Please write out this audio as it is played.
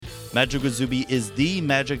Magic with Zuby is the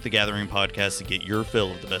Magic the Gathering podcast to get your fill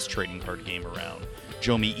of the best trading card game around.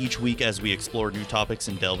 Join me each week as we explore new topics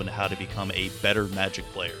and delve into how to become a better Magic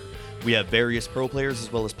player. We have various pro players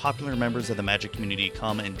as well as popular members of the Magic community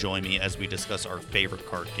come and join me as we discuss our favorite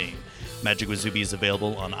card game. Magic with Zuby is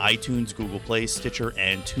available on iTunes, Google Play, Stitcher,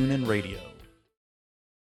 and TuneIn Radio.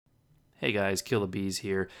 Hey guys, Kill the Bees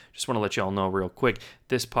here. Just want to let you all know real quick,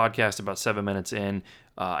 this podcast about 7 minutes in,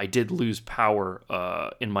 I did lose power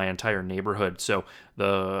in my entire neighborhood, so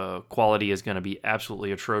the quality is going to be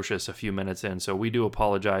absolutely atrocious a few minutes in, so we do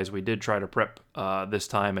apologize. We did try to prep this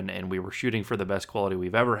time, and we were shooting for the best quality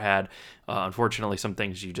we've ever had. Unfortunately, some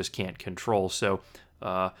things you just can't control, so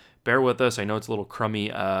bear with us. I know it's a little crummy.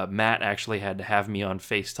 Matt actually had to have me on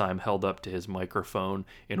FaceTime held up to his microphone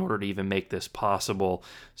in order to even make this possible.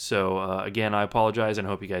 So again, I apologize and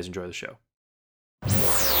hope you guys enjoy the show.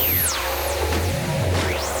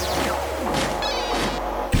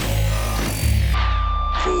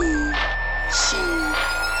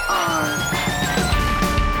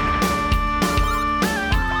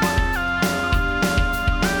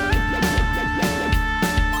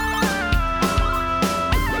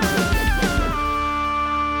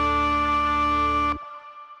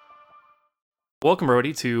 Welcome,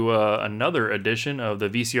 Brody, to another edition of the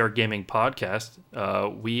VCR Gaming Podcast.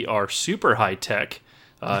 We are super high-tech.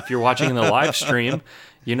 If you're watching in the live stream,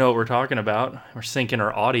 you know what we're talking about. We're syncing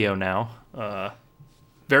our audio now.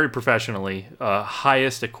 Very professionally.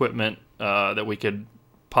 Highest equipment that we could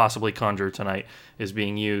possibly conjure tonight is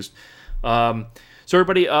being used. So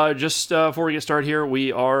everybody, just before we get started here,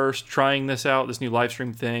 we are trying this out, this new live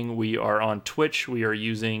stream thing. We are on Twitch. We are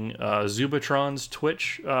using Zubatron's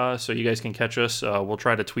Twitch, so you guys can catch us. We'll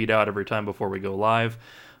try to tweet out every time before we go live.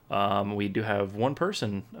 We do have one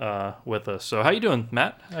person with us. So how you doing,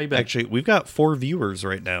 Matt? How you been? Actually, we've got 4 viewers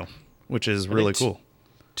right now, which is really cool.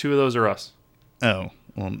 2 of those are us. Oh,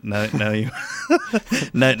 well, now you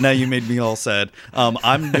now you made me all sad.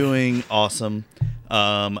 I'm doing awesome.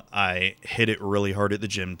 I hit it really hard at the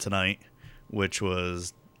gym tonight,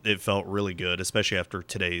 it felt really good, especially after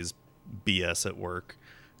today's BS at work.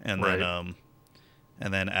 And right.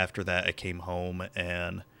 then after that, I came home,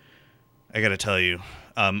 and I got to tell you,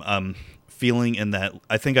 I'm feeling in that,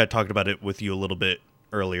 I think I talked about it with you a little bit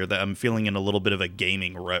earlier, that I'm feeling in a little bit of a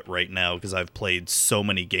gaming rut right now because I've played so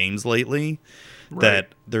many games lately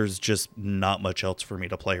that there's just not much else for me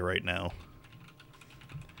to play right now.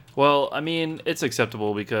 Well, I mean, it's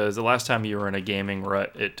acceptable because the last time you were in a gaming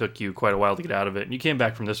rut, it took you quite a while to get out of it. And you came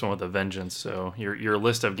back from this one with a vengeance, so your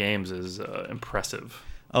list of games is impressive.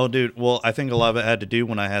 Oh, dude. Well, I think a lot of it had to do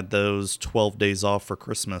when I had those 12 days off for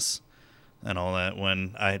Christmas and all that,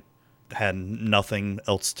 when I had nothing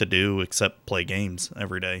else to do except play games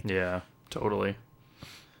every day. Yeah, totally.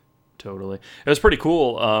 It was pretty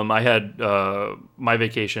cool. I had my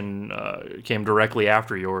vacation came directly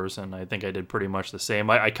after yours, and I think I did pretty much the same.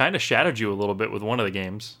 I kind of shadowed you a little bit with one of the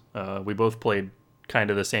games. We both played kind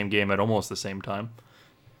of the same game at almost the same time.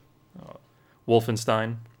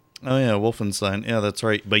 Wolfenstein. Oh, yeah, Wolfenstein. Yeah, that's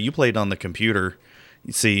right. But you played on the computer,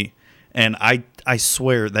 you see, and I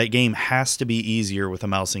swear that game has to be easier with a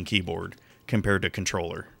mouse and keyboard compared to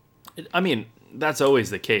controller. I mean, that's always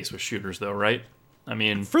the case with shooters, though, right? I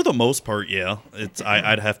mean, for the most part, yeah.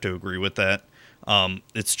 I'd have to agree with that.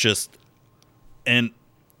 It's just, and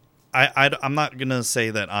I'm not gonna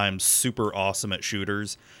say that I'm super awesome at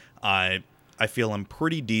shooters. I feel I'm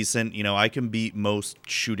pretty decent. You know, I can beat most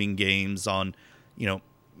shooting games on,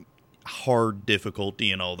 hard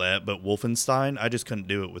difficulty and all that. But Wolfenstein, I just couldn't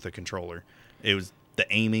do it with a controller. The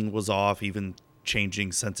aiming was off, even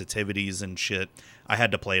changing sensitivities and shit. I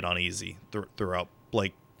had to play it on easy throughout,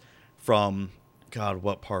 like from. God,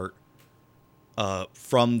 what part?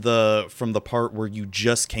 From the part where you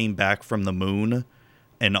just came back from the moon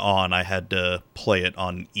and on, I had to play it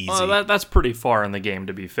on easy. That's pretty far in the game,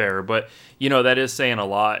 to be fair, but that is saying a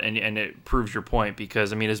lot, and it proves your point,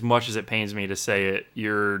 because I mean, as much as it pains me to say it,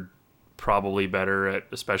 you're probably better at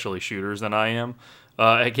especially shooters than I am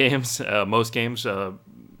at games. Most games,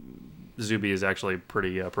 Zuby is actually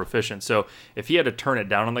pretty proficient. So if he had to turn it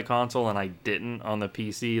down on the console and I didn't on the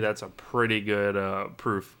PC, that's a pretty good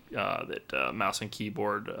proof that mouse and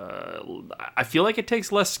keyboard, I feel like it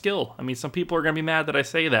takes less skill. I mean, some people are going to be mad that I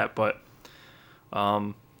say that, but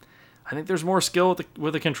I think there's more skill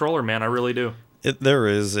with a controller, man. I really do. There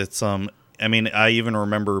is. It's I mean, I even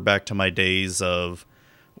remember back to my days of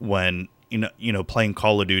when playing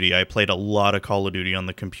Call of Duty. I played a lot of Call of Duty on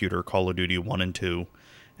the computer, Call of Duty 1 and 2.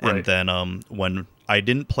 And right. then when I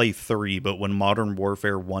didn't play 3, but when Modern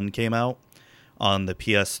Warfare 1 came out on the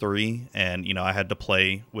PS3, and I had to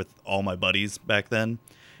play with all my buddies back then,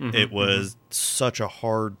 It was such a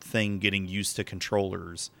hard thing getting used to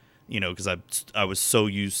controllers, because I was so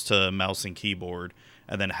used to mouse and keyboard,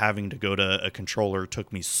 and then having to go to a controller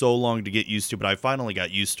took me so long to get used to, but I finally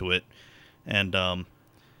got used to it. And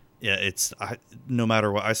yeah, no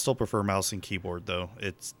matter what, I still prefer mouse and keyboard though.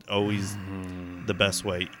 It's always the best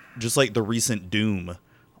way. Just like the recent Doom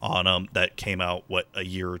on that came out a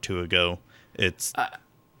year or two ago.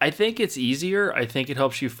 I think it's easier. I think it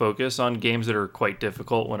helps you focus on games that are quite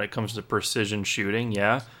difficult when it comes to precision shooting.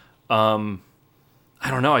 Yeah. I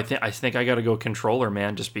don't know. I think I got to go controller,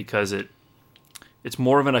 man, just because it's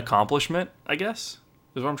more of an accomplishment, I guess,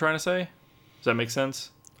 is what I'm trying to say. Does that make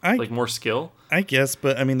sense? Like more skill? I guess,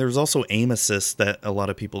 but I mean, there's also aim assist that a lot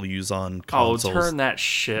of people use on consoles. Oh, turn that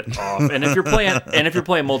shit off. And if you're playing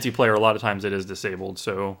multiplayer, a lot of times it is disabled.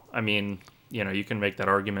 So, I mean, you can make that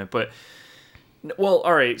argument, but well,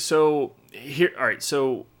 all right. So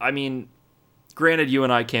I mean, granted, you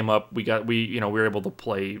and I came up. We were able to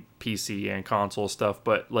play PC and console stuff,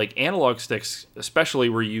 but like analog sticks, especially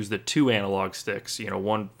where you use the two analog sticks,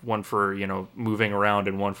 one for moving around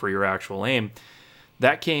and one for your actual aim.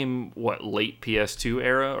 That came late PS2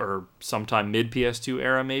 era or sometime mid PS2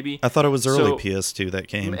 era maybe. I thought it was early PS2 that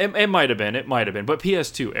came. It might have been, but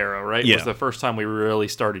PS2 era, right? Yeah. Was the first time we really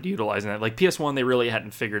started utilizing that. Like PS1, they really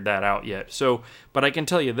hadn't figured that out yet. So, but I can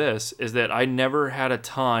tell you this is that I never had a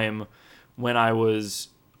time when I was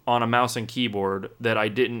on a mouse and keyboard that I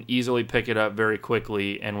didn't easily pick it up very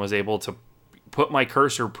quickly and was able to put my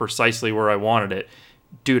cursor precisely where I wanted it.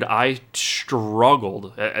 Dude, I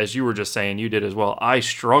struggled, as you were just saying, you did as well. I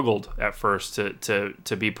struggled at first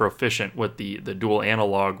to be proficient with the dual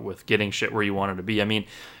analog with getting shit where you wanted to be. I mean,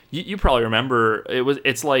 you probably remember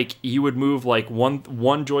it's like you would move like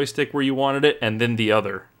one joystick where you wanted it and then the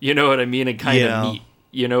other. You know what I mean? And kind of neat.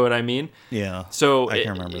 You know what I mean? Yeah. So I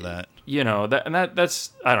can remember that.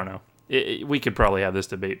 That's I don't know. We could probably have this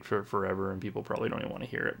debate for forever, and people probably don't even want to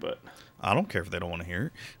hear it, but I don't care if they don't want to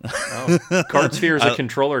hear it. Cardsphere is a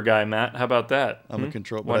controller guy, Matt. How about that? I'm a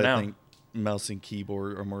controller, but I think mouse and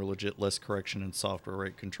keyboard are more legit, less correction and software,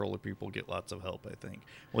 right? Controller people get lots of help, I think.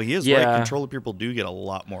 Well, he is right. Controller people do get a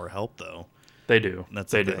lot more help, though. They do.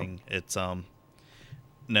 That's the thing. It's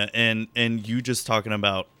and you just talking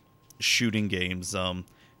about shooting games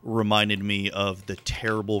reminded me of the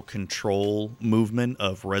terrible control movement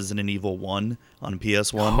of Resident Evil 1 on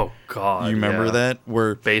PS1. Oh, God. You remember that?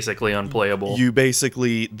 Where basically unplayable.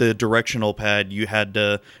 The directional pad, you had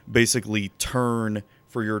to basically turn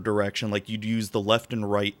for your direction. Like you'd use the left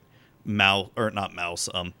and right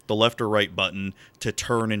the left or right button to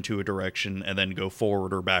turn into a direction and then go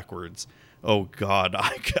forward or backwards. Oh, God.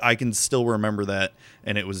 I can still remember that,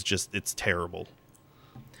 and it's terrible.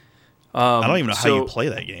 I don't even know how you play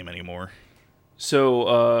that game anymore.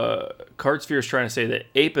 So, Cardsphere is trying to say that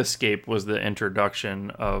Ape Escape was the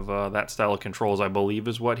introduction of that style of controls, I believe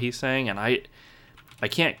is what he's saying. And I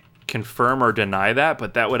can't confirm or deny that,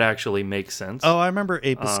 but that would actually make sense. Oh, I remember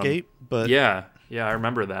Ape Escape, but... Yeah, I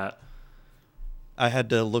remember that. I had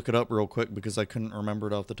to look it up real quick because I couldn't remember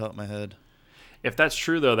it off the top of my head. If that's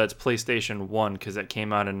true, though, that's PlayStation 1 because it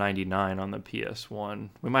came out in 99 on the PS1.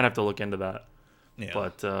 We might have to look into that. Yeah.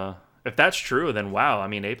 But... if that's true, then wow. I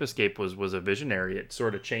mean, Ape Escape was a visionary. It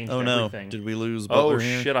sort of changed everything. Did we lose Butler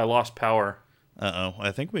here? Shit, I lost power. Uh-oh.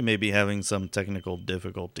 I think we may be having some technical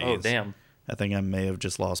difficulties. Oh, damn. I think I may have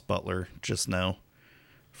just lost Butler just now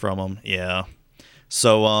from him. Yeah.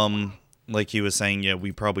 So, like he was saying, yeah,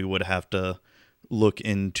 we probably would have to look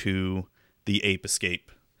into the Ape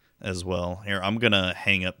Escape as well. Here, I'm going to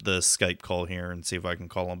hang up the Skype call here and see if I can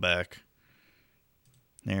call him back.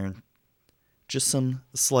 There. Just some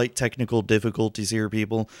slight technical difficulties here,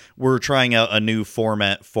 people. We're trying out a new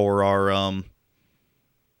format for our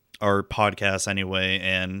podcast anyway,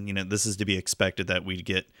 and this is to be expected that we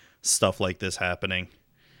get stuff like this happening.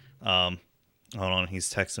 Hold on, he's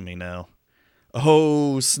texting me now.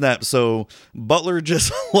 Oh, snap. So Butler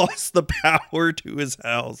just lost the power to his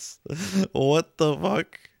house. What the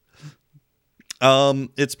fuck?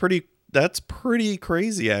 That's pretty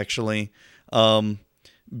crazy actually.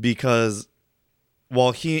 Because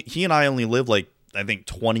well, he and I only live I think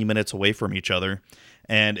 20 minutes away from each other,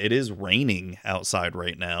 and it is raining outside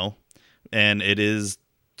right now, and it is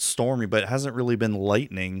stormy, but it hasn't really been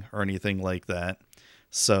lightning or anything like that.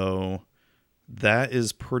 So that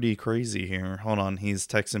is pretty crazy here. Hold on, he's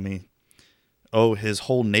texting me. Oh, his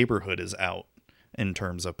whole neighborhood is out in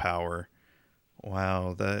terms of power.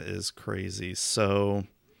 Wow, that is crazy. So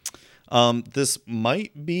this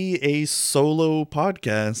might be a solo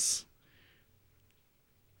podcast.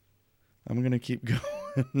 I'm going to keep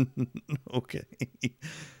going. Okay.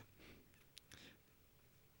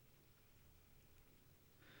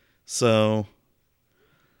 So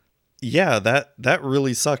yeah, that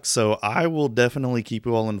really sucks. So I will definitely keep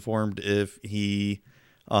you all informed if he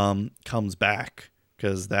comes back,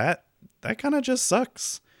 because that kind of just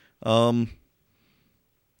sucks. Well,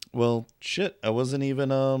 shit, I wasn't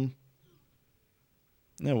even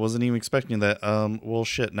expecting that. Well,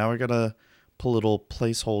 shit, now I gotta put a little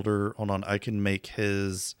placeholder. Hold on, I can make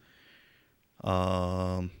his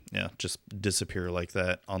yeah, just disappear like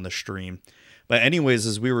that on the stream. But anyways,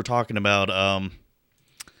 as we were talking about,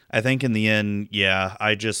 I think in the end, yeah,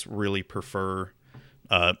 I just really prefer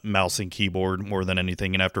mouse and keyboard more than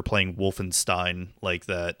anything. And after playing Wolfenstein like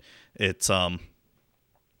that, it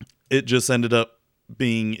just ended up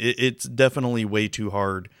being it's definitely way too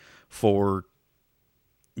hard for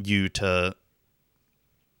you to,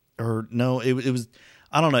 or no, it was,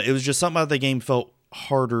 I don't know, it was just something about the game felt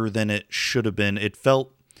harder than it should have been. It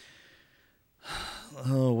felt,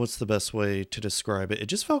 oh, what's the best way to describe it? It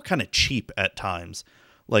just felt kind of cheap at times,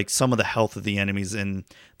 like some of the health of the enemies. And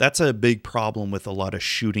that's a big problem with a lot of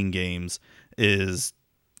shooting games, is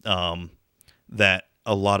that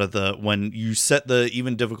a lot of when you set the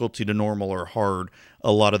even difficulty to normal or hard,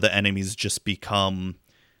 a lot of the enemies just become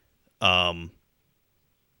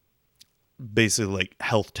basically like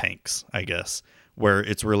health tanks, I guess, where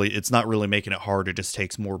it's not really making it hard. It just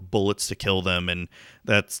takes more bullets to kill them, and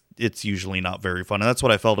it's usually not very fun. And that's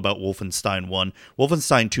what I felt about Wolfenstein 1.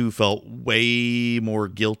 Wolfenstein 2 felt way more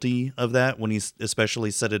guilty of that when he's especially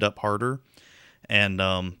set it up harder. And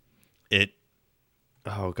oh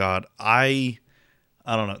god, I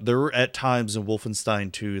don't know. There were at times in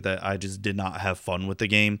Wolfenstein 2 that I just did not have fun with the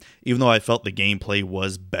game, even though I felt the gameplay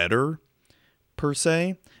was better per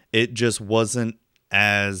se. It just wasn't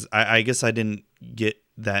as, I guess I didn't get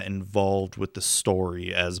that involved with the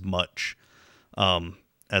story as much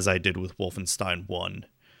as I did with Wolfenstein 1.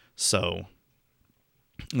 So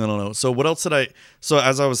I don't know. So what else so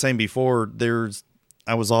as I was saying before,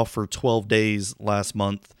 I was off for 12 days last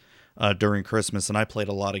month during Christmas, and I played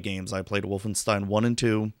a lot of games. I played Wolfenstein 1 and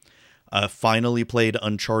 2. Finally played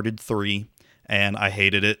Uncharted 3, and I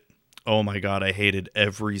hated it. Oh my god, I hated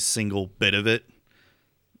every single bit of it.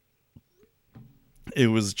 It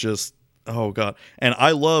was just, oh god. And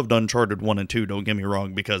I loved Uncharted 1 and 2, don't get me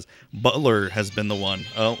wrong, because Butler has been the one.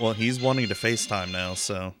 Oh, well, he's wanting to FaceTime now,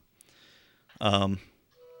 so. Dude,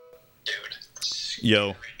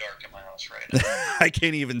 yo. Very dark in my house right now. I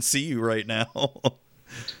can't even see you right now.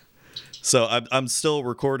 So I'm still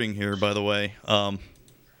recording here, by the way.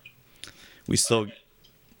 We still,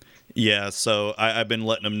 yeah. So I've been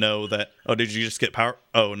letting them know that. Oh, did you just get power?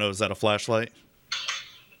 Oh no, is that a flashlight?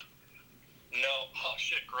 No. Oh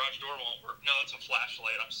shit, garage door won't work. No, it's a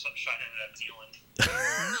flashlight. I'm shining it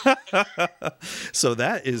at Zealand. So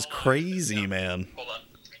that is crazy, man. Hold on.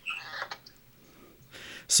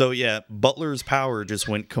 So yeah, Butler's power just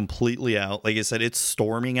went completely out. Like I said, it's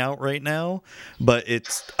storming out right now, but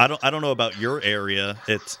I don't know about your area.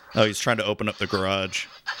 He's trying to open up the garage.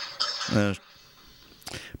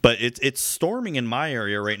 But it's storming in my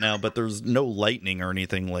area right now, but there's no lightning or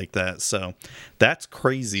anything like that. So that's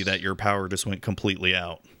crazy that your power just went completely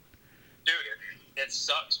out. Dude, it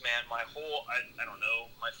sucks, man. My whole, I don't know,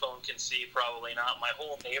 my phone can see, probably not. My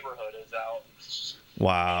whole neighborhood is out.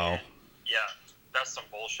 Wow. And yeah, that's some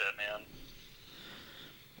bullshit, man.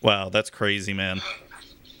 Wow, that's crazy, man.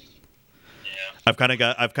 Yeah. I've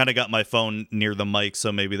kind of got my phone near the mic,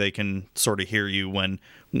 so maybe they can sort of hear you when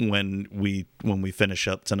we finish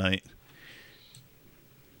up tonight.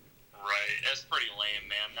 Right, that's pretty lame,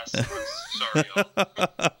 man. That's sorry.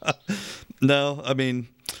 No, I mean,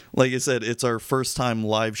 like I said, it's our first time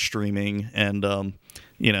live streaming, and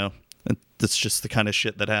it's just the kind of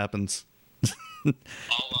shit that happens. I'll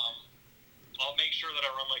make sure that I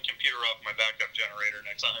run my computer off my backup generator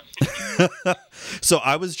next time. So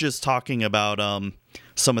I was just talking about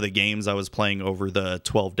some of the games I was playing over the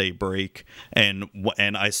 12-day break, and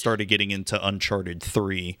I started getting into Uncharted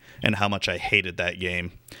 3 and how much I hated that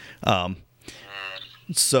game.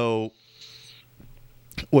 So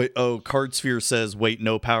wait, Cardsphere says, wait,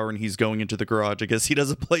 no power, and he's going into the garage. I guess he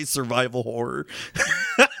doesn't play survival horror.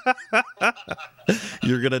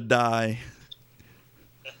 You're gonna die.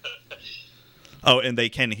 Oh, and they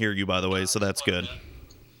can hear you, by the way, so that's good.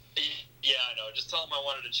 Yeah, I know. Just tell them I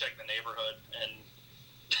wanted to check the neighborhood, and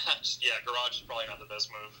yeah, garage is probably not the best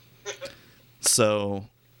move. So,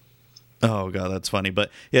 oh god, that's funny. But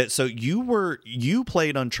yeah, so you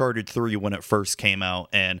played Uncharted 3 when it first came out,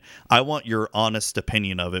 and I want your honest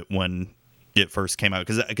opinion of it when it first came out,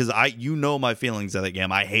 because my feelings of that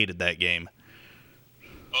game. I hated that game.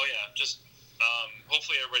 Oh yeah, just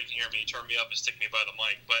hopefully everybody can hear me. Turn me up and stick me by the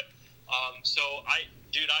mic, but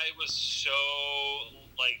I was so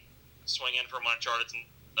like swinging from Uncharted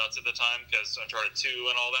nuts at the time because Uncharted 2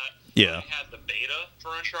 and all that. Yeah. I had the beta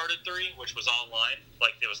for Uncharted 3, which was online,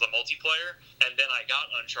 like it was the multiplayer, and then I got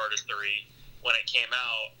Uncharted 3 when it came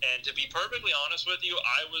out. And to be perfectly honest with you,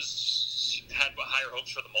 I had higher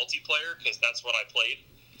hopes for the multiplayer because that's what I played.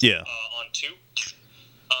 Yeah. On 2.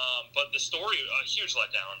 But the story, a huge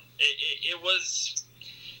letdown.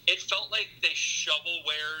 It felt like they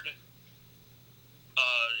shovelwared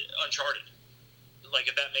Uncharted. Like,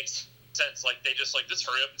 if that makes sense. Like, they just, let's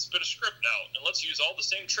hurry up and spit a script out, and let's use all the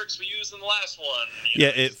same tricks we used in the last one.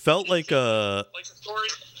 It felt like a... Like the story...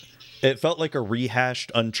 It felt like a rehashed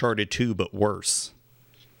Uncharted 2, but worse.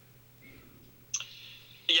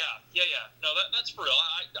 Yeah. No, that's for real.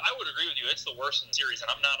 I would agree with you. It's the worst in the series, and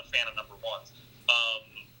I'm not a fan of number 1.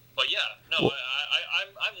 But yeah, no, well,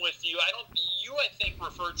 I'm with you. I think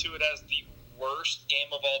referred to it as the worst game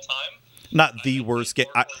of all time. Not the worst game.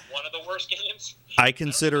 One of the worst games. I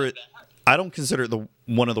consider it. I don't consider it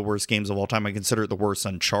one of the worst games of all time. I consider it the worst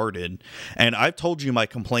Uncharted. And I've told you my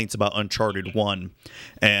complaints about Uncharted 1.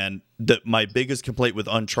 And my biggest complaint with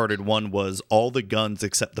Uncharted 1 was all the guns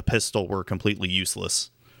except the pistol were completely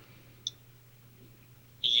useless.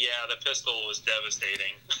 Yeah, the pistol was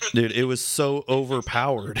devastating. Dude, it was so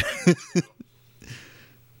overpowered.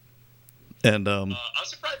 And I'm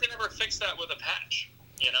surprised they never fixed that with a patch,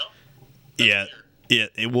 Yeah. Yeah,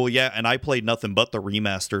 and I played nothing but the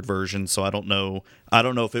remastered version, so I don't know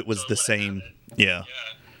if it was the same. Yeah.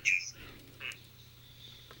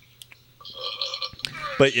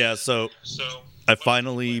 But yeah, so I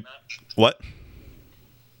finally... What?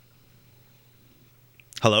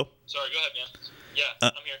 Hello? Sorry, go ahead, man. Yeah,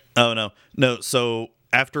 I'm here. Oh, no. So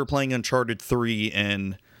after playing Uncharted 3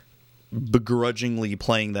 and begrudgingly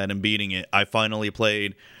playing that and beating it, I finally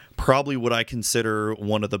played probably what I consider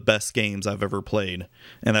one of the best games I've ever played,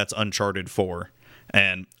 and that's Uncharted 4.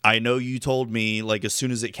 And I know you told me, as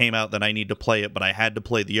soon as it came out that I need to play it, but I had to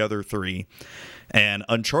play the other 3. And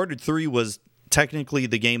Uncharted 3 was technically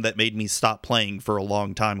the game that made me stop playing for a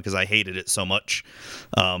long time because I hated it so much.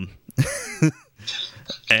 And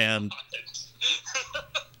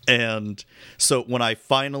so when I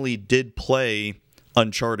finally did play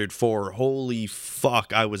Uncharted 4, holy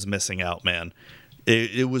fuck, I was missing out, man.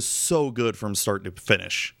 It was so good from start to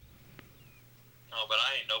finish. Oh, but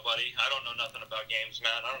I ain't nobody. I don't know nothing about games,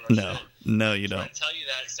 man. I don't know shit. No, you don't. I tell you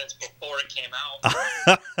that since before it came out.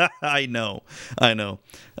 I know.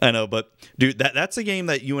 But dude, that's a game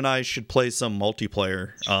that you and I should play some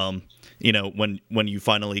multiplayer. When you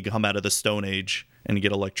finally come out of the Stone Age and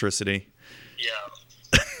get electricity. Yeah.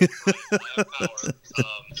 I have power.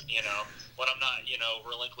 When I'm not,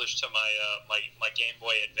 relinquished to my Game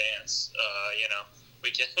Boy Advance,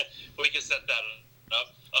 we can set that up.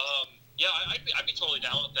 Yeah, I'd be totally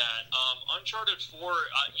down with that. Uncharted 4,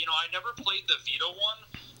 I never played the Vita one,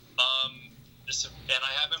 and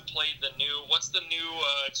I haven't played the new. What's the new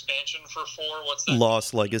expansion for 4? What's that?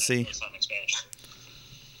 Lost Legacy.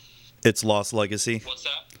 It's Lost Legacy. What's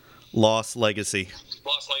that? Lost Legacy.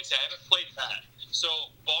 Lost Legacy. I haven't played that. So,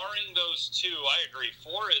 barring those 2, I agree.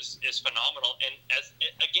 4 is phenomenal, and as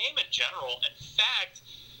a game in general. In fact,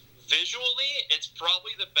 visually, it's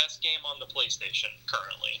probably the best game on the PlayStation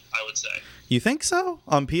currently, I would say. You think so?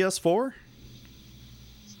 On PS4?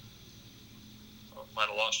 Oh, might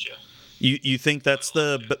have lost you. You think that's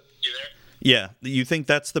the... You there? Yeah. You think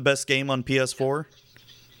that's the best game on PS4?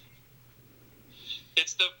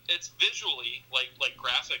 It's visually, like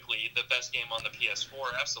graphically, the best game on the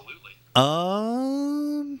PS4, absolutely.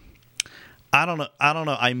 I don't know.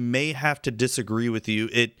 I may have to disagree with you.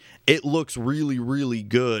 It looks really, really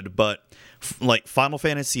good, but Final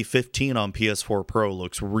Fantasy 15 on PS4 Pro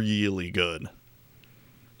looks really good.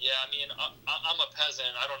 Yeah, I mean, I'm a peasant.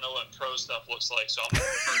 I don't know what pro stuff looks like, so I'm going to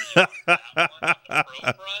refer to that one on the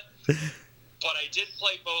pro front. But I did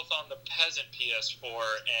play both on the peasant PS4,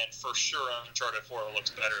 and for sure Uncharted 4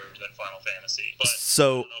 looks better than Final Fantasy. But I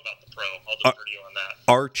don't know about the pro. I'll defer to you on that.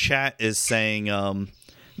 Our chat is saying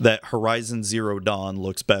that Horizon Zero Dawn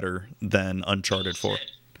looks better than Uncharted 4.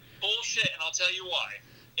 Bullshit, and I'll tell you why.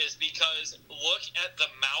 Is because look at the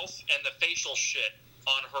mouth and the facial shit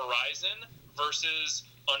on Horizon versus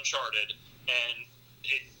Uncharted, and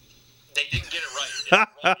they didn't get it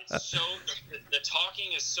right. It's so the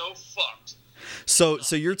talking is so fucked. So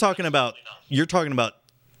you're talking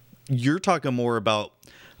more about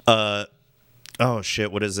oh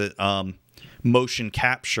shit, what is it? Motion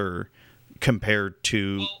capture compared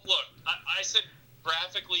to. Well, look, I said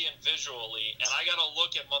graphically and visually, and I gotta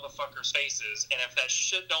look at motherfuckers' faces, and if that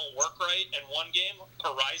shit don't work right in one game,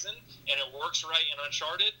 Horizon, and it works right in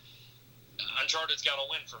Uncharted, Uncharted's got to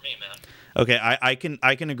win for me, man. Okay, I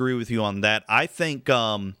can agree with you on that. I think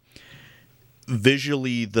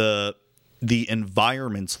visually the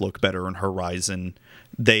environments look better in Horizon.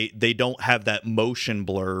 They don't have that motion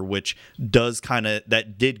blur, which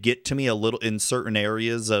that did get to me a little in certain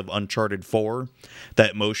areas of Uncharted 4.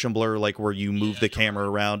 That motion blur, like where you move the camera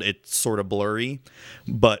around, it's sort of blurry.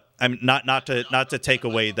 But I'm not to take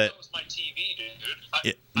away that. That was my TV, dude.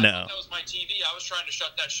 No. That was my TV. I was trying to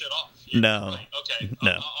shut that shit off. No. Right. Okay.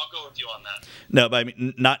 No. I'll go with you on that. No, but I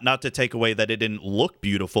mean, not to take away that it didn't look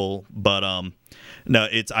beautiful, but no,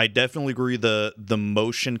 I definitely agree the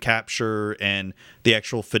motion capture and the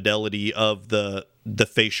actual fidelity of the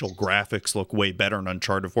facial graphics look way better in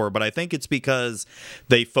Uncharted 4, but I think it's because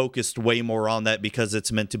they focused way more on that because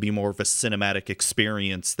it's meant to be more of a cinematic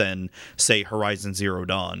experience than, say, Horizon Zero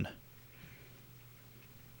Dawn.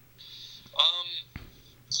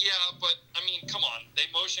 Yeah, but I mean, come on. They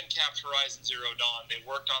motion capped Horizon Zero Dawn. They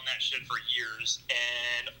worked on that shit for years,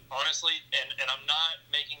 and honestly, and I'm not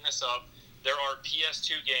making this up, there are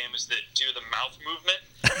PS2 games that do the mouth movement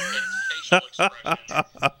and facial expression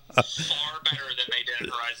far better than they did in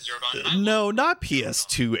Horizon Zero Dawn. No, not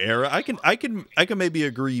PS2 era. I can maybe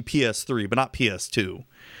agree PS3, but not PS2.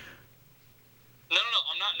 No,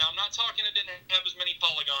 I'm not talking it didn't have as many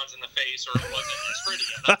polygons in the face or it wasn't as pretty.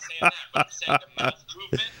 I'm not saying that, but I'm saying the mouth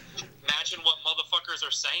movement, matching what motherfuckers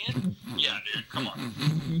are saying. Yeah, dude, come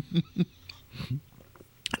on.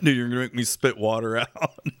 Dude, you're gonna make me spit water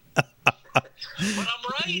out. But I'm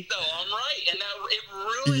right, though. I'm right, and it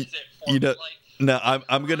ruins it for you know, me. Like, no,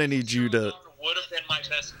 I'm gonna need you to. Would have been my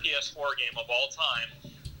best PS4 game of all time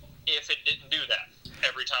if it didn't do that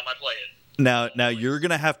every time I play it. Now you're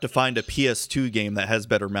gonna have to find a PS2 game that has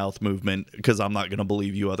better mouth movement because I'm not gonna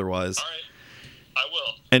believe you otherwise. All right, I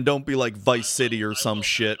will. And don't be like Vice City or some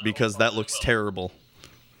shit because that looks terrible.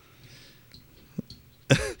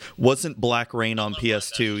 Wasn't Black Rain on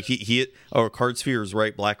PS2? He Card Sphere is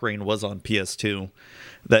right. Black Rain was on PS2.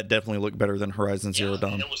 That definitely looked better than Horizon Zero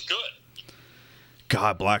Dawn. And it was good.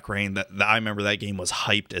 God, Black Rain. I remember that game was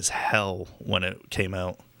hyped as hell when it came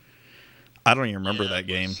out. I don't even remember that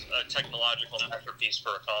game. A technological masterpiece for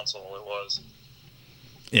a console. It was.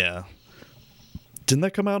 Yeah. Didn't that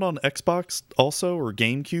come out on Xbox also, or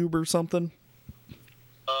GameCube or something?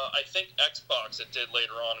 I think Xbox it did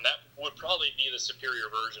later on, and that would probably be the superior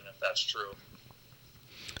version if that's true.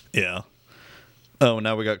 Yeah. Oh,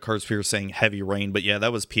 now we got Card Sphere saying Heavy Rain, but yeah,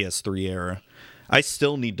 that was PS3 era. I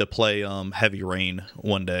still need to play Heavy Rain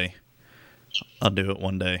one day. I'll do it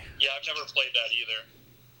one day. Yeah, I've never played that either.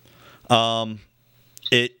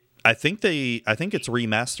 I think it's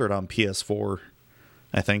remastered on PS4.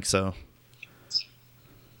 I think so.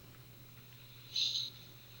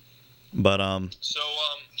 But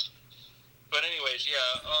but anyways,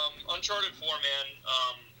 yeah, Uncharted 4, man.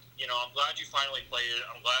 I'm glad you finally played it.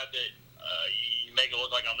 I'm glad that you make it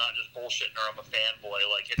look like I'm not just bullshitting or I'm a fanboy.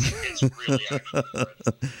 Like it's really actually good.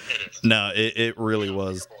 It is. No, it really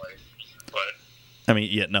was. But I mean,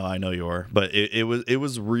 yeah, no, I know you are, but it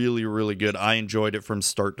was really, really good. I enjoyed it from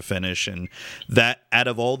start to finish, and that out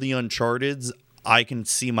of all the Uncharteds, I can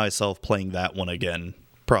see myself playing that one again,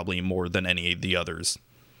 probably more than any of the others.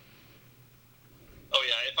 Oh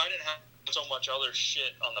yeah, if I didn't have so much other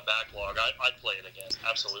shit on the backlog, I'd play it again.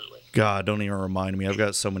 Absolutely. God, don't even remind me. I've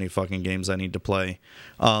got so many fucking games I need to play.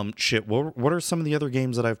 Shit, what are some of the other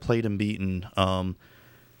games that I've played and beaten? I'm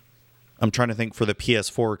trying to think for the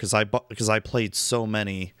PS4 because I played so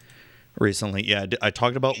many recently. Yeah, I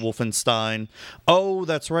talked about Wolfenstein. Oh,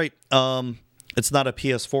 that's right. It's not a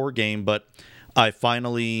PS4 game, but I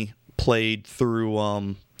finally played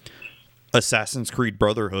through Assassin's Creed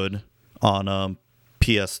Brotherhood on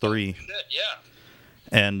PS3. Yeah.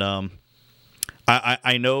 And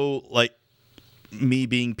I know, like, me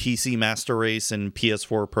being PC Master Race and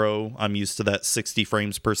PS4 Pro, I'm used to that 60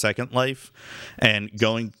 frames per second life, and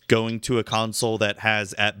going to a console that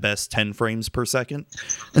has at best 10 frames per second,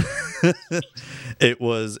 it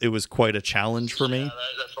was quite a challenge for me. Yeah,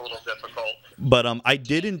 that's a little difficult. But I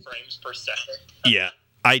didn't. Frames per second. Yeah.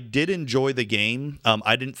 I did enjoy the game.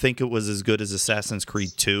 I didn't think it was as good as Assassin's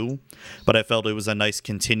Creed 2, but I felt it was a nice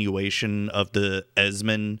continuation of the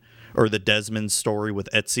Desmond story with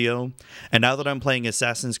Ezio. And now that I'm playing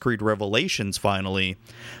Assassin's Creed Revelations finally,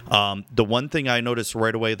 the one thing I noticed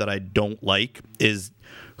right away that I don't like is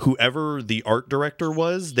whoever the art director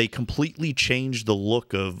was, they completely changed the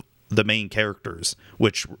look of the main characters,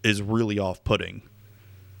 which is really off-putting.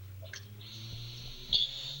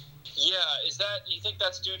 Yeah, you think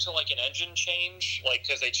that's due to like an engine change, like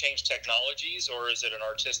because they changed technologies, or is it an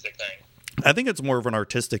artistic thing? I think it's more of an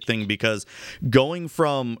artistic thing because going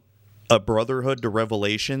from a Brotherhood to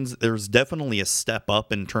Revelations, there's definitely a step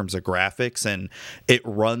up in terms of graphics, and it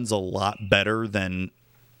runs a lot better than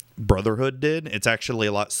Brotherhood did. It's actually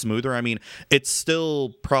a lot smoother. I mean, it's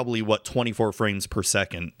still probably 24 frames per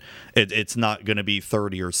second. It's not going to be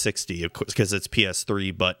 30 or 60 because it's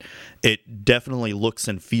PS3, but it definitely looks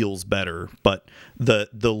and feels better. But the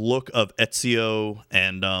look of Ezio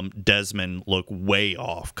and Desmond look way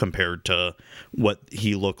off compared to what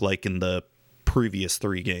he looked like in the previous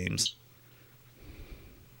 3 games.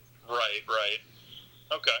 Right.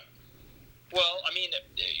 Okay. Well, I mean,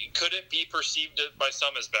 could it be perceived by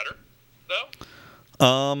some as better,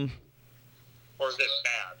 though? Or is it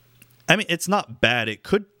bad? I mean, it's not bad. It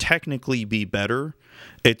could technically be better.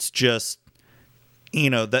 It's just,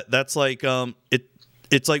 that's like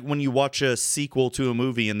it's like when you watch a sequel to a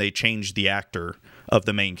movie and they change the actor of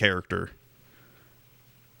the main character.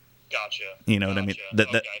 Gotcha. You know what I mean?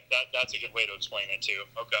 Okay. That's a good way to explain it too.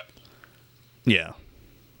 Okay. Yeah.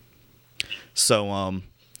 So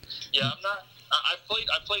Yeah, I'm not.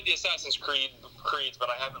 I've played the Assassin's Creeds, but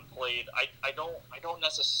I haven't played. I don't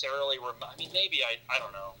necessarily remember. I mean, maybe I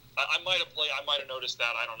don't know. I might have played. I might have noticed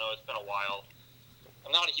that. I don't know. It's been a while.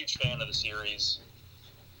 I'm not a huge fan of the series.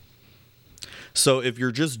 So if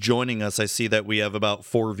you're just joining us, I see that we have about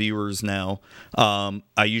 4 viewers now.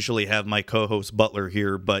 I usually have my co-host Butler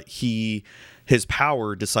here, but his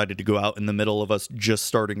power decided to go out in the middle of us just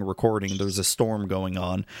starting recording. There's a storm going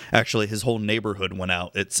on. Actually, his whole neighborhood went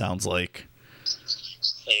out, it sounds like.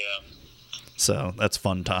 Yeah. So that's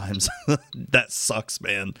fun times. That sucks,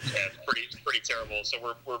 man. Yeah, it's pretty terrible. So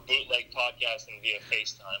we're bootleg podcasting via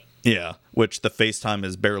FaceTime. Yeah, which the FaceTime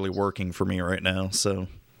is barely working for me right now, so...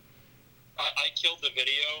 I killed the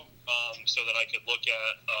video so that I could look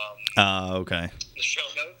at okay. the show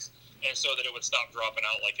notes, and so that it would stop dropping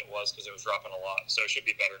out like it was, because it was dropping a lot. So it should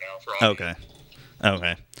be better now for audio.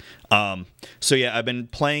 Okay. So yeah, I've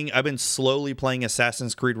been slowly playing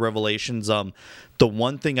Assassin's Creed Revelations. The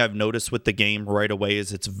one thing I've noticed with the game right away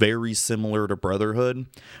is it's very similar to Brotherhood,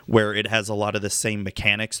 where it has a lot of the same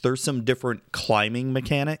mechanics. There's some different climbing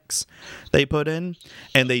mechanics they put in,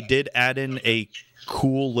 and they did add in a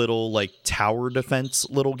cool little like tower defense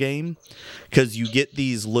little game, because you get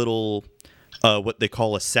these little what they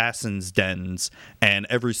call assassin's dens, and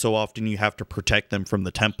every so often you have to protect them from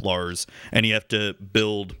the Templars, and you have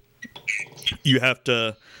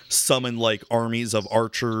to summon like armies of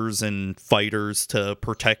archers and fighters to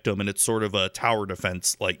protect them, and it's sort of a tower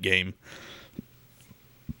defense like game.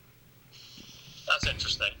 That's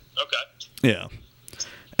interesting. Okay. Yeah.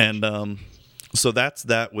 And so that's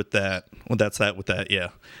that with that. Well, that's that with that, yeah.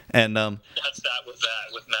 And that's that with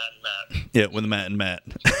Matt and Matt. Yeah, with Matt and Matt.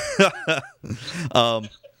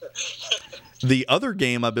 The other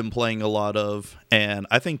game I've been playing a lot of, and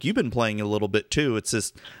I think you've been playing a little bit too, it's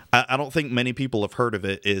just, I don't think many people have heard of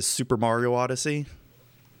it, is Super Mario Odyssey.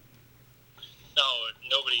 No,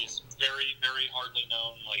 nobody's very, very hardly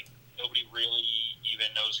known. Like, nobody really even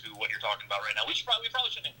knows what you're talking about right now. We probably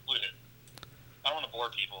shouldn't include it. I don't want to bore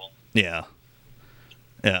people. Yeah.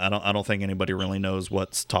 Yeah, I don't think anybody really knows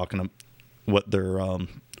what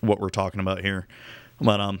we're talking about here.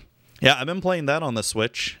 But yeah, I've been playing that on the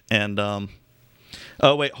Switch, and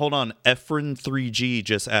oh wait, hold on. Efren3G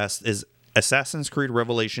just asked, is Assassin's Creed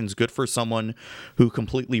Revelations good for someone who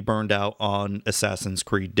completely burned out on Assassin's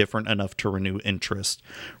Creed, different enough to renew interest?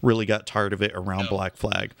 Really got tired of it around Black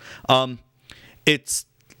Flag. It's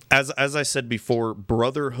as I said before,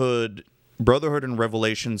 Brotherhood and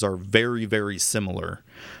Revelations are very, very similar.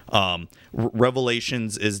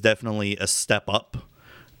 Revelations is definitely a step up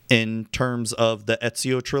in terms of the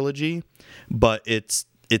Ezio trilogy, but it's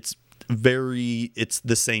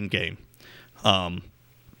the same game.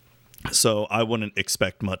 So I wouldn't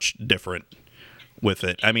expect much different with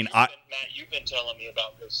it. I mean, Matt, you've been telling me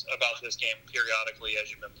about this game periodically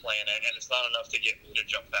as you've been playing it, and it's not enough to get me to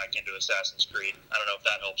jump back into Assassin's Creed. I don't know if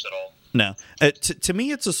that helps at all. No. To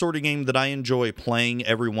me, it's a sort of game that I enjoy playing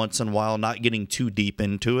every once in a while, not getting too deep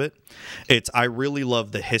into it. I really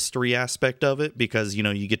love the history aspect of it, because,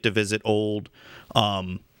 you get to visit old,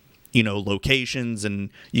 locations, and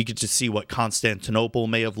you get to see what Constantinople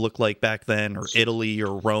may have looked like back then, or Italy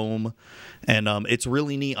or Rome. And it's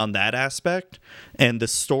really neat on that aspect. And the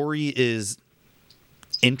story is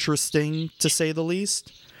interesting, to say the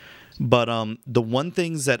least. But the one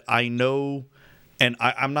things that I know, and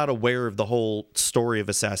I'm not aware of the whole story of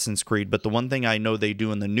Assassin's Creed, but the one thing I know they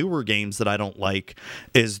do in the newer games that I don't like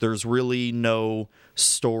is there's really no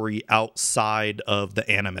story outside of the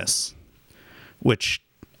Animus, which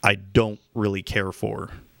I don't really care for.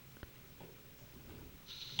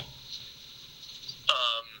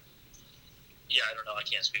 Yeah, I don't know. I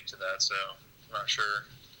can't speak to that, so I'm not sure.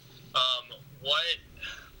 What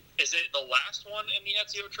is it? The last one in the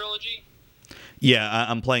Ezio trilogy? Yeah,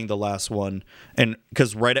 I'm playing the last one, and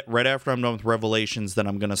because right after I'm done with Revelations, then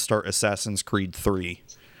I'm gonna start Assassin's Creed 3.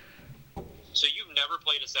 So you've never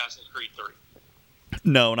played Assassin's Creed 3?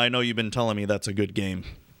 No, and I know you've been telling me that's a good game.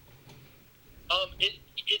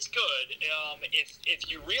 It's good. If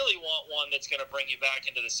you really want one that's going to bring you back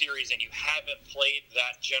into the series and you haven't played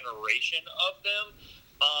that generation of them,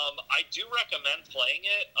 I do recommend playing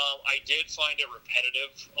it. I did find it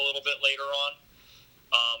repetitive a little bit later on,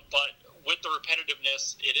 but with the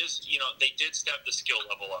repetitiveness, it is, they did step the skill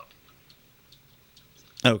level up.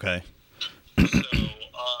 Okay. So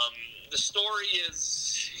the story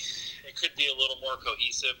it could be a little more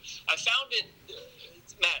cohesive. I found it,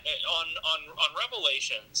 Matt, on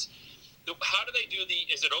Revelations. How do they do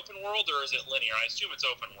is it open world or is it linear? I assume it's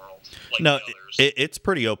open world. Like No, the others. it's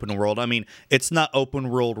pretty open world. I mean, it's not open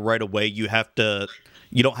world right away. You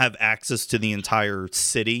don't have access to the entire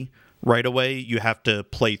city right away. You have to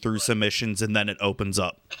play through some missions, and then it opens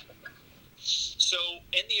up. So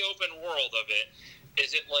in the open world of it,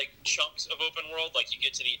 is it like chunks of open world? Like you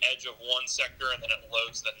get to the edge of one sector and then it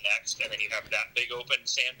loads the next, and then you have that big open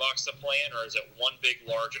sandbox to play in, or is it one big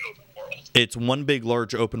large open world? It's one big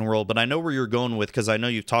large open world, but I know where you're going with, because I know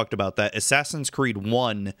you've talked about that. Assassin's Creed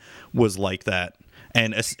 1 was like that,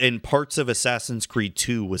 and parts of Assassin's Creed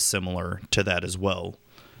 2 was similar to that as well.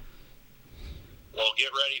 Well,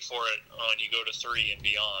 get ready for it when you go to 3 and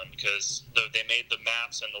beyond, because they made the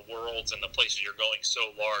maps and the worlds and the places you're going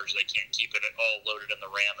so large they can't keep it all loaded in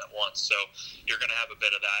the RAM at once. So you're going to have a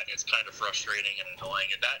bit of that, and it's kind of frustrating and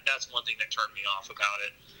annoying. And that's one thing that turned me off about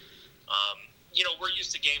it. We're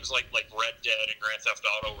used to games like Red Dead and Grand Theft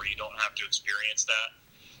Auto where you don't have to experience that,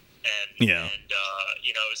 and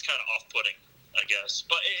it's kind of off-putting, I guess.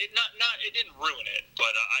 But it didn't ruin it,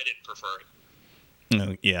 but I didn't prefer it.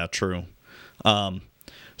 No, yeah, true.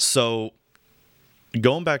 So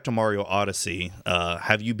going back to Mario Odyssey,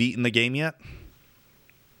 have you beaten the game yet?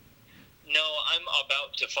 No, I'm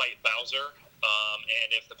about to fight Bowser,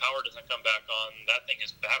 and if the power doesn't come back on, that thing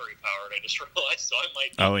is battery powered. I just realized, so I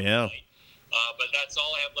might. Oh yeah. But that's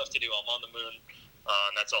all I have left to do. I'm on the moon,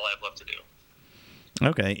 and that's all I have left to do.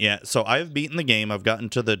 Okay, yeah. So I've beaten the game. I've gotten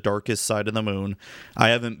to the darkest side of the moon. I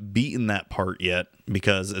haven't beaten that part yet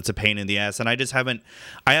because it's a pain in the ass, and I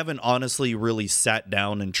haven't honestly really sat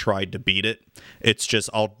down and tried to beat it. It's just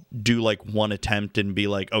I'll do like one attempt and be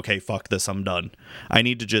like, okay, fuck this, I'm done. I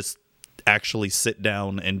need to just actually sit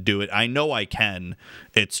down and do it. I know I can.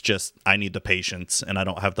 It's just I need the patience, and I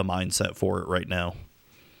don't have the mindset for it right now.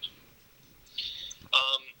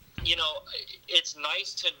 It's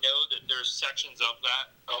nice to know that there's sections of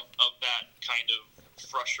that kind of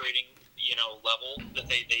frustrating, level that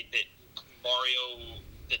that Mario,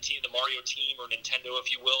 the Mario team or Nintendo, if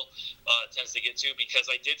you will, tends to get to, because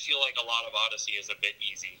I did feel like a lot of Odyssey is a bit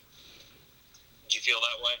easy. Did you feel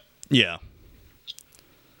that way? Yeah.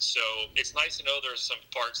 So it's nice to know there's some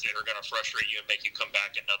parts that are going to frustrate you and make you come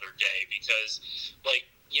back another day, because,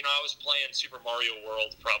 I was playing Super Mario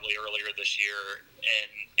World probably earlier this year,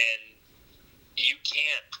 and you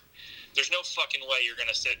can't. There's no fucking way you're going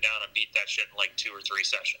to sit down and beat that shit in like 2 or 3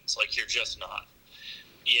 sessions. Like, you're just not.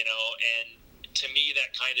 And to me,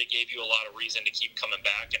 that kind of gave you a lot of reason to keep coming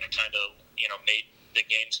back, and it kind of, made the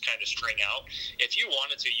games kind of string out. If you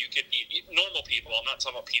wanted to, you could be normal people. I'm not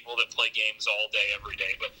talking about people that play games all day, every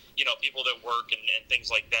day, but, people that work and things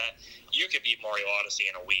like that. You could beat Mario Odyssey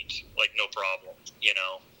in a week, like, no problem,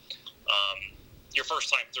 your first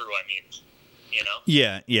time through, I mean,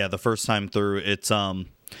 Yeah, the first time through, it's,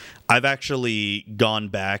 I've actually gone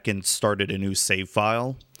back and started a new save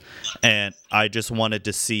file, and I just wanted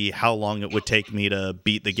to see how long it would take me to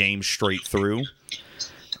beat the game straight through.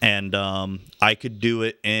 And I could do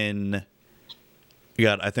it in,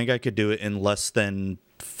 I think I could do it in less than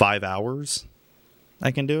 5 hours.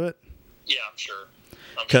 I can do it. Yeah, I'm sure.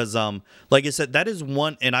 Because, like I said, that is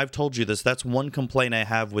one, and I've told you this, that's one complaint I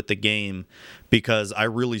have with the game, because I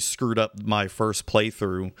really screwed up my first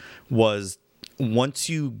playthrough, was once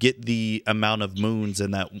you get the amount of moons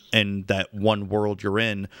in that one world you're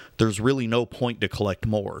in, there's really no point to collect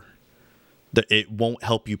more. It won't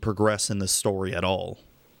help you progress in the story at all.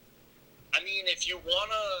 I mean, if you want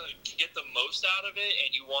to get the most out of it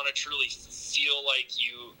and you want to truly feel like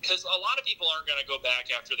because a lot of people aren't going to go back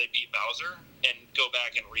after they beat Bowser and go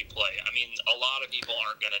back and replay. I mean, a lot of people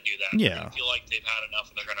aren't going to do that. Yeah. They feel like they've had enough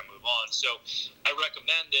and they're going to move on. So I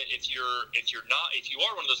recommend that if you are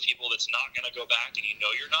one of those people that's not going to go back and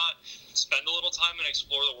you're not, spend a little time and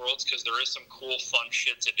explore the worlds, because there is some cool, fun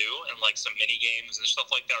shit to do, and like some mini games and stuff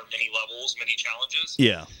like that, or mini levels, mini challenges.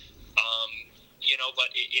 Yeah.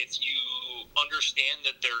 But if you understand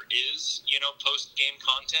that there is, post-game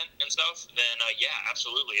content and stuff, then yeah,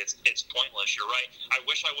 absolutely, it's pointless. You're right. I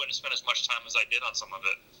wish I wouldn't spend as much time as I did on some of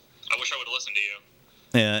it. I wish I would have listened to you.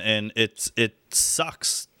 Yeah, and it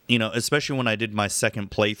sucks, especially when I did my second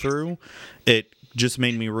playthrough. It just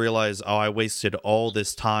made me realize, I wasted all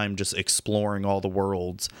this time just exploring all the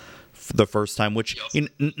worlds the first time, which,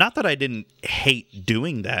 not that I didn't hate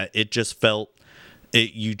doing that, it just felt...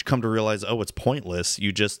 you come to realize, it's pointless.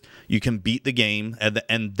 You can beat the game,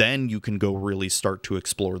 and then you can go really start to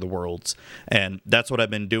explore the worlds. And that's what I've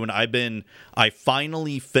been doing. I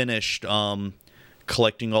finally finished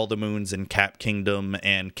collecting all the moons in Cap Kingdom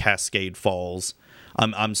and Cascade Falls.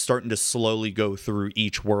 I'm starting to slowly go through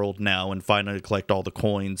each world now and finally collect all the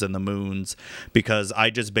coins and the moons, because I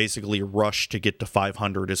just basically rushed to get to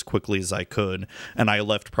 500 as quickly as I could, and I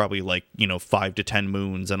left probably 5 to 10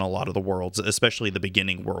 moons in a lot of the worlds, especially the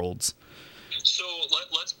beginning worlds. So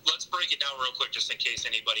let's break it down real quick, just in case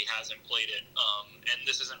anybody hasn't played it. And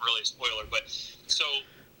this isn't really a spoiler, but so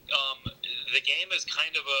the game is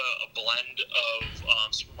kind of a blend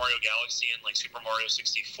of Super Mario Galaxy and Super Mario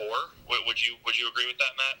 64. Would you agree with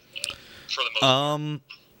that, Matt? For the most part?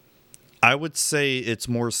 I would say it's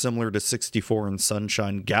more similar to 64 and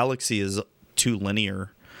Sunshine. Galaxy is too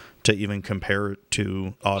linear to even compare it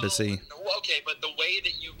to Odyssey. Well, okay, but the way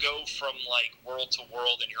that you go from world to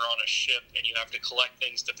world and you're on a ship and you have to collect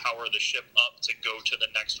things to power the ship up to go to the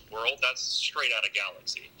next world, that's straight out of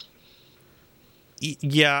Galaxy.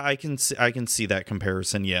 Yeah, I can see that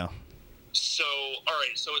comparison. Yeah. So, all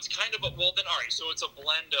right. So it's kind of so it's a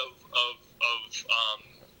blend of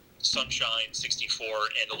Sunshine 64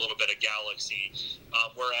 and a little bit of Galaxy.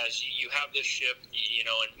 Whereas you have this ship,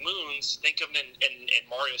 and moons. Think of in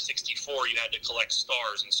Mario 64, you had to collect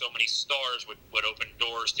stars, and so many stars would open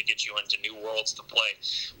doors to get you into new worlds to play.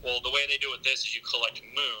 Well, the way they do with this is you collect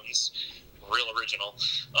moons. Real original.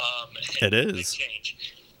 It is. Big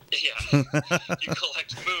change. Yeah, you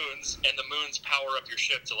collect moons, and the moons power up your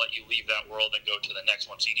ship to let you leave that world and go to the next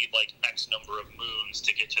one. So you need X number of moons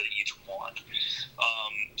to get to each one.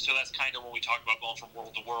 So that's kind of when we talk about going from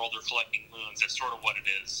world to world or collecting moons. That's sort of what it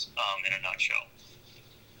is in a nutshell.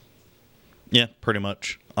 Yeah, pretty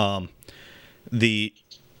much. I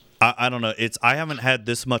don't know. I haven't had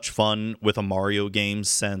this much fun with a Mario game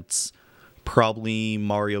since probably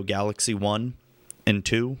Mario Galaxy 1 and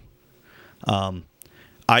 2.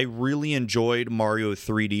 I really enjoyed Mario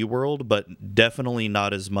 3D World, but definitely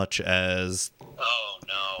not as much as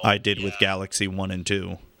I did with Galaxy 1 and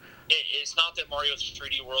 2. It's not that Mario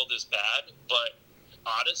 3D World is bad, but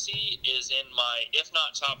Odyssey is in my, if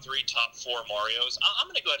not top 3, top 4 Marios. I'm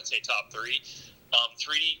going to go ahead and say top 3.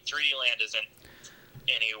 3D Land isn't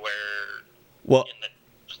anywhere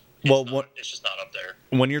it's just not up there.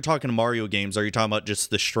 When you're talking Mario games, are you talking about just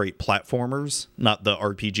the straight platformers, not the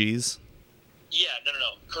RPGs? Yeah, no.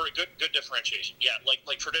 Correct. Good differentiation. Yeah, like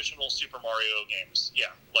traditional Super Mario games. Yeah,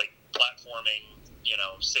 like platforming,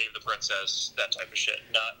 save the princess, that type of shit.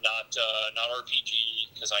 Not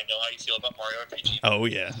RPG, because I know how you feel about Mario RPG. Oh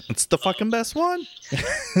yeah, it's the fucking best one.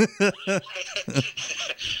 I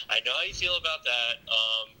know how you feel about that.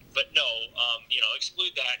 But no,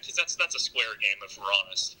 exclude that, because that's a Square game, if we're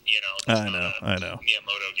honest. I know.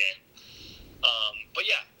 Miyamoto game. But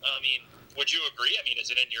yeah, I mean, would you agree? I mean, is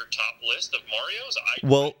it in your top list of Marios? I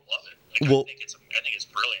love it. I think it's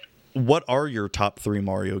brilliant. What are your top 3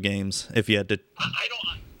 Mario games, if you had to?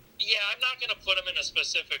 I'm not going to put them in a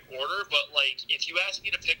specific order, but if you asked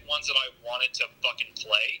me to pick ones that I wanted to fucking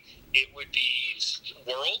play, it would be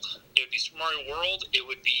World. It would be Super Mario World. It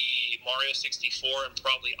would be Mario 64 and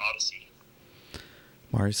probably Odyssey.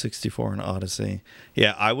 Mario 64 and Odyssey.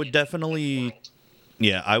 Yeah, I would definitely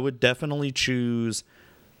choose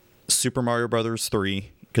Super Mario Brothers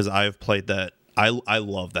 3, because I've played that. I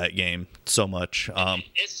love that game so much.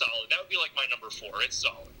 It's solid. That would be my number 4. It's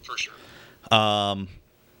solid for sure.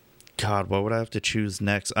 God, what would I have to choose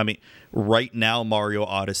next? I mean, right now Mario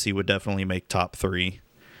Odyssey would definitely make top 3,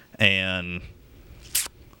 and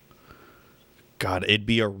God, it'd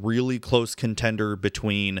be a really close contender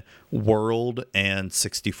between World and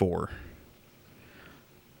 64.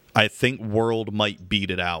 I think World might beat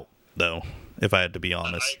it out, though, if I had to be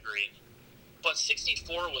honest. I agree. but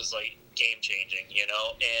 64 was like game changing, you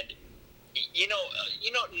know, and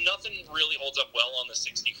nothing really holds up well on the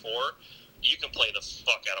 64. You can play the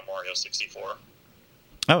fuck out of Mario 64.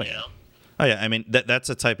 Oh yeah. You know? Oh yeah. I mean that's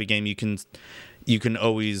a type of game you can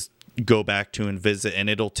always go back to and visit, and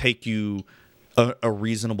it'll take you a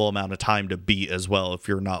reasonable amount of time to beat as well if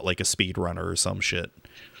you're not like a speed runner or some shit.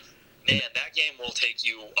 Man, that game will take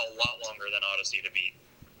you a lot longer than Odyssey to beat.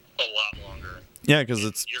 A lot longer. Yeah, because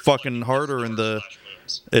it's fucking harder, and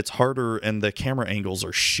it's harder, and the camera angles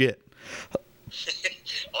are shit.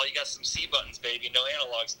 Oh, you got some C buttons, baby. No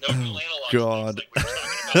analogs. No dual analogs. God. Like we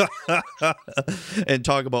were talking about. And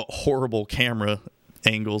talk about horrible camera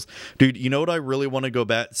angles. Dude, you know what I really want to go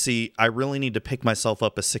back? See, I really need to pick myself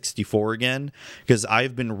up a 64 again, because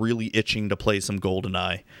I've been really itching to play some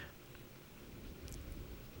GoldenEye.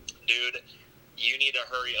 Dude, you need to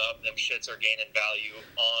hurry up. Them shits are gaining value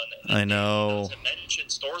on. I know. Not to mention,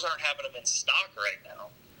 stores aren't having them in stock right now.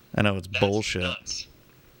 I know, it's That's bullshit. Nuts.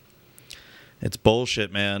 It's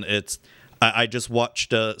bullshit, man. I just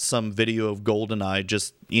watched some video of GoldenEye,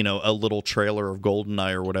 just, a little trailer of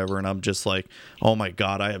GoldenEye or whatever, and I'm just like, oh my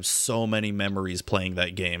God, I have so many memories playing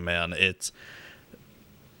that game, man.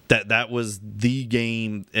 That was the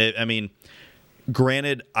game. I mean,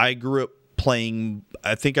 granted, I grew up playing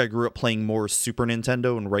more Super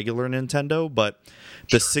Nintendo and regular Nintendo, but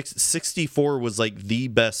the 64 was like the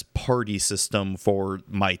best party system for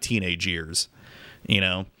my teenage years.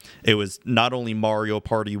 It was not only Mario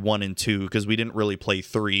Party 1 and 2, because we didn't really play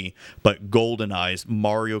 3, but GoldenEye,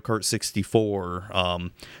 Mario Kart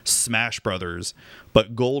 64, Smash Brothers.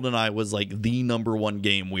 But GoldenEye was like the number one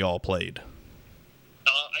game we all played.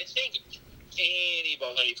 I think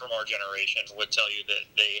anybody from our generation would tell you that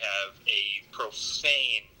they have a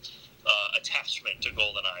profane attachment to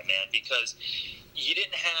GoldenEye, man, because you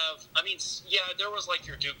didn't have, there was like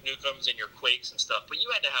your Duke Nukem's and your Quakes and stuff, but you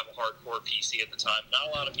had to have a hardcore PC at the time. Not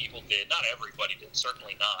a lot of people did. Not everybody did.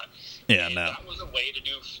 Certainly not. Yeah, and no. That was a way to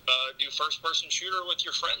do first-person shooter with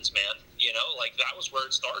your friends, man. Like that was where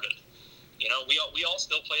it started. We all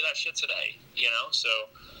still play that shit today. So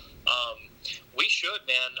we should,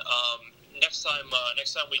 man. Next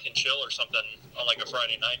time we can chill or something on like a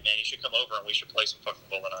Friday night, man, you should come over and we should play some fucking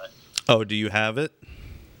GoldenEye. Oh, do you have it?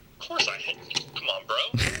 Of course I had. Come on, bro.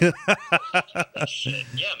 Shit.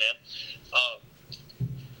 Yeah, man.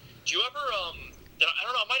 Do you ever, I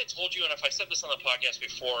don't know, I might have told you, and if I said this on the podcast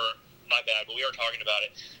before, my bad, but we were talking about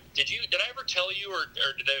it. Did I ever tell you, or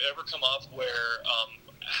did it ever come up where,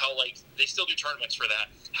 how, like, they still do tournaments for that,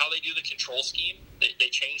 how they do the control scheme? They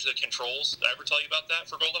change the controls. Did I ever tell you about that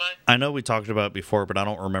for GoldenEye? I know we talked about it before, but I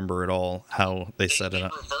don't remember at all how they set it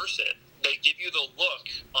up. They reverse it. They give you the look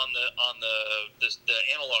on the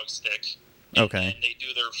analog stick. Okay. And they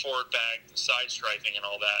do their forward back side striping and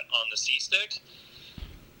all that on the C stick.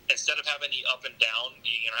 Instead of having the up and down,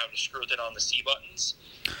 having to screw it on the C buttons,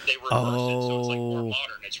 they reverse it, so it's like more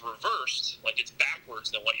modern. It's reversed, like it's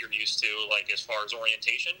backwards than what you're used to, like as far as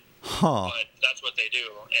orientation. Huh. But that's what they do,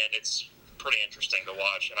 and it's pretty interesting to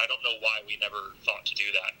watch. And I don't know why we never thought to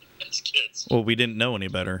do that as kids. Well, we didn't know any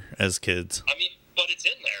better as kids. But it's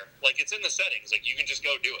in there. Like, it's in the settings. Like, you can just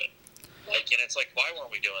go do it. Like, and it's like, why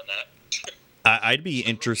weren't we doing that? I'd be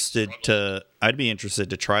interested to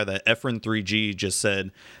try that. Efren3G just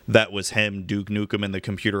said that was him, Duke Nukem, in the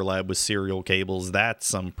computer lab with serial cables. That's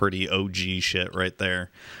some pretty OG shit right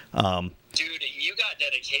there. Dude, you got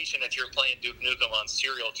dedication if you're playing Duke Nukem on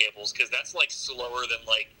serial cables, because that's like slower than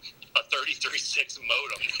like a 33.6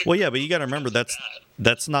 modem. Well, yeah, but you got to remember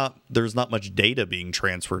there's not much data being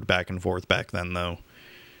transferred back and forth back then, though.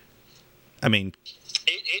 I mean,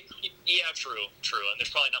 yeah, true, and there's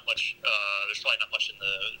probably not much in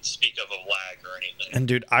the speak of lag or anything. And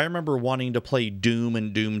dude, I remember wanting to play Doom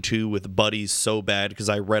and Doom 2 with buddies so bad, because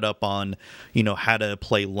I read up on, how to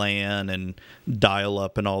play LAN and dial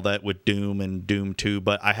up and all that with Doom and Doom 2,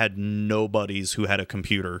 but I had no buddies who had a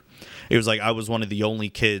computer. It was like I was one of the only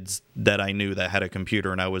kids that I knew that had a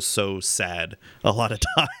computer, and I was so sad a lot of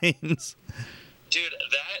times. Dude,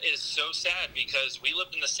 that is so sad, because we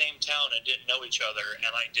lived in the same town and didn't know each other,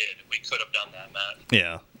 and I did. We could have done that, Matt.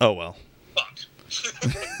 Yeah. Oh, well. Fuck.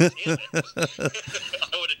 Damn it.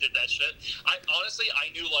 I would have did that shit. Honestly,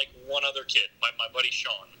 I knew like one other kid. My buddy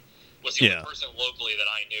Sean was the only person locally that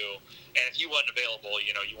I knew, and if he wasn't available,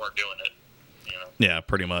 you weren't doing it. Yeah,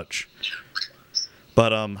 pretty much.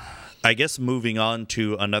 But I guess moving on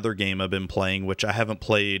to another game I've been playing, which I haven't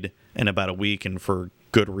played in about a week, and for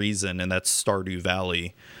good reason, and that's Stardew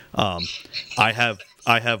Valley. I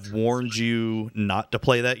have warned you not to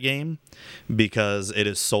play that game because it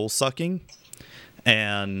is soul sucking,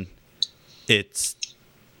 and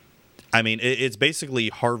I mean, it's basically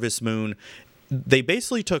Harvest Moon. They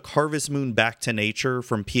basically took Harvest Moon Back to Nature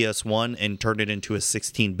from PS1 and turned it into a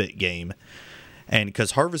 16-bit game. And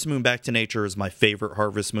because Harvest Moon Back to Nature is my favorite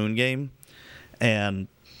Harvest Moon game. And,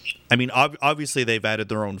 I mean, obviously they've added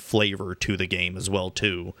their own flavor to the game as well,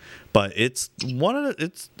 too. But it's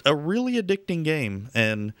a really addicting game.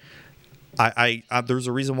 And I there's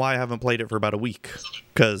a reason why I haven't played it for about a week.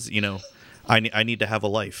 Because, you know, I need to have a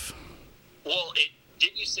life. Well,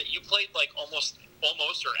 didn't you say you played like almost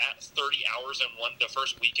or at 30 hours in the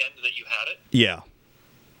first weekend that you had it? Yeah.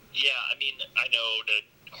 Yeah, I mean, I know that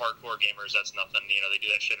hardcore gamers, that's nothing. You know, they do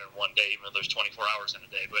that shit in one day, even though there's 24 hours in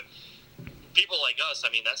a day. But people like us,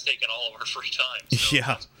 I mean, that's taking all of our free time. So yeah.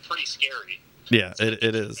 That's pretty scary. Yeah,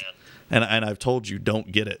 it is. Man. And I've told you,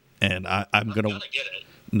 don't get it. And I'm going to get it.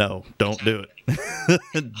 No, don't do it.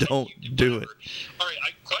 Don't do it. All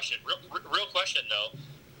right, question. Real question, though.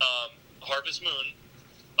 Harvest Moon,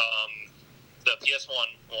 the PS1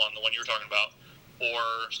 one, the one you were talking about,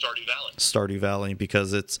 or Stardew Valley? Stardew Valley,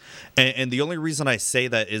 because it's... And the only reason I say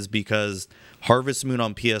that is because Harvest Moon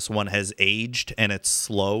on PS1 has aged, and it's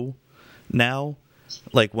slow now.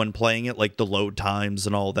 Like, when playing it, like, the load times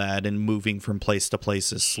and all that, and moving from place to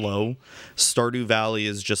place is slow. Stardew Valley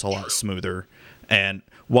is just a lot smoother. And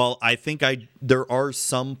while I think there are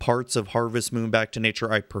some parts of Harvest Moon Back to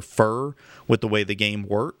Nature I prefer with the way the game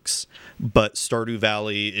works, but Stardew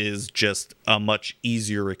Valley is just a much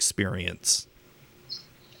easier experience.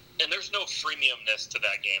 And there's no freemiumness to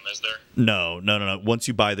that game, is there? No. Once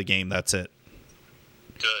you buy the game, that's it.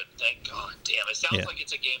 Good. Thank God. Damn. It sounds like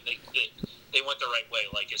it's a game they went the right way.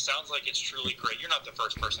 Like, it sounds like it's truly great. You're not the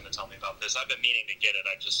first person to tell me about this. I've been meaning to get it.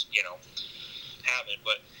 I just, haven't.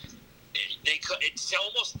 But it's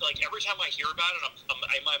almost like every time I hear about it, I'm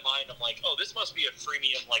in my mind, I'm like, oh, this must be a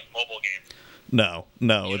freemium, like, mobile game. No,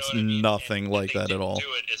 it's nothing like that at all. Do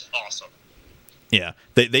it is awesome. Yeah,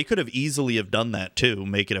 they could have easily have done that too,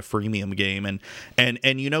 make it a freemium game, and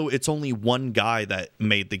it's only one guy that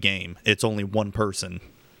made the game. It's only one person.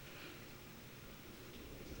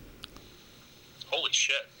 Holy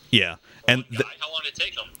shit! Yeah, and how long did it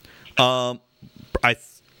take them?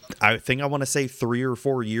 I think I want to say 3 or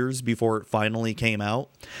 4 years before it finally came out,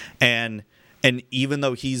 and even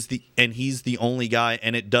though he's the only guy,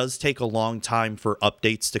 and it does take a long time for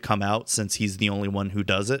updates to come out since he's the only one who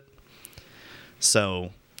does it. So,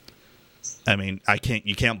 I mean,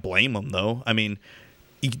 you can't blame him though. I mean,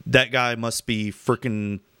 that guy must be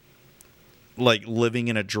freaking like living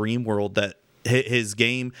in a dream world that his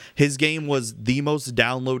game was the most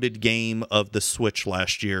downloaded game of the Switch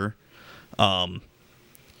last year. And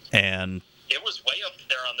it was way up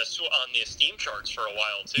there on the Steam charts for a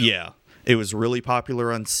while too. Yeah. It was really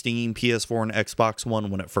popular on Steam, PS4, and Xbox One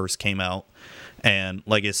when it first came out. And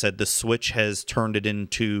like I said, the Switch has turned it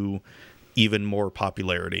into even more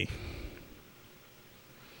popularity.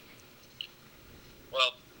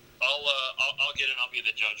 Well, I'll get it. I'll be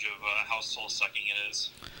the judge of how soul-sucking it is.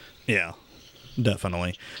 Yeah,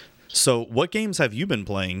 definitely. So, what games have you been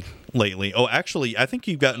playing lately? Oh, actually, I think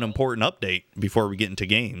you've got an important update before we get into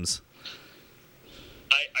games.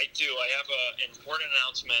 I do. I have an important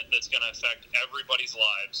announcement that's going to affect everybody's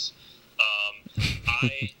lives.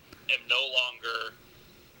 I am no longer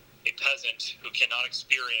a peasant who cannot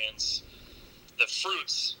experience the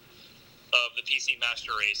fruits of the PC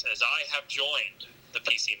Master Race, as I have joined the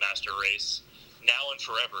PC Master Race now and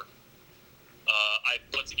forever. I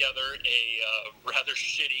put together a rather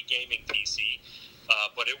shitty gaming PC,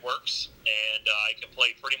 but it works, and I can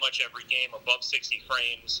play pretty much every game above 60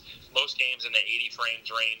 frames, most games in the 80 frames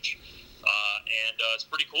range, and it's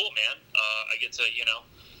pretty cool, man. I get to,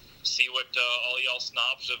 see what all y'all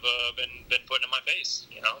snobs have been putting in my face.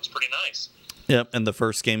 It's pretty nice. Yep, and the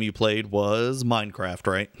first game you played was Minecraft,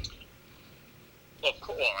 right? Well,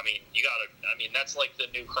 cool. I mean, that's like the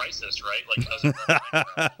new Crisis, right? Like,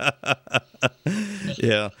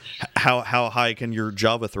 yeah. How high can your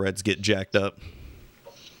Java threads get jacked up?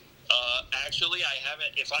 Actually, I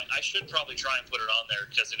haven't. I should probably try and put it on there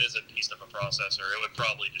because it is a beast of a processor. It would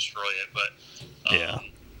probably destroy it, but yeah.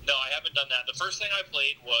 No, I haven't done that. The first thing I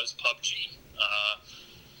played was PUBG.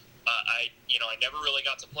 I never really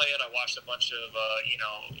got to play it. I watched a bunch of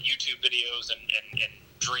YouTube videos and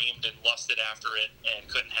dreamed and lusted after it and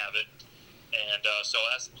couldn't have it. And so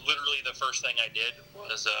that's literally the first thing I did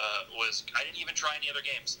was I didn't even try any other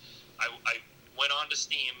games. I went on to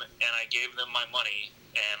Steam and I gave them my money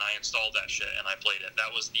and I installed that shit and I played it.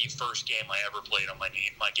 That was the first game I ever played on my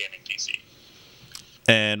gaming PC.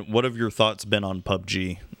 And what have your thoughts been on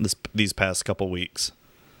PUBG these past couple weeks?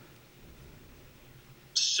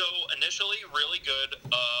 So initially, really good.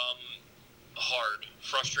 hard,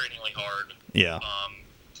 frustratingly hard. Yeah.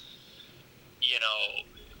 You know,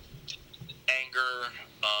 anger,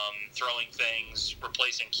 throwing things,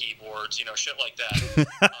 replacing keyboards, you know, shit like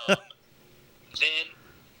that. Then,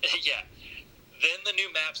 yeah, then the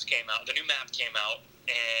new maps came out. The new map came out,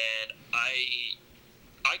 and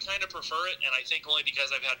I kind of prefer it, and I think only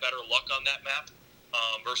because I've had better luck on that map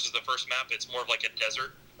versus the first map. It's more of like a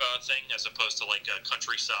desert thing as opposed to like a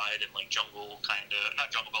countryside and like jungle kind of,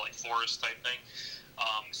 not jungle, but like forest type thing.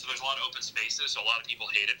 So there's a lot of open spaces, so a lot of people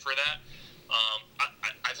hate it for that.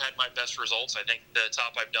 I've had my best results. I think the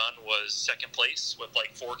top I've done was second place with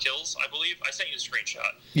like 4 kills, I believe. I sent you the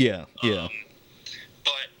screenshot. Yeah.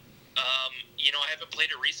 But, you know, I haven't played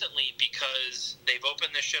it recently because they've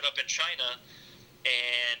opened this shit up in China,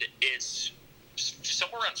 and it's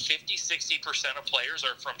somewhere around 50-60% of players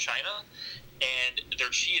are from China, and they're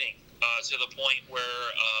cheating to the point where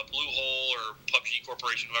Bluehole or PUBG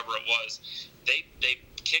Corporation, whoever it was, they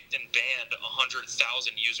kicked and banned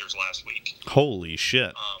 100,000 users last week. Holy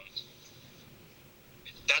shit.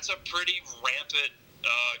 That's a pretty rampant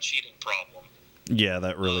cheating problem. Yeah,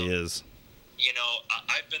 that really is. You know,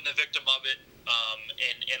 I've been the victim of it,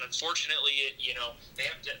 and unfortunately, you know, they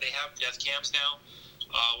have death cams now,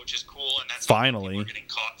 which is cool, and that's finally we're getting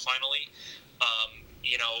caught finally.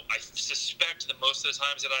 You know, I suspect that most of the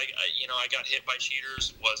times that I got hit by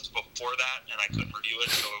cheaters was before that, and I couldn't review it,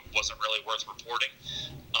 so it wasn't really worth reporting.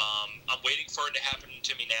 I'm waiting for it to happen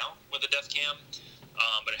to me now with the death cam,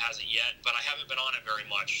 but it hasn't yet. But I haven't been on it very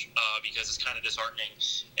much because it's kind of disheartening.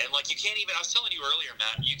 And like, you can't even, I was telling you earlier,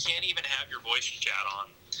 Matt, you can't even have your voice chat on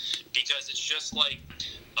because it's just like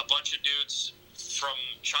a bunch of dudes from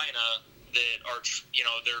China that are, you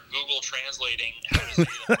know, they're Google translating how to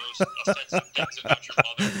say the most offensive things about your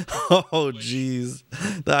mother. Oh, jeez.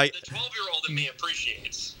 The 12-year-old in me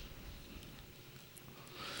appreciates.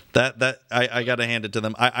 That I gotta hand it to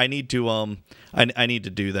them. I need to I need to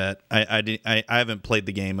do that. I haven't played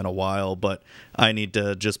the game in a while, but I need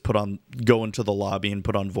to just go into the lobby and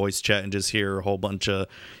put on voice chat and just hear a whole bunch of,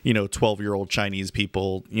 you know, 12-year-old Chinese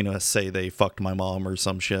people, you know, say they fucked my mom or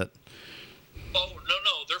some shit. Oh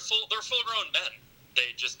no, they're full-grown men.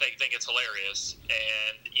 They think it's hilarious,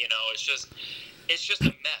 and you know, it's just a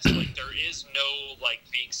mess. Like, there is no like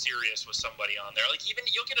being serious with somebody on there. Like, even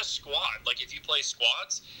you'll get a squad. Like, if you play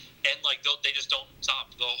squads, and like they just don't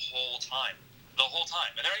stop the whole time,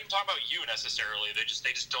 and they're not even talking about you necessarily. They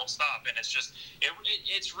just don't stop, and it's just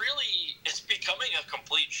it's becoming a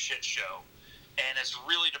complete shit show, and it's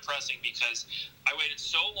really depressing because I waited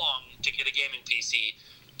so long to get a gaming PC,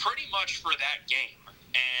 pretty much for that game,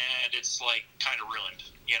 and it's like kind of ruined,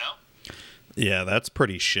 you know? Yeah, that's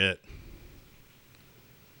pretty shit.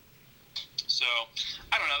 So,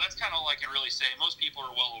 I don't know. That's kind of all I can really say. Most people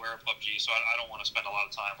are well aware of PUBG, so I don't want to spend a lot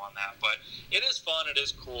of time on that. But it is fun. It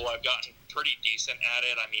is cool. I've gotten pretty decent at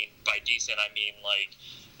it. I mean, by decent, I mean, like,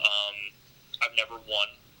 I've never won.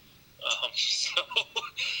 So,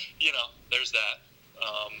 you know, there's that.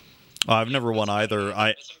 I've never won either. Is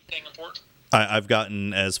anything important? I've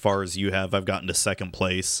gotten as far as you have. I've gotten to second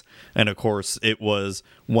place. And, of course, it was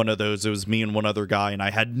one of those. It was me and one other guy, and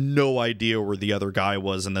I had no idea where the other guy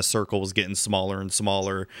was, and the circle was getting smaller and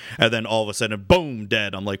smaller. And then all of a sudden, boom,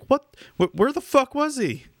 dead. I'm like, what? Where the fuck was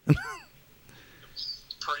he?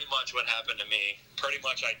 Pretty much what happened to me. Pretty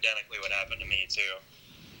much identically what happened to me, too.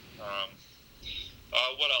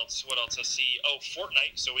 What else? Let's see. Oh,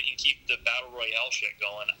 Fortnite, so we can keep the Battle Royale shit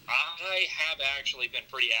going. I have actually been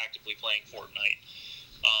pretty actively playing Fortnite.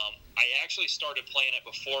 I actually started playing it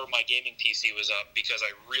before my gaming PC was up because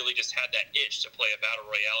I really just had that itch to play a Battle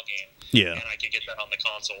Royale game. Yeah. And I could get that on the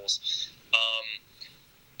consoles.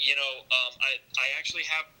 You know, I actually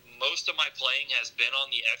have, most of my playing has been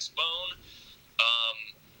on the Xbone.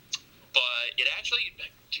 But it actually,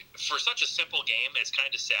 for such a simple game, it's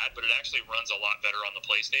kind of sad, but it actually runs a lot better on the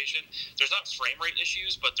PlayStation. There's not frame rate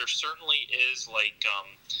issues, but there certainly is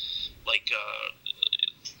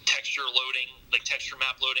texture loading, like texture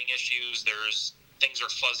map loading issues. There's things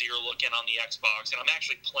are fuzzier looking on the Xbox, and I'm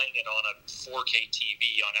actually playing it on a 4K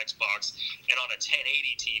TV on Xbox and on a 1080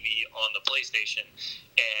 TV on the PlayStation,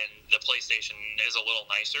 and the PlayStation is a little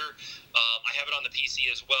nicer. I have it on the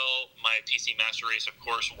PC as well. My PC Master Race, of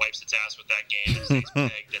course, wipes its ass with that game. It's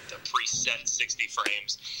pegged at the preset 60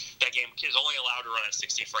 frames. That game is only allowed to run at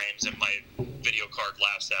 60 frames, and my video card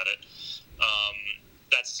laughs at it.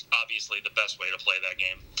 That's obviously the best way to play that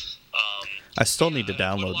game. I still need to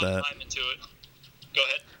download that. Time into it. Go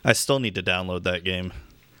ahead. I still need to download that game.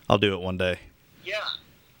 I'll do it one day. Yeah,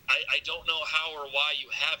 I don't know how or why you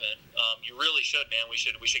haven't. You really should, man. We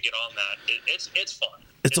should get on that. It's fun.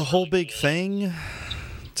 It's a whole really big thing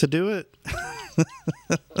to do it.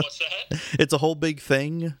 What's that? It's a whole big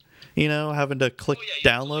thing, having to click Oh, yeah, you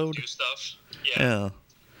have to, download. do stuff. Yeah.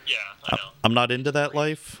 Yeah, I know. I'm not into that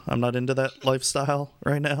life. I'm not into that lifestyle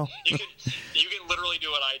right now. You can literally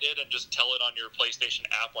do what I did and just tell it on your PlayStation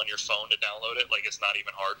app on your phone to download it. Like, it's not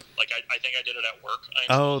even hard. Like, I think I did it at work.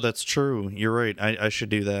 Oh, that's true. You're right. I should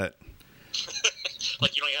do that.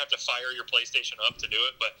 Like, you don't even have to fire your PlayStation up to do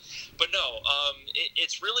it. But no,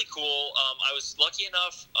 it's really cool. I was lucky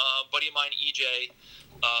enough, a buddy of mine, EJ,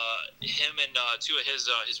 him and two of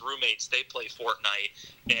his roommates, they play Fortnite,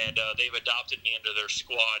 and they've adopted me into their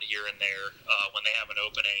squad here and there when they have an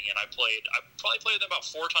opening. And I've probably played with them about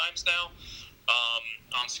 4 times now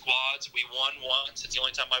on squads. We won once. It's the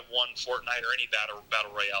only time I've won Fortnite or any battle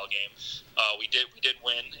royale game. We did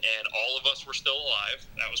win, and all of us were still alive.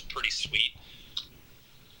 That was pretty sweet.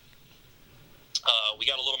 We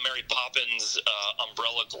got a little Mary Poppins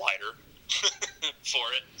umbrella glider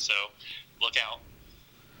for it, so look out.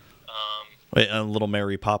 Wait, a little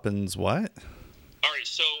Mary Poppins what? All right,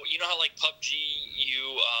 so you know how like PUBG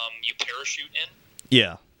you parachute in?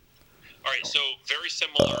 Yeah. All right, so very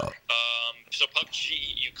similar. So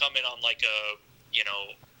PUBG, you come in on like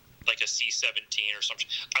a C-17 or something.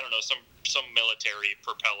 I don't know, some military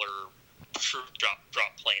propeller troop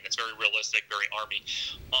drop plane. It's very realistic, very army.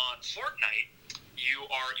 On Fortnite, you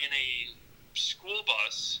are in a school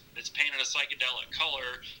bus that's painted a psychedelic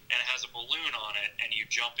color and it has a balloon on it, and you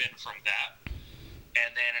jump in from that.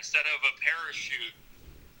 And then instead of a parachute,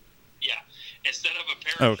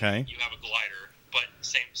 Okay. you have a glider, but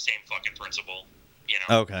same fucking principle,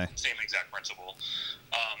 Okay. Same exact principle.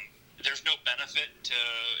 There's no benefit to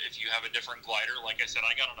if you have a different glider. Like I said,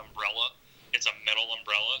 I got an umbrella. It's a metal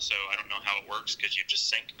umbrella, so I don't know how it works because you just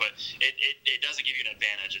sink. But it doesn't give you an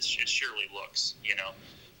advantage. It surely looks,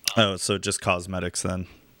 So just cosmetics then.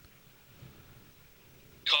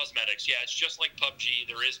 Cosmetics, yeah. It's just like PUBG.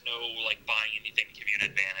 There is no like buying anything to give you an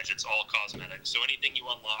advantage. It's all cosmetics. So anything you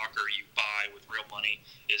unlock or you buy with real money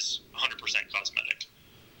is 100% cosmetic.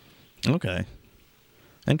 Okay.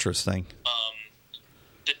 Interesting.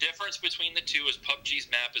 The difference between the two is PUBG's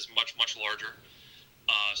map is much, much larger.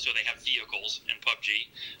 So they have vehicles in PUBG.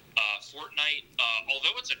 Fortnite,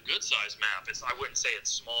 although it's a good-sized map, I wouldn't say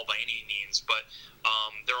it's small by any means, but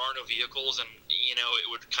there are no vehicles, and it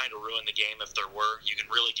would kind of ruin the game if there were. You can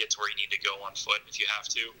really get to where you need to go on foot if you have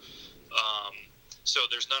to. So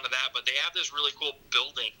there's none of that, but they have this really cool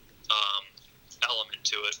building element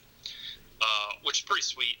to it, which is pretty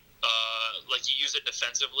sweet. Like you use it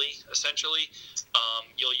defensively, essentially.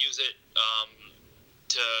 You'll use it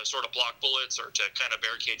to sort of block bullets or to kind of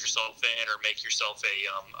barricade yourself in or make yourself a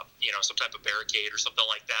some type of barricade or something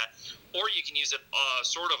like that. Or you can use it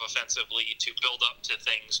sort of offensively to build up to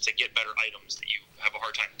things to get better items that you have a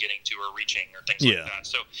hard time getting to or reaching or things like that.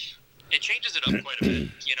 So it changes it up quite a bit,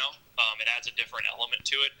 It adds a different element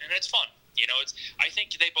to it, and it's fun. I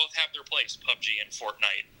think they both have their place, PUBG and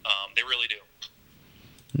Fortnite. They really do.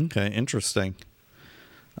 Okay, interesting.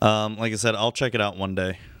 Like I said, I'll check it out one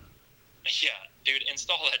day. Yeah, dude,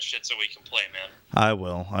 install that shit so we can play, man. I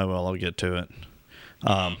will. I'll get to it.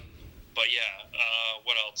 But yeah,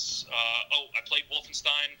 what else? I played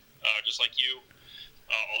Wolfenstein, just like you.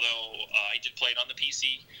 Although I did play it on the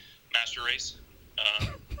PC, Master Race.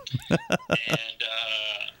 And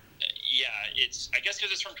I guess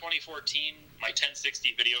because it's from 2014, my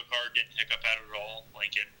 1060 video card didn't hiccup at it at all.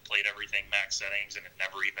 Like it played everything max settings, and it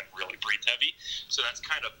never even really breathed heavy. So that's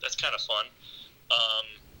kind of fun.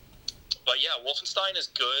 But yeah, Wolfenstein is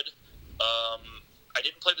good. I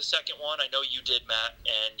didn't play the second one. I know you did, Matt,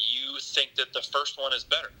 and you think that the first one is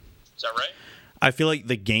better. Is that right? I feel like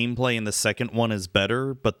the gameplay in the second one is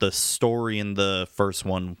better, but the story in the first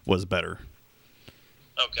one was better.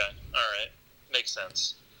 Okay, all right, makes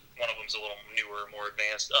sense. One of them's a little newer, more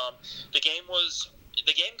advanced. The game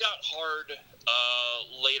got hard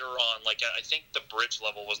later on. Like I think the bridge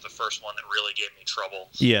level was the first one that really gave me trouble.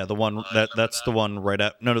 Yeah, the one that's the one right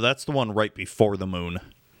at that's the one right before the moon.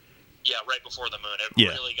 Yeah, right before the moon. It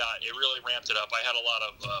really ramped it up. I had a lot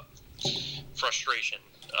of frustration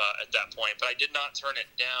at that point, but I did not turn it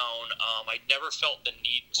down. I never felt the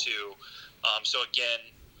need to. So again,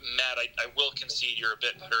 Matt, I will concede you're a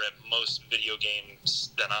bit better at most video games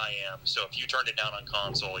than I am. So if you turned it down on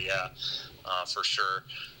console, for sure.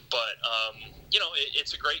 But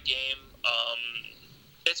it's a great game.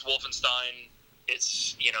 It's Wolfenstein.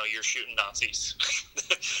 It's you're shooting Nazis.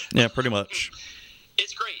 Yeah, pretty much.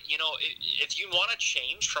 It's great. If you want to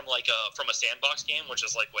change from a sandbox game, which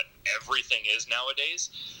is like what everything is nowadays,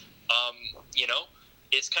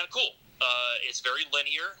 it's kind of cool. It's very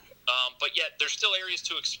linear. But yet, there's still areas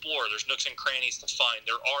to explore. There's nooks and crannies to find.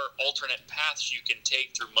 There are alternate paths you can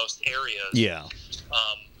take through most areas. Yeah.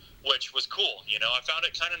 Which was cool. I found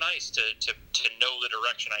it kind of nice to know the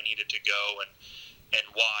direction I needed to go and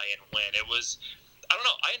why and when. It was, I don't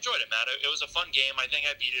know, I enjoyed it, Matt. It was a fun game. I think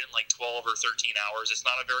I beat it in like 12 or 13 hours. It's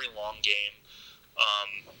not a very long game,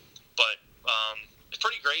 but it's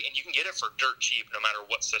pretty great, and you can get it for dirt cheap no matter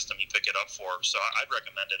what system you pick it up for. So I'd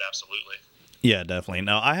recommend it absolutely. Yeah, definitely.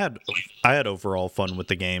 No, I had overall fun with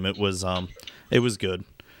the game. It was good.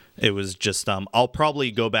 It was just I'll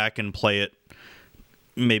probably go back and play it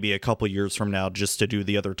maybe a couple years from now just to do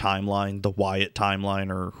the other timeline, the Wyatt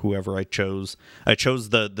timeline, or whoever I chose. I chose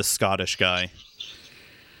the Scottish guy.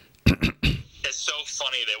 It's so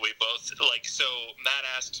funny that we both so Matt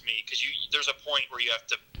asks me, because there's a point where you have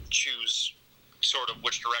to choose sort of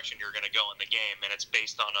which direction you're going to go in the game, and it's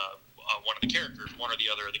based on one of the characters, one or the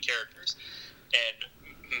other of the characters. And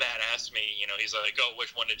Matt asked me, he's like, "Oh,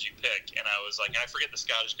 which one did you pick?" And I was like, I forget the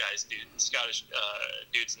Scottish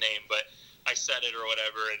dude's name, but I said it or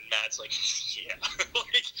whatever, and Matt's like, "Yeah."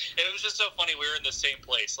 It was just so funny. We were in the same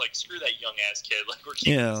place. Like, screw that young ass kid. Like, we're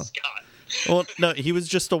keeping Scott. Well, no, he was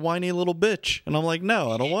just a whiny little bitch, and I'm like,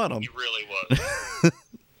 no, I don't want him. He really was.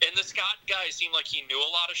 And the Scott guy seemed like he knew a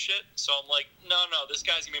lot of shit, so I'm like, no, this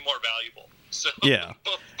guy's gonna be more valuable. So yeah,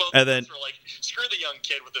 both and of then us were like, screw the young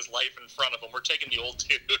kid with his life in front of him. We're taking the old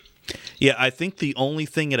dude. Yeah, I think the only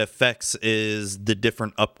thing it affects is the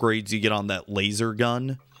different upgrades you get on that laser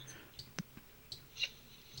gun.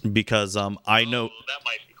 Because I know that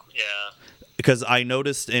might be, yeah. Because I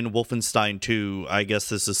noticed in Wolfenstein 2, I guess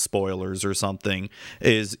this is spoilers or something,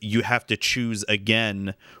 is you have to choose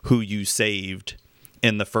again who you saved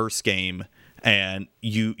in the first game, and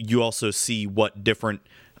you also see what different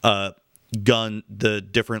the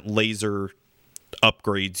different laser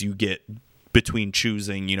upgrades you get between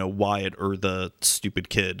choosing, Wyatt or the stupid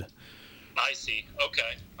kid. I see.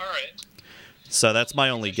 Okay. All right. So that's my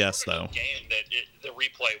only guess, though. Game that the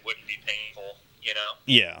replay wouldn't be painful,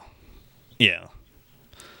 Yeah. Yeah.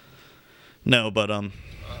 No, but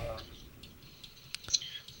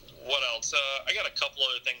What else? I got a couple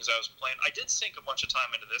other things I was playing. I did sink a bunch of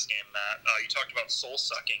time into this game, Matt. You talked about soul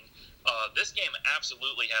sucking. This game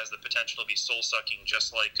absolutely has the potential to be soul sucking,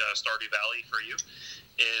 just like Stardew Valley for you.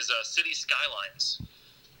 Is City Skylines.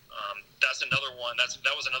 That's another one.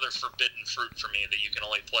 That was another forbidden fruit for me that you can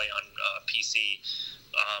only play on PC.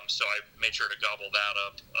 So I made sure to gobble that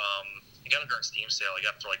up. I got it during Steam sale. I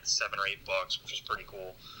got it for like $7 or $8, which was pretty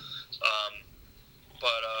cool.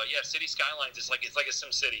 But City Skylines is it's like a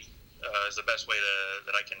Sim City. Is the best way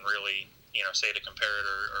that I can really say to compare it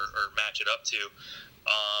or match it up to.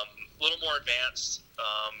 A little more advanced.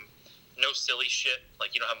 No silly shit.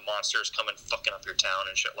 Like, you don't have monsters coming fucking up your town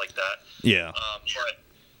and shit like that. Yeah.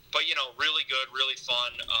 But really good, really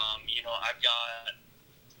fun.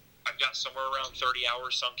 I've got somewhere around 30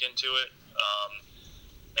 hours sunk into it.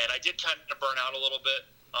 And I did kind of burn out a little bit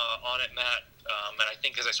on it, Matt. And I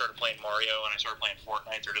think as I started playing Mario and I started playing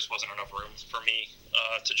Fortnite, there just wasn't enough room for me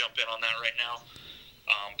to jump in on that right now.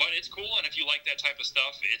 But it's cool, and if you like that type of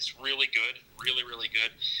stuff, it's really good, really, really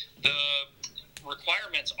good. The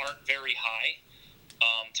requirements aren't very high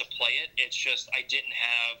to play it. It's just I didn't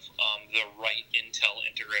have the right Intel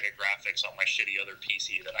integrated graphics on my shitty other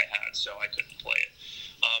PC that I had, so I couldn't play it.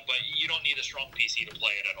 But you don't need a strong PC to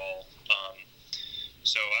play it at all.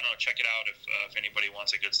 So I don't know. Check it out if anybody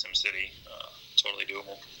wants a good SimCity. Totally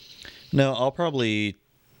doable. No, I'll probably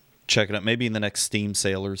check it out. Maybe in the next Steam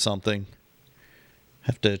sale or something.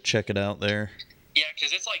 Have to check it out there. Yeah,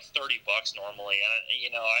 because it's like $30 normally,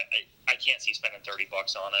 and I can't see spending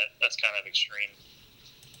 $30 on it. That's kind of extreme.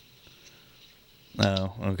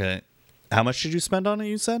 Oh, okay. How much did you spend on it?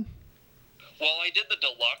 You said? Well, I did the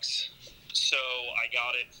deluxe, so I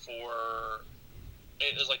got it for.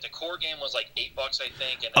 It was like the core game was like $8, I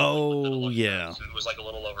think, and then yeah, it was like a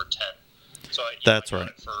little over 10. So I that's got right.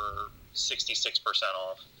 it for 66%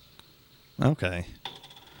 off. Okay.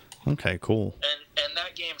 Okay, cool. And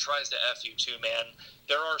that game tries to F you too, man.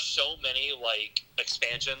 There are so many like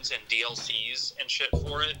expansions and DLCs and shit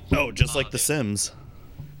for it. Oh, just like The Sims.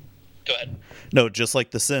 Go ahead. No, just like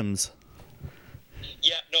The Sims.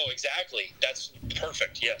 Yeah, no, exactly. That's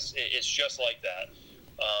perfect. Yes, it's just like that.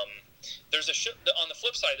 There's on the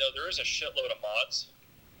flip side, though, there is a shitload of mods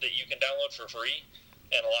that you can download for free,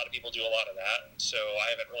 and a lot of people do a lot of that. So I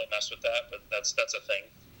haven't really messed with that, but that's a thing.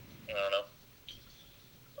 I don't know.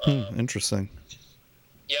 Interesting.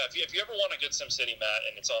 Yeah, if you ever want a good SimCity, Matt,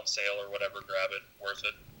 and it's on sale or whatever, grab it. Worth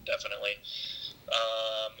it, definitely.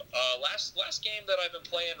 Last game that I've been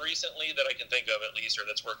playing recently that I can think of at least, or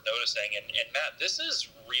that's worth noticing. And Matt, this is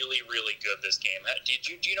really really good. This game.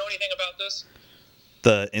 Do you know anything about this?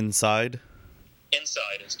 The Inside.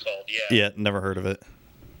 Inside it's called. Yeah. Yeah, never heard of it.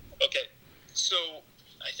 Okay, so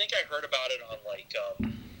I think I heard about it on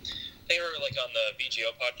I heard like on the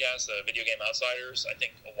VGO podcast, the Video Game Outsiders. I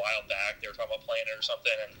think a while back they were talking about playing it or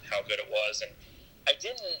something and how good it was, and I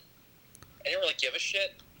didn't really give a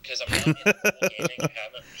shit because I'm not into mobile gaming. I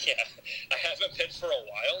haven't been for a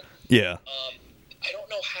while. Yeah. I don't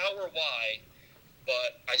know how or why,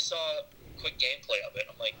 but I saw quick gameplay of it.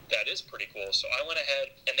 I'm like, that is pretty cool. So I went ahead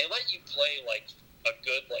and they let you play like a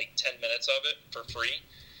good 10 minutes of it for free.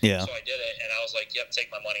 Yeah. So I did it, and I was like, "Yep, take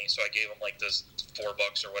my money." So I gave him like this $4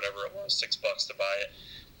 or whatever it was, $6 to buy it,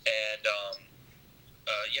 and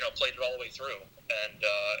played it all the way through. And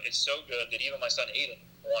it's so good that even my son Aiden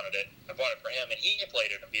wanted it. I bought it for him, and he played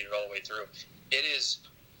it and beat it all the way through. It is,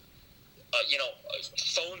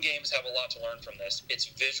 phone games have a lot to learn from this. It's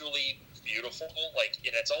visually beautiful,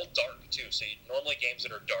 and it's all dark too. So normally games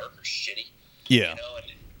that are dark are shitty. Yeah.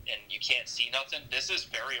 And you can't see nothing. This is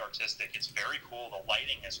very artistic. It's very cool. The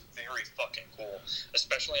lighting is very fucking cool,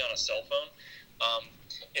 especially on a cell phone.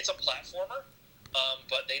 It's a platformer,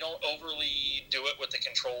 but they don't overly do it with the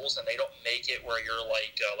controls, and they don't make it where you're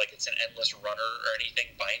like it's an endless runner or anything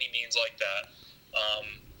by any means like that.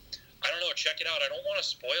 I don't know. Check it out. I don't want to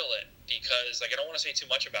spoil it because I don't want to say too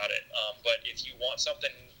much about it. But if you want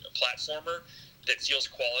something, a platformer that feels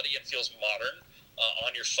quality and feels modern,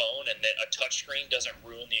 on your phone, and that a touchscreen doesn't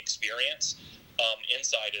ruin the experience,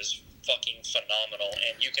 Inside is fucking phenomenal,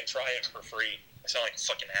 and you can try it for free. I sound like a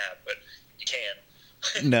fucking ad, but you can.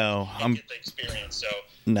 No, I'm get the experience. So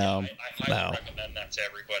no, I highly recommend that to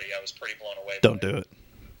everybody. I was pretty blown away. Don't do it.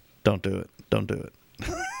 Don't do it. Don't do it.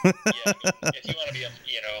 Yeah, if you want to be a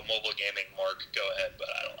mobile gaming mark, go ahead. But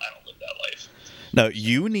I don't live that life. No,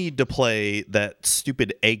 you need to play that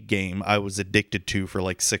stupid egg game I was addicted to for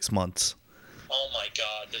like 6 months. Oh my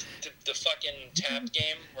god, the fucking tap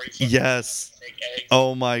game where you yes. Make eggs.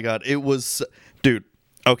 Oh my god, it was, dude.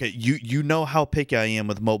 Okay, you know how picky I am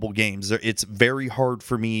with mobile games. It's very hard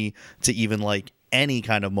for me to even like any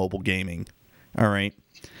kind of mobile gaming. All right.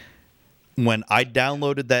 When I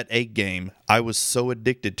downloaded that egg game, I was so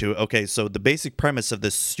addicted to it. Okay, so the basic premise of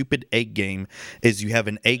this stupid egg game is you have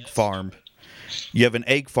an egg farm. You have an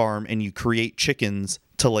egg farm and you create chickens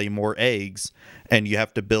to lay more eggs, and you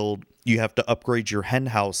have to upgrade your hen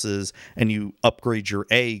houses, and you upgrade your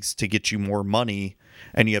eggs to get you more money,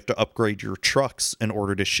 and you have to upgrade your trucks in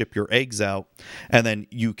order to ship your eggs out. And then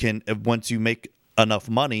you can, once you make enough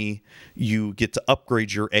money, you get to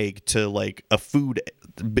upgrade your egg to like a food.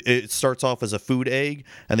 It starts off as a food egg,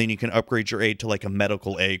 and then you can upgrade your egg to like a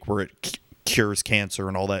medical egg where it cures cancer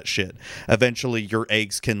and all that shit. Eventually your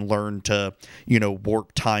eggs can learn to,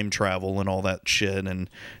 warp time travel and all that shit, and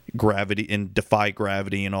gravity, and defy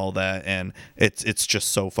gravity and all that, and it's just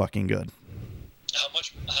so fucking good. How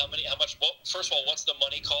much, well, first of all, what's the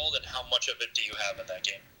money called, and how much of it do you have in that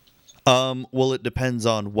game? Well, it depends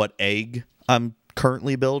on what egg I'm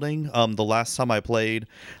currently building. The last time I played,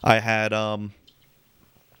 I had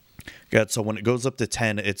so when it goes up to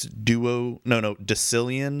 10, it's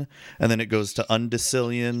Decillion, and then it goes to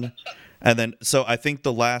Undecillion, and then so I think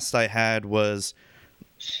the last I had was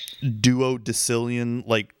Duodecillion,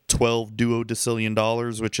 like $12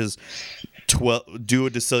 Duodecillion, which is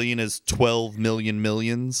Duodecillion is 12 million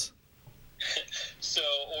millions. So,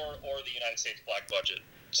 or the United States black budget,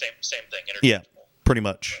 same thing. Yeah, pretty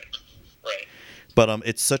much. Right. But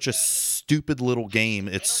it's such a stupid little game.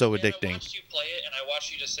 It's so addicting. I watched you play it, and I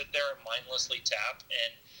watched you just sit there and mindlessly tap.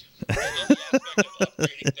 And the aspect of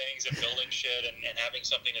upgrading things and building shit and having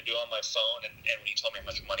something to do on my phone, and when you told me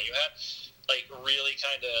how much money you had, like really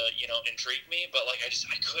kind of intrigued me. But like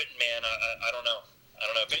I couldn't, man. I don't know.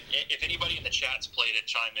 If anybody in the chat's played it,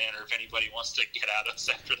 chime in, or if anybody wants to get at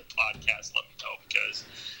us after the podcast, let me know, because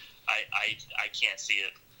I can't see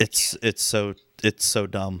it. It's so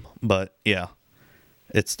dumb, but yeah,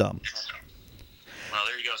 it's dumb. Well,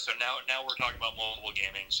 there you go. So now we're talking about mobile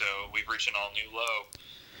gaming. So we've reached an all new low.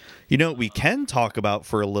 We can talk about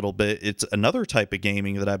for a little bit. It's another type of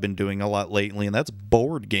gaming that I've been doing a lot lately, and that's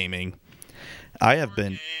board gaming. I've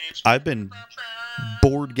been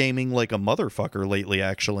board gaming like a motherfucker lately,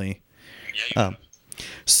 actually. Yeah.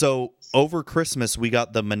 So over Christmas, we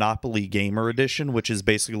got the Monopoly Gamer Edition, which is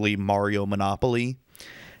basically Mario Monopoly.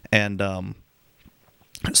 And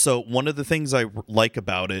so one of the things I like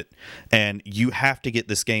about it, and you have to get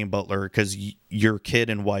this game, Butler, because your kid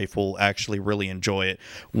and wife will actually really enjoy it.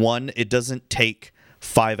 One, it doesn't take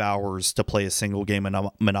 5 hours to play a single game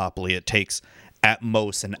of Monopoly. It takes at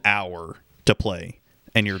most an hour to play,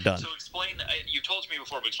 and you're done. So explain. You told me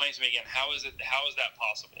before, but explain to me again. How is that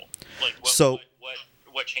possible? Like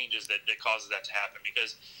what changes that causes that to happen?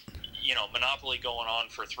 Because Monopoly going on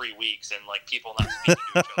for 3 weeks and like people not speaking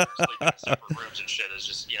to each other, sleeping in separate rooms and shit is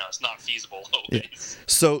just it's not feasible always.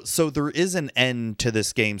 Yeah. So there is an end to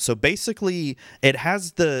this game. So basically, it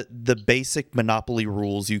has the basic Monopoly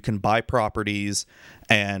rules. You can buy properties,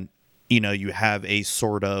 and you have a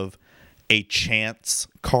sort of a chance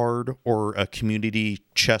card or a community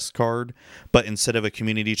chest card, but instead of a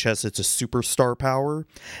community chest, it's a superstar power,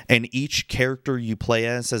 and each character you play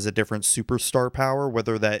as has a different superstar power,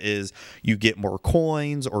 whether that is you get more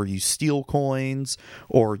coins or you steal coins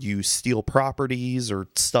or you steal properties or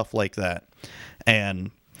stuff like that.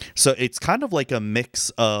 And so it's kind of like a mix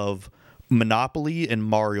of Monopoly and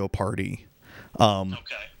Mario Party. Okay.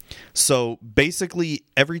 So basically,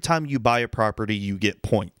 every time you buy a property, you get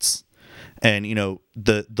points. And,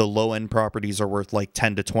 the low-end properties are worth like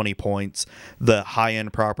 10 to 20 points. The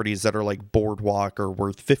high-end properties that are like Boardwalk are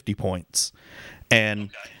worth 50 points. And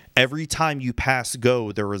every time you pass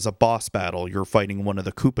go, there is a boss battle. You're fighting one of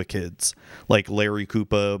the Koopa kids, like Larry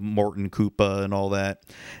Koopa, Morton Koopa, and all that.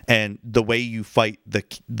 And the way you fight the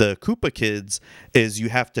Koopa kids is you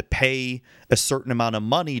have to pay a certain amount of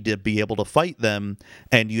money to be able to fight them,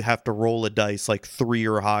 and you have to roll a dice like 3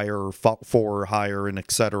 or higher or 4 or higher, and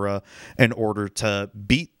etc. in order to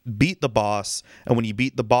beat the boss. And when you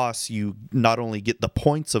beat the boss, you not only get the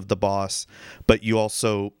points of the boss, but you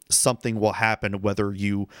also, something will happen, whether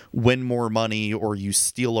you win more money or you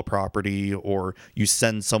steal a property or you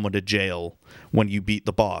send someone to jail when you beat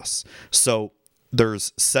the boss. So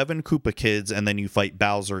there's 7 Koopa kids, and then you fight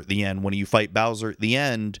Bowser at the end. When you fight Bowser at the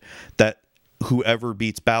end, that whoever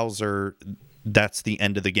beats Bowser, that's the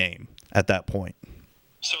end of the game at that point.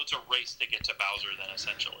 So it's a race to get to Bowser then,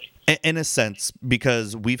 essentially. In a sense,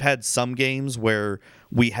 because we've had some games where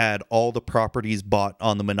we had all the properties bought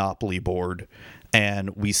on the Monopoly board,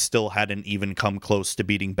 and we still hadn't even come close to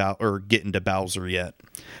beating or getting to Bowser yet,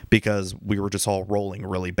 because we were just all rolling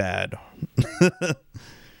really bad. Damn.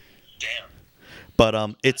 But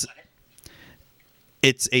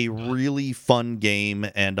it's a really fun game,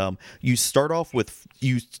 and you start off with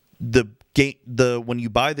when you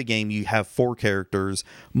buy the game, you have 4 characters: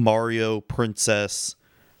 Mario, Princess,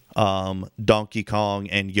 Donkey Kong,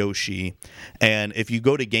 and Yoshi. And if you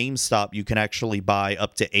go to GameStop, you can actually buy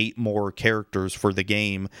up to 8 more characters for the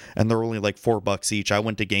game, and they're only like $4 each. I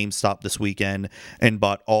went to GameStop this weekend and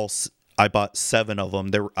bought 7 of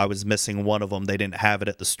them. I was missing one of them. They didn't have it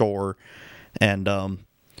at the store. And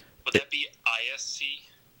would that be ISC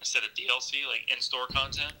instead of DLC, like in-store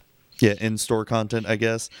content? Yeah, in-store content, I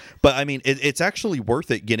guess. But, I mean, it's actually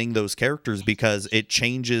worth it getting those characters, because it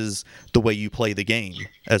changes the way you play the game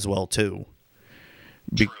as well, too.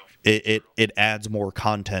 It adds more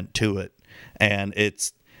content to it. And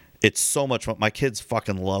it's so much fun. My kids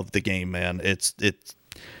fucking love the game, man. It's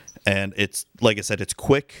like I said, it's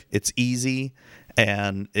quick, it's easy,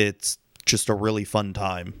 and it's just a really fun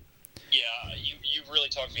time. Yeah, you really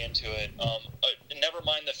talked me into it. Never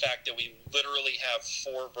mind the fact that we literally have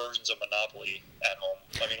 4 versions of Monopoly at home.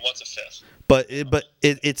 I mean, what's a 5th? But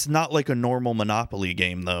it's not like a normal Monopoly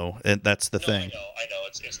game, though. And that's the thing. I know.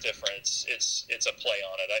 It's different. It's a play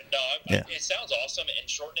on it. It sounds awesome, and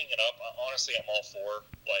shortening it up, honestly, I'm all for.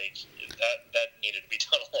 Like, that needed to be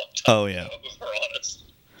done a long time ago, if we're honest.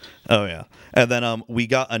 Oh, yeah. And then we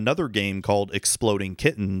got another game called Exploding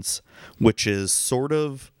Kittens, which is sort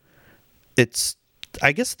of...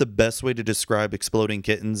 I guess the best way to describe Exploding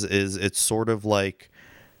Kittens is it's sort of like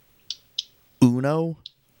Uno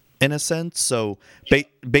in a sense. So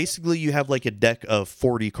basically you have like a deck of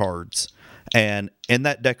 40 cards, and in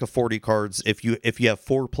that deck of 40 cards, if you have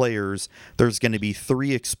 4 players, there's going to be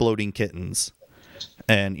 3 exploding kittens.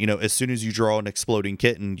 And, as soon as you draw an exploding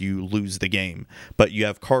kitten, you lose the game. But you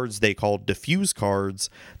have cards they call diffuse cards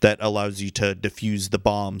that allows you to diffuse the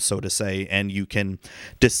bomb, so to say. And you can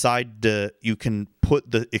you can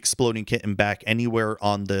put the exploding kitten back anywhere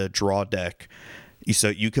on the draw deck. So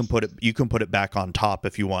you can put it back on top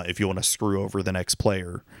if you want to screw over the next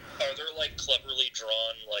player. Are there like cleverly drawn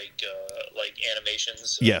like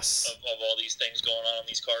animations yes. of all these things going on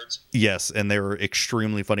these cards? Yes, and they were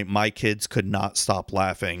extremely funny. My kids could not stop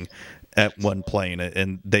laughing at one playing it,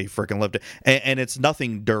 and they freaking loved it. And it's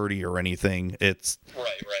nothing dirty or anything. It's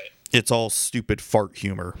right. It's all stupid fart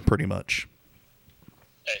humor, pretty much.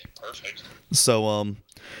 Hey, perfect. So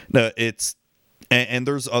no, it's And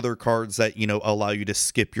there's other cards that, allow you to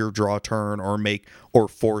skip your draw turn or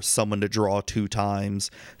force someone to draw 2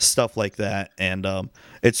 times, stuff like that. And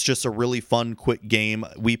it's just a really fun, quick game.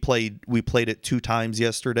 We played it 2 times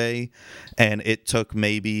yesterday, and it took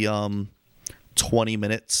maybe 20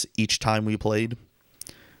 minutes each time we played,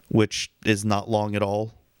 which is not long at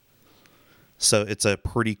all. So it's a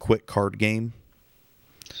pretty quick card game.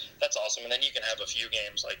 That's awesome. And then you can have a few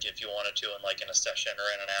games, like if you wanted to, in a session or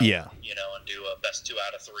in an hour, and do a best 2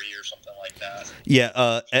 out of 3 or something like that.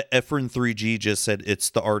 Yeah, Efren3G just said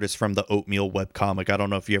it's the artist from the Oatmeal webcomic. I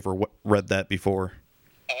don't know if you ever read that before.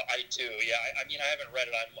 I do, yeah. I haven't read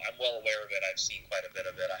it. I'm well aware of it. I've seen quite a bit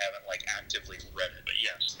of it. I haven't, actively read it, but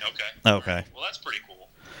yes. Okay. Well, that's pretty cool.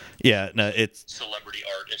 Yeah, no, it's... celebrity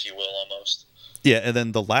art, if you will, almost. Yeah, and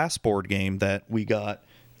then the last board game that we got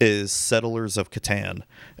is Settlers of Catan,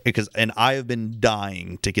 and I have been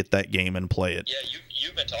dying to get that game and play it. Yeah,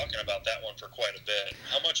 you've been talking about that one for quite a bit.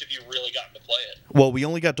 How much have you really gotten to play it? Well, we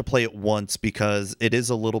only got to play it once because it is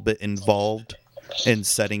a little bit involved in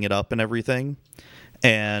setting it up and everything.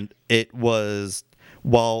 And it was,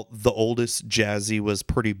 while the oldest, Jazzy, was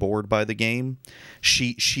pretty bored by the game,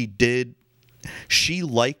 she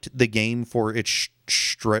liked the game for its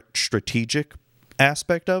strategic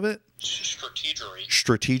aspect of it.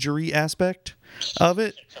 Strategery aspect of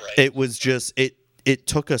it. Right. It was just it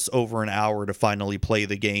took us over an hour to finally play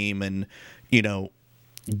the game and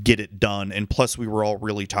get it done, and plus we were all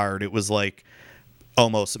really tired. It was like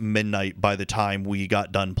almost midnight by the time we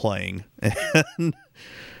got done playing.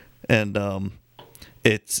 and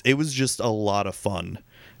it was just a lot of fun,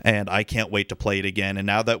 and I can't wait to play it again. And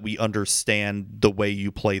now that we understand the way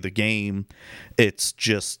you play the game, it's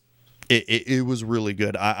just it was really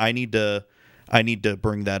good. I need to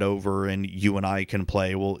bring that over, and you and I can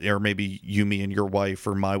play. Or maybe you, me, and your wife,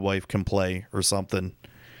 or my wife can play, or something.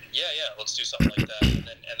 Yeah. Let's do something like that, and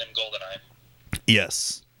then GoldenEye.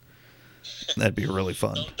 Yes, that'd be really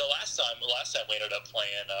fun. The last time we ended up playing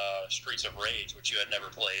Streets of Rage, which you had never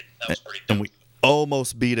played. That was pretty cool. And we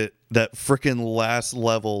almost beat it. That freaking last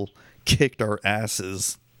level kicked our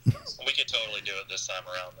asses. We could totally do it this time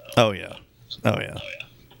around, though. Oh yeah.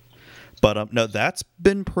 But no, that's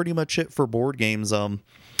been pretty much it for board games. I'm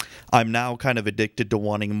now kind of addicted to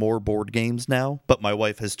wanting more board games now, but my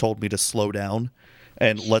wife has told me to slow down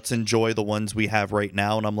and let's enjoy the ones we have right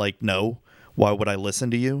now. And I'm like, no, why would I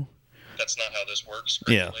listen to you? That's not how this works,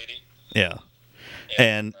 crazy lady. Yeah.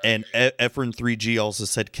 And Efren3G also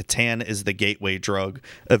said Catan is the gateway drug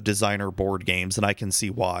of designer board games, and I can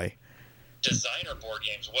see why. Designer board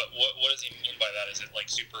games? What does he mean by that? Is it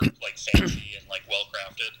super fancy and well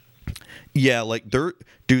crafted? Yeah,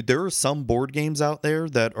 there are some board games out there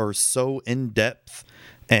that are so in depth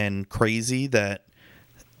and crazy that,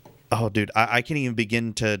 oh, dude, I can't even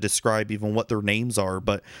begin to describe even what their names are.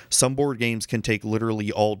 But some board games can take literally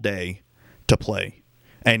all day to play,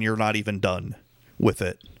 and you're not even done with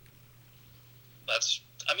it. That's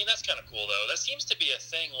kind of cool though. That seems to be a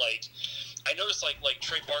thing. I noticed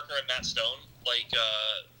Trey Parker and Matt Stone,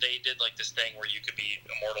 they did this thing where you could be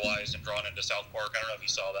immortalized and drawn into South Park. I don't know if you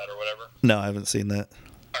saw that or whatever. No, I haven't seen that.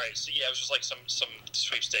 All right, so yeah, it was just some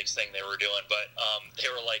sweepstakes thing they were doing, but they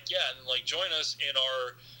were and join us in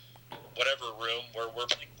our whatever room where we're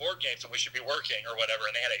playing board games and we should be working or whatever,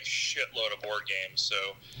 and they had a shitload of board games. So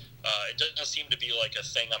it doesn't seem to be a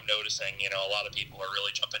thing I'm noticing. A lot of people are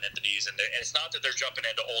really jumping into these, and it's not that they're jumping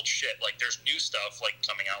into old shit. There's new stuff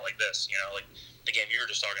coming out like this, the game you were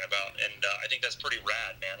just talking about, and I think that's pretty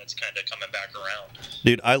rad, man. It's kind of coming back around.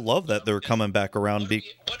 Dude, I love that they're coming back around. What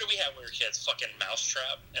do we have when we were kids? Fucking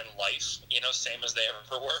Mousetrap and Life, same as they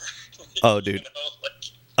ever were. Oh, dude.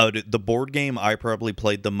 Oh, dude, the board game I probably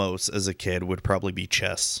played the most as a kid would probably be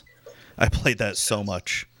chess. I played that so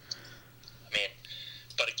much.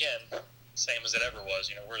 But again, same as it ever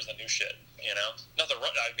was. Where's the new shit? Nothing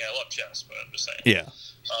wrong. I love chess, but I'm just saying. Yeah.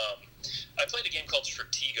 I played a game called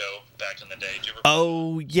Stratego back in the day. Did you ever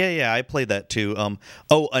play yeah, I played that too.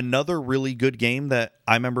 Another really good game that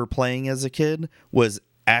I remember playing as a kid was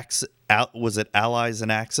was it Allies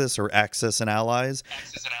and Axis or Axis and Allies?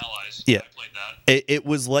 Axis and Allies. Yeah. I played that. It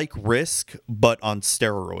was like Risk, but on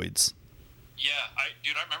steroids. Yeah, I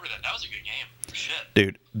remember that. That was a good game. Shit.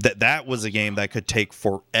 Dude, that was a game that could take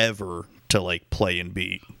forever to play and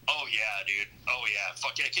beat. Oh yeah, dude. Oh yeah.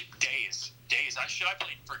 Fuck yeah, it could days. I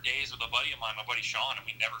played for days with a buddy of mine, my buddy Sean, and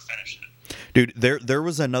we never finished it. Dude, there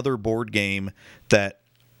was another board game that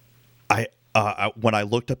when I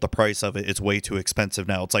looked up the price of it, it's way too expensive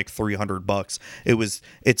now. It's like $300.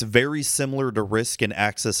 It's very similar to Risk and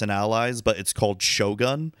Axis and Allies, but it's called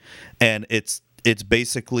Shogun, and it's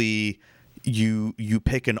basically you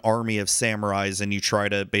pick an army of samurais and you try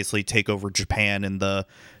to basically take over Japan in the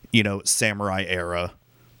samurai era.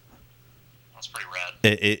 That's pretty rad.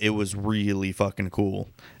 It was really fucking cool,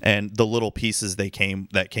 and the little pieces that came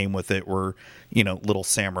with it were little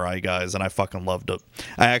samurai guys, and I fucking loved it.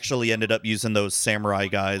 I actually ended up using those samurai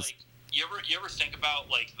guys. Like, you ever think about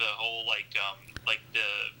like the whole like the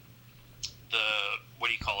what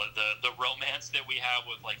do you call it, the romance that we have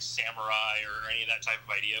with like samurai or any of that type of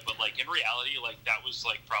idea, but like in reality, like that was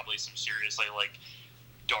like probably some seriously like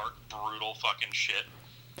dark, brutal fucking shit.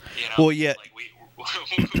 Well, yeah. Like we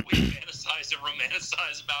fantasize and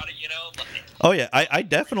romanticize about it, Like, oh yeah, I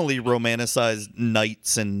definitely romanticized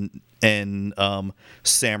knights and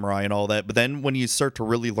samurai and all that, but then when you start to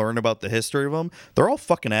really learn about the history of them, they're all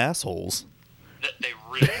fucking assholes. they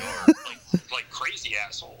really are like crazy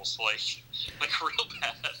assholes, like real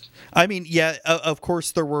bad. I mean, yeah, of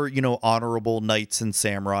course there were, honorable knights and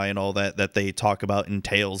samurai and all that they talk about in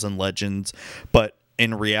tales and legends, but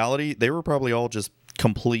in reality, they were probably all just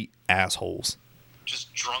complete assholes.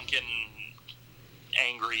 Just drunken,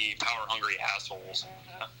 angry, power-hungry assholes.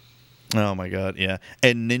 Yeah. Oh my god, yeah.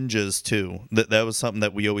 And ninjas too. That was something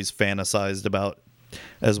that we always fantasized about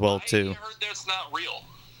as well too. I heard that's not real.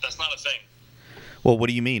 That's not a thing. Well, what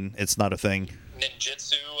do you mean it's not a thing?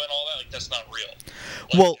 Ninjutsu and all that, like that's not real.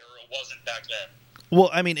 Well, it wasn't back then. Well,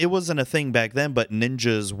 I mean, it wasn't a thing back then, but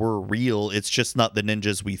ninjas were real. It's just not the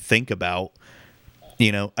ninjas we think about.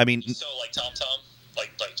 I mean, so like Tom Tom,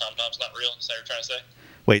 like Tom Tom's not real. Is that what you're trying to say?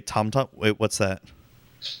 Wait, Tom Tom? Wait, what's that?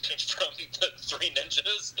 From the Three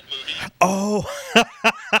Ninjas, the movie. Oh,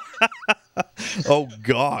 oh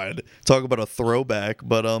God! Talk about a throwback,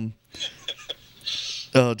 but oh,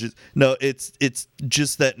 no, it's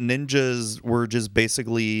just that ninjas were just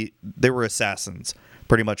basically they were assassins,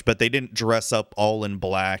 pretty much, but they didn't dress up all in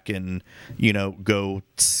black and go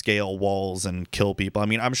scale walls and kill people. I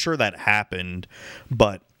mean, I'm sure that happened,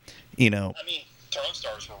 but I mean, throwing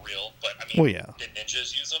stars were real, but I mean, well, yeah. Did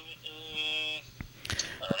ninjas use them?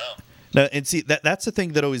 I don't know. No, and see that's the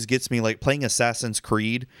thing that always gets me, like playing Assassin's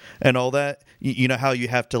Creed and all that. You know how you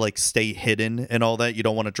have to like stay hidden and all that. You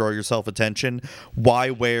don't want to draw yourself attention.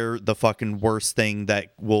 Why wear the fucking worst thing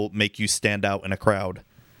that will make you stand out in a crowd?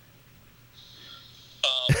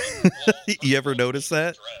 Well, You ever notice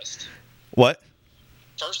that? Dressed. What?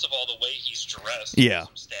 First of all, the way he's dressed Yeah. makes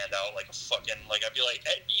him stand out like a fucking, like I'd be like,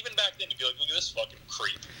 even back then, you'd be like, look at this fucking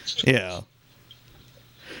creep. Yeah.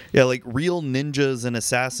 Yeah, like real ninjas and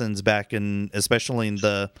assassins back especially in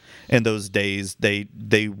those days,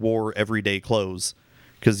 they wore everyday clothes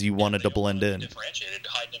because you wanted to blend in. Differentiated,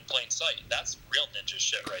 hiding in plain sight. That's real ninja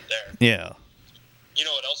shit right there. Yeah. You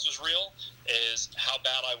know what else was real? Is how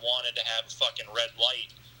bad I wanted to have a fucking red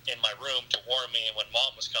light in my room to warn me when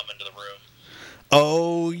mom was coming to the room.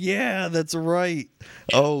 Oh yeah, that's right.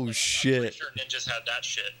 Yeah, oh shit. I'm pretty sure ninjas had that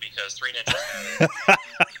shit because Three Ninjas had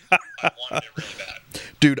it. I wanted it really bad.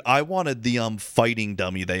 Dude, I wanted the fighting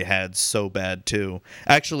dummy they had so bad too.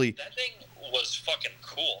 Actually, that thing was fucking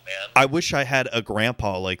cool, man. I wish I had a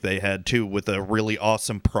grandpa like they had too, with a really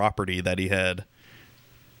awesome property that he had.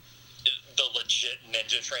 The legit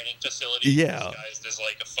ninja training facility. Yeah. Disguised as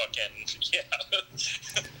like a fucking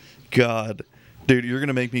yeah. God, dude, you're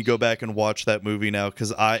gonna make me go back and watch that movie now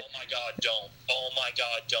because I. Oh my god, don't! Oh my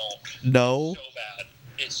god, don't! No. It's so bad.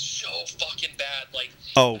 It's so fucking bad. Like.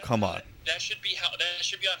 Oh come on. That should be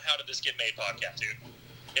on How Did This Get Made podcast, dude.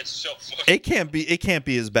 It's so fucking. It can't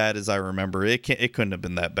be as bad as I remember. It couldn't have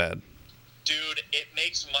been that bad. Dude, it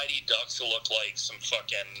makes Mighty Ducks look like some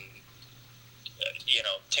fucking.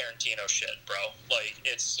 Tarantino shit, bro. Like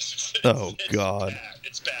it's God. Bad.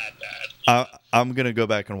 It's bad. I'm gonna go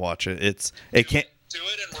back and watch it. It can't do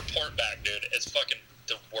it and report back, dude. It's fucking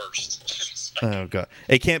the worst. Oh god,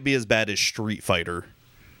 it can't be as bad as Street Fighter.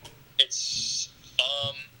 It's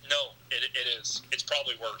no, it is. It's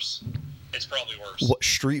probably worse. It's probably worse. What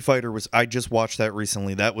Street Fighter was? I just watched that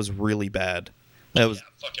recently. That was really bad. That was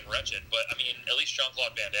fucking wretched. But I mean, at least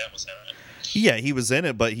Jean-Claude Van Damme was in it. Yeah, he was in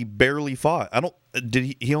it, but he barely fought.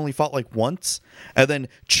 He only fought like once? And then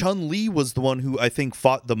Chun-Li was the one who I think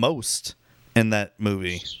fought the most in that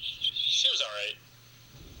movie. She was alright.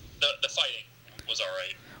 The fighting was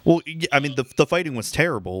alright. Well, I mean, the fighting was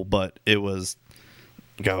terrible, but it was.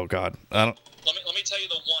 Oh God, I don't. Let me tell you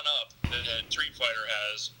the one up that Street Fighter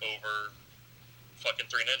has over fucking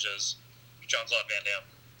Three Ninjas. Jean-Claude Van Damme.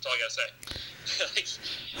 That's all I gotta say. He's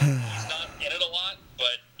not in it a lot,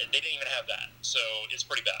 but they didn't even have that, so it's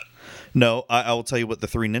pretty bad. No, I will tell you what the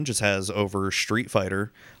Three Ninjas has over Street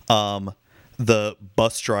Fighter. The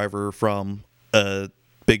bus driver from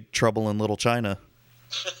Big Trouble in Little China.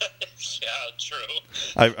 Yeah, true.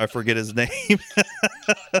 I forget his name.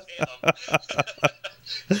 God damn.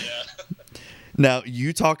 Yeah. Now,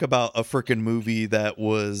 you talk about a freaking movie that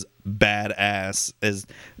was badass as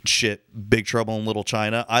shit, Big Trouble in Little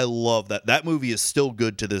China. I love that. That movie is still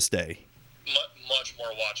good to this day. Much more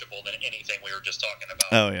watchable than anything we were just talking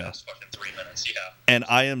about. Oh, yeah. That's fucking 3 minutes, yeah. And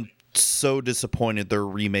I am so disappointed they're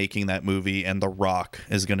remaking that movie, and The Rock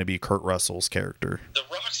is going to be Kurt Russell's character. The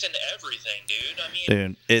Rock's in everything, dude. I mean,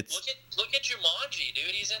 Dude, it's look at Jumanji,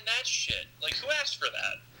 dude. He's in that shit. Like, who asked for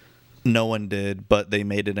that? no one did, but they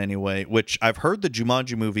made it anyway. Which I've heard the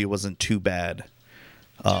Jumanji movie wasn't too bad.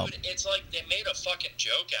 Dude, it's like they made a fucking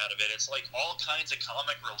joke out of it. It's like all kinds of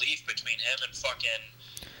comic relief between him and fucking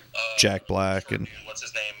Jack Black and what's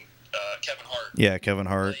his name, Kevin Hart. yeah, Kevin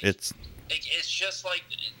Hart. Like, It's just like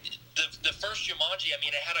the first Jumanji. I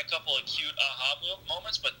mean, it had a couple of cute aha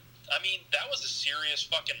moments, but I mean, that was a serious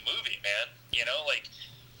fucking movie, man. You know, like,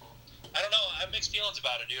 I don't know. I have mixed feelings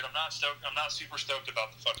about it, dude. I'm not stoked. I'm not super stoked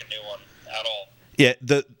about the fucking new one at all. yeah.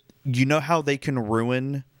 You know how they can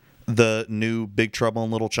ruin the new Big Trouble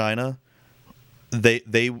in Little China? They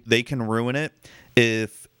can ruin it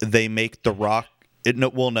if they make The Rock.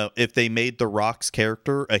 If they made The Rock's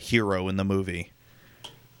character a hero in the movie,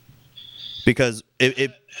 because it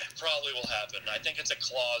probably will happen. I think it's a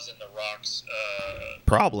clause in The Rock's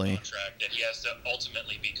probably contract that he has to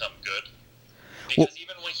ultimately become good. Because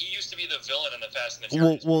even when he used to be the villain in the Fast and the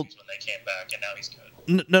Furious movies when they came back, and now he's good.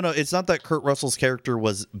 No, it's not that Kurt Russell's character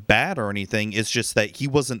was bad or anything. It's just that he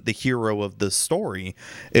wasn't the hero of the story.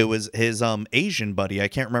 It was his Asian buddy. I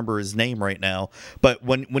can't remember his name right now. But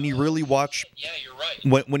when you really watch, yeah, you're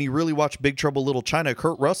right. When you really watch Big Trouble in Little China,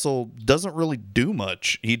 Kurt Russell doesn't really do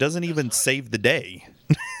much. He doesn't even save the day.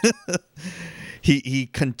 He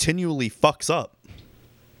continually fucks up.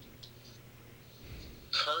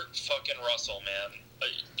 Kurt fucking Russell, man.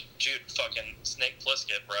 Dude, fucking Snake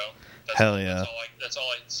Plissken, bro. Hell yeah. That's all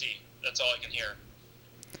I see. That's all I can hear.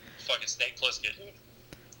 Fucking Snake Plissken, dude.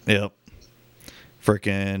 Yep.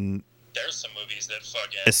 Freaking There's some movies that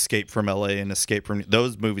fucking... Escape from L.A. and Escape from...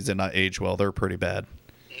 Those movies did not age well. They're pretty bad.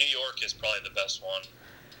 New York is probably the best one.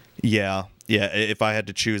 Yeah. If I had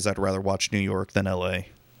to choose, I'd rather watch New York than L.A.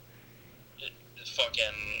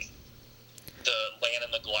 Fucking the land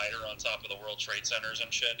in the glider on top of the World Trade Centers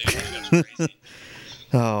and shit, dude. That's crazy.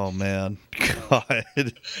 Oh, man. God.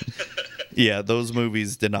 Yeah, those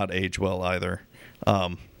movies did not age well either. Yeah,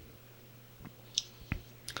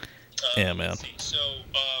 man. Let's see. So,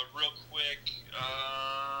 real quick,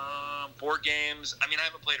 board games. I mean, I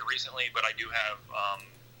haven't played it recently, but I do have...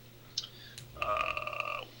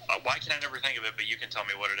 why can I never think of it, but you can tell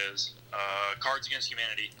me what it is. Cards Against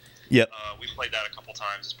Humanity. Yep. We played that a couple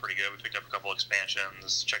times. It's pretty good. We picked up a couple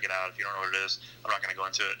expansions. Check it out if you don't know what it is. I'm not going to go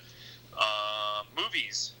into it.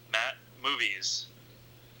 Movies, Matt. Movies.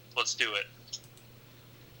 Let's do it.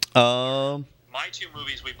 My two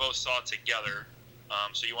movies we both saw together.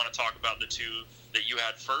 So you want to talk about the two that you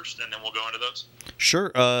had first, and then we'll go into those?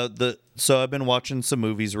 Sure. So I've been watching some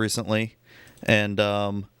movies recently, and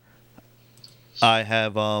I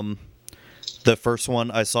have the first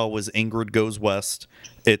one I saw was Ingrid Goes West.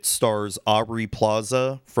 It stars Aubrey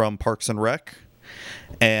Plaza from Parks and Rec,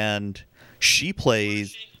 and she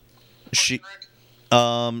plays she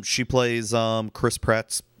plays Chris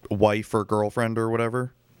Pratt's wife or girlfriend or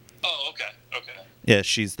whatever. Oh, okay. Yeah,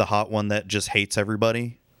 she's the hot one that just hates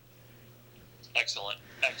everybody. Excellent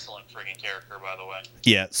friggin' character, by the way.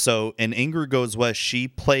 Yeah, so in Ingrid Goes West, she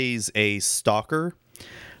plays a stalker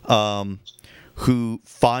who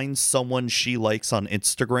finds someone she likes on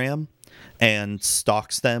Instagram and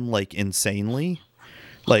stalks them, like, insanely.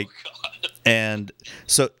 Like, and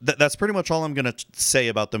so that's pretty much all I'm going to say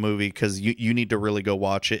about the movie, because you need to really go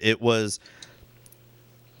watch it. It was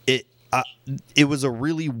a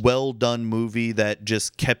really well done movie that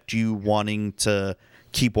just kept you wanting to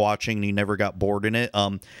keep watching, and you never got bored in it.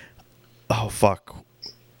 Oh fuck,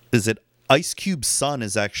 is it Ice Cube's son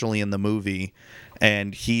is actually in the movie,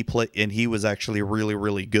 and he was actually really,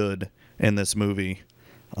 really good in this movie.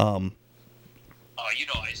 You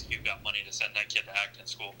know Ice Cube got money to send that kid to acting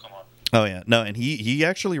school. Come on. Oh yeah, no, and he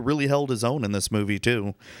actually really held his own in this movie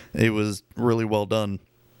too. It was really well done.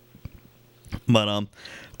 But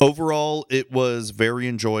overall, it was very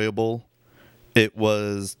enjoyable. It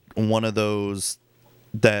was one of those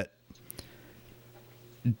that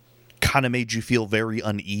kind of made you feel very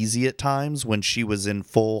uneasy at times when she was in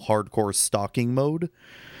full hardcore stalking mode.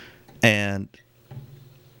 And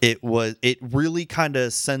it really kind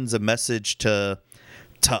of sends a message to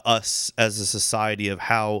us as a society of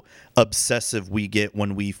how obsessive we get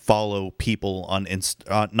when we follow people on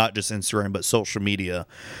not just Instagram, but social media,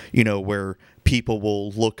 where people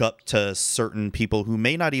will look up to certain people who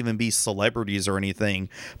may not even be celebrities or anything,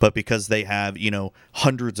 but because they have,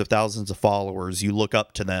 hundreds of thousands of followers, you look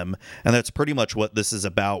up to them. And that's pretty much what this is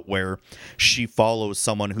about, where she follows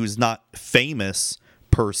someone who's not famous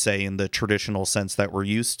per se in the traditional sense that we're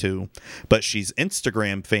used to, but she's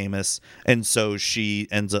Instagram famous, and so she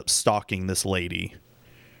ends up stalking this lady.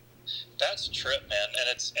 That's a trip, man, and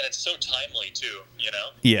it's so timely too.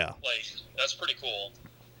 Yeah. Like, that's pretty cool.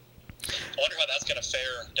 I wonder how that's gonna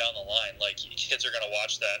fare down the line. Like, kids are gonna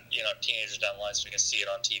watch that, teenagers down the line, so we can see it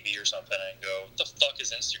on TV or something, and go, "What the fuck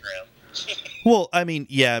is Instagram?" Well, I mean,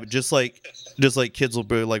 yeah, just like kids will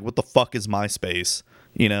be like, "What the fuck is MySpace?"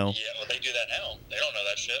 Yeah, well, they do that now. They don't know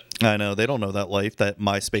that shit. I know, they don't know that life, that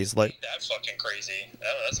MySpace life. That's fucking crazy.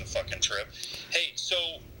 That's a fucking trip. Hey, so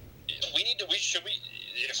should we,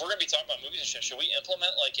 if we're gonna be talking about movies and shit, should we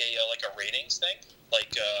implement like a ratings thing,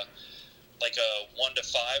 like a 1 to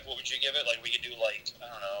 5? What would you give it? Like, we could do like, I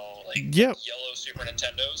don't know, like yellow Super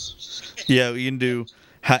Nintendos. Yeah, we can do.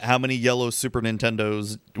 How many yellow Super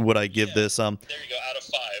Nintendos would I give this? There you go, out of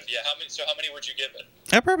 5. Yeah, how many would you give it?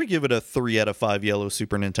 I'd probably give it a 3 out of 5 yellow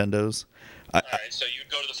Super Nintendos. All right, so you'd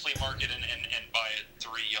go to the flea market and buy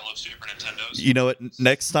 3 yellow Super Nintendos. You know what?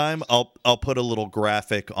 Next time I'll put a little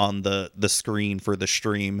graphic on the screen for the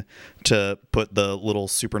stream to put the little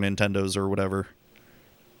Super Nintendos or whatever.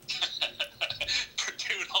 Dude,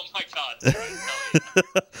 oh my god.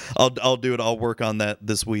 I'll do it. I'll work on that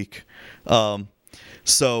this week.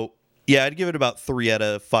 So yeah, I'd give it about 3 out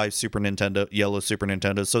of 5 yellow Super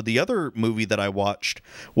Nintendo. So the other movie that I watched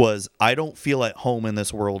was I Don't Feel at Home in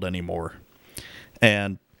This World Anymore.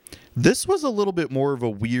 And this was a little bit more of a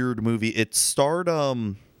weird movie. It starred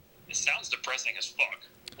It sounds depressing as fuck.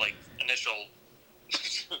 Like, initial.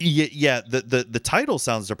 Yeah, the title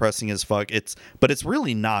sounds depressing as fuck. But it's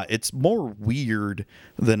really not. It's more weird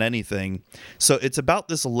than anything. So it's about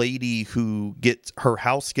this lady who her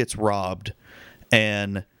house gets robbed,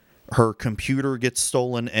 and her computer gets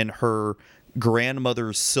stolen, and her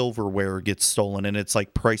grandmother's silverware gets stolen, and it's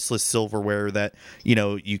like priceless silverware that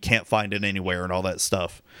you can't find it anywhere and all that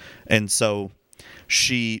stuff. And so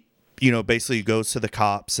she basically goes to the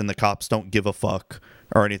cops, and the cops don't give a fuck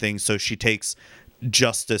or anything. So she takes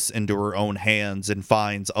justice into her own hands and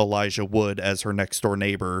finds Elijah Wood as her next door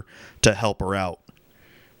neighbor to help her out.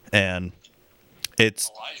 And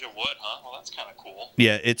it's Elijah Wood, huh? Well, that's kind of cool.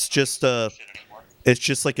 Yeah, it's just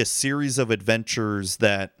like a series of adventures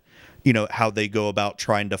that how they go about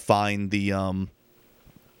trying to find the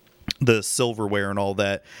silverware and all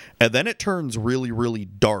that. And then it turns really, really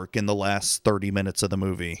dark in the last 30 minutes of the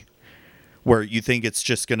movie, where you think it's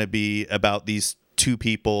just going to be about these two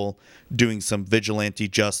people doing some vigilante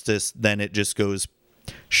justice. Then it just goes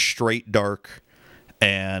straight dark,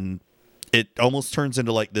 and it almost turns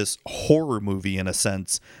into like this horror movie in a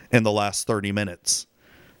sense in the last 30 minutes.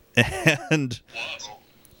 And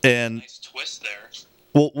nice twist there.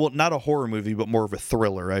 Well, not a horror movie, but more of a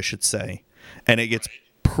thriller, I should say. And it gets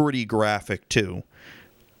pretty graphic too.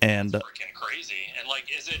 And that's freaking crazy. And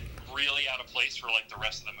like, is it really out of place for like the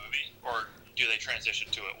rest of the movie, or do they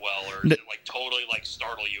transition to it well, or is it like totally like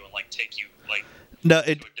startle you and like take you like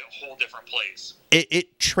to a whole different place?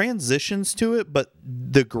 It transitions to it, but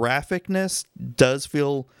the graphicness does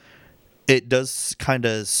kind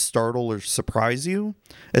of startle or surprise you,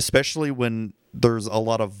 especially when there's a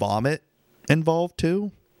lot of vomit involved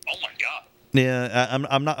too. Oh my god. Yeah,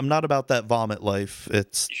 I'm not about that vomit life.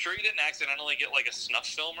 It's. You sure you didn't accidentally get like a snuff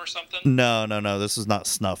film or something? No. This is not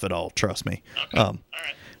snuff at all. Trust me. Okay. All right.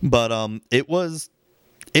 But it was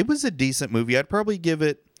a decent movie. I'd probably give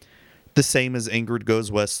it the same as Ingrid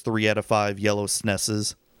Goes West, 3 out of 5 yellow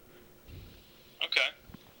SNESes. Okay.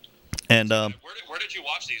 And so where did you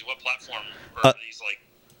watch these? What platform? Or are these like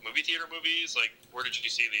movie theater movies? Like, where did you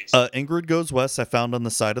see these? Ingrid Goes West I found on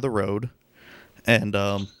the side of the road. And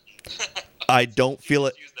I Don't Feel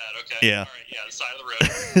It. Use that. Okay. Yeah. All right. Yeah, the side of the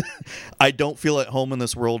road. I Don't Feel at Home in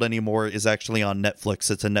This World Anymore is actually on Netflix.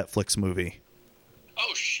 It's a Netflix movie.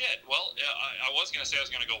 Oh shit! Well, I was gonna say I was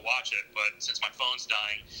gonna go watch it, but since my phone's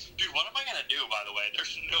dying, dude, what am I gonna do? By the way,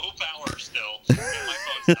 there's no power still, and my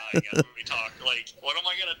phone's dying as we talk. Like, what am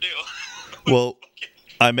I gonna do? Well,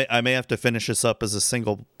 I may have to finish this up as a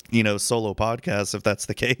single, solo podcast if that's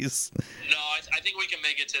the case. No, I think we can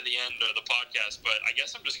make it to the end of the podcast, but I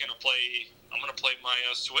guess I'm just gonna play. I'm gonna play my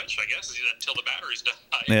Switch. I guess until the batteries die.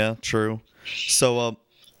 Yeah, true. So,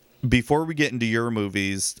 before we get into your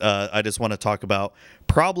movies, I just want to talk about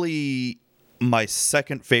probably my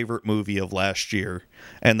second favorite movie of last year,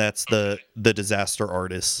 and that's the Disaster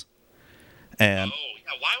Artist. And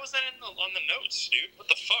why was that on the notes, dude? What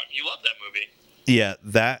the fuck? You love that movie. Yeah,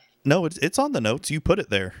 no, it's on the notes. You put it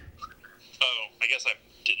there. Oh, I guess I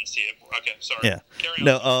didn't see it. Okay, sorry. Yeah. Carry on.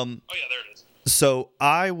 No. Oh yeah, there it is. So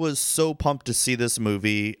I was so pumped to see this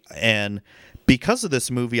movie, and because of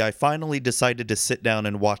this movie, I finally decided to sit down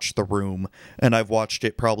and watch The Room, and I've watched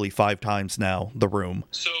it probably 5 times now. The Room.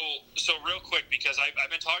 So real quick, because I've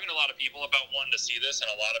been talking to a lot of people about wanting to see this, and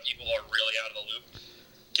a lot of people are really out of the loop.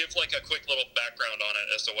 Give like a quick little background on it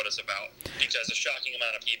as to what it's about, because a shocking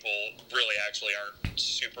amount of people really actually aren't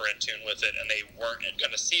super in tune with it, and they weren't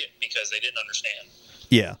going to see it because they didn't understand.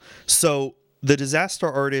 Yeah. So The Disaster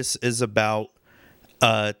Artist is about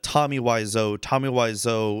Tommy Wiseau. Tommy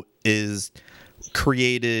Wiseau is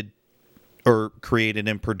created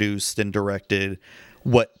and produced and directed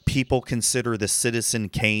what people consider the Citizen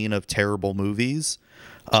Kane of terrible movies.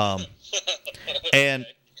 And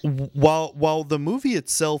while the movie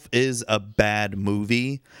itself is a bad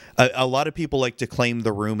movie, a lot of people like to claim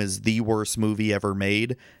The Room is the worst movie ever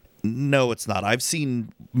made. No, it's not. I've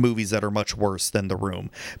seen movies that are much worse than The Room.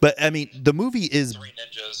 But I mean, the movie is Three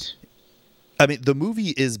Ninjas. I mean, the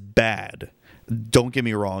movie is bad. Don't get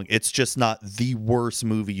me wrong. It's just not the worst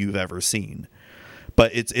movie you've ever seen.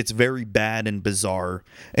 But it's very bad and bizarre.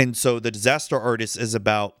 And so The Disaster Artist is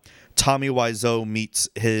about Tommy Wiseau meets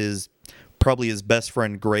probably his best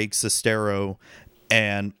friend Greg Sestero,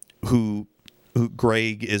 and who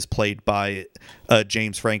Greg is played by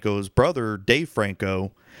James Franco's brother, Dave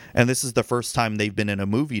Franco. And this is the first time they've been in a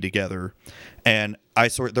movie together. And I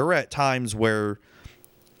swear there were at times where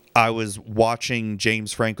I was watching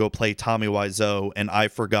James Franco play Tommy Wiseau, and I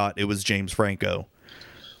forgot it was James Franco.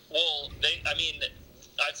 Well,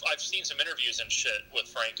 I've seen some interviews and shit with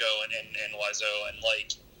Franco and Wiseau, and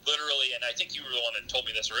like literally, and I think you were the one that told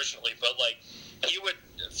me this originally, but like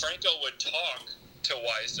Franco would talk to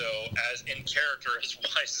Wiseau as in character as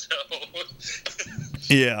Wiseau.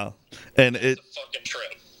 Yeah, and it's a fucking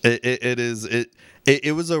trip.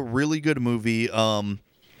 It was a really good movie.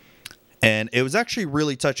 And it was actually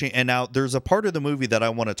really touching. And now there's a part of the movie that I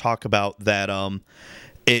want to talk about that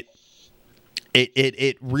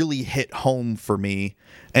it really hit home for me,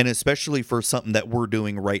 and especially for something that we're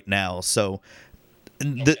doing right now. So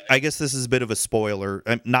I guess this is a bit of a spoiler.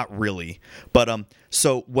 Not really. But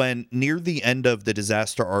so when near the end of The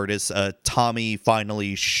Disaster Artist, Tommy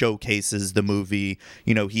finally showcases the movie.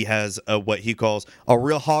 You know, he has what he calls a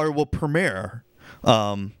real Hollywood premiere.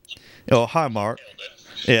 Oh, hi, Mark.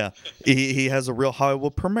 Yeah, he has a real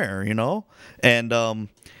Hollywood premiere, you know, and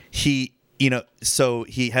he, you know, so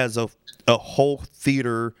he has a whole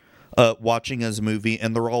theater watching his movie,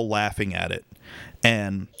 and they're all laughing at it,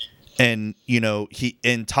 and you know,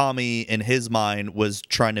 Tommy in his mind was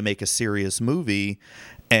trying to make a serious movie,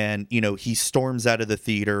 and you know, he storms out of the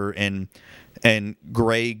theater, and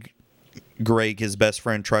Greg, his best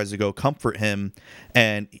friend, tries to go comfort him,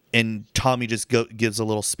 and Tommy just gives a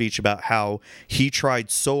little speech about how he tried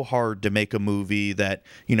so hard to make a movie that,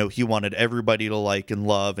 you know, he wanted everybody to like and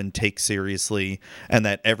love and take seriously, and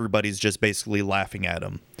that everybody's just basically laughing at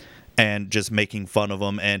him and just making fun of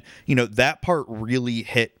him. And, you know, that part really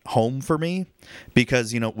hit home for me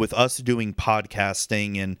because, you know, with us doing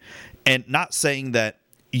podcasting and not saying that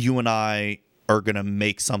you and I are going to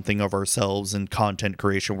make something of ourselves in content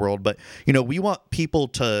creation world, but you know, we want people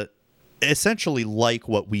to essentially like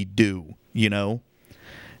what we do, you know.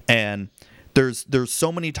 And there's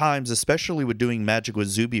so many times, especially with doing Magic with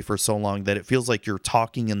Zuby for so long, that it feels like you're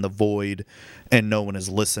talking in the void and no one is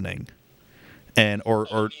listening. And or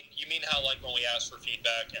you mean how like when we ask for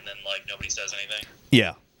feedback and then like nobody says anything?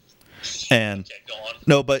 Yeah. And okay, go on.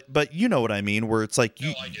 No, but you know what I mean, where it's like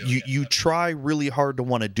you try really hard to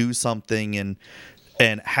want to do something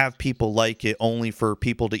and have people like it, only for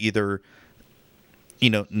people to either, you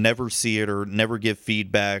know, never see it or never give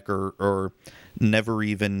feedback or never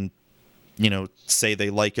even, you know, say they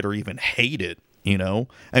like it or even hate it, you know?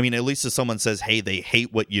 I mean, at least if someone says, hey, they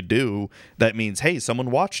hate what you do, that means, hey, someone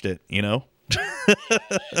watched it, you know? Yeah, and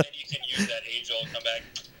then you can use that age-old comeback.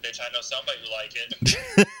 Bitch, I know somebody who like it.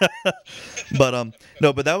 But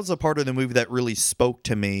no, but that was a part of the movie that really spoke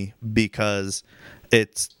to me because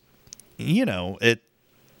it's, you know, it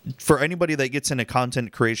for anybody that gets into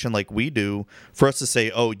content creation like we do, for us to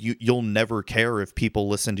say, oh, you'll never care if people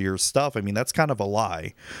listen to your stuff. I mean, that's kind of a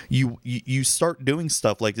lie. You start doing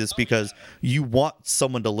stuff like this because you want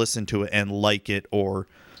someone to listen to it and like it or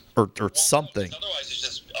something. Otherwise, it's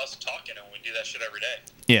just us talking, and we do that shit every day.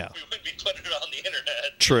 Yeah. We wouldn't be putting it on the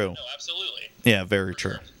internet. True. No, absolutely. Yeah, very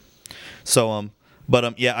true. So,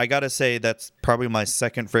 but yeah, I gotta say that's probably my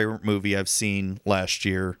second favorite movie I've seen last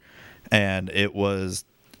year, and it was.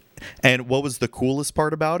 And what was the coolest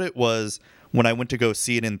part about it was when I went to go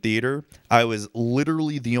see it in theater, I was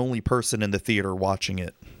literally the only person in the theater watching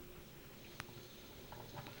it.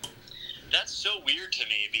 That's so weird to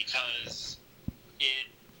me because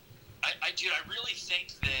dude, I really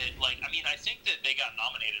think that, like, I mean, I think that they got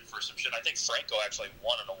nominated for some shit. I think Franco actually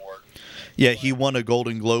won an award. Yeah, he won a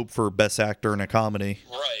Golden Globe for Best Actor in a Comedy.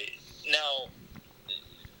 Right. Now,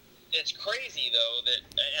 it's crazy, though, that,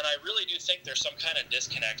 and I really do think there's some kind of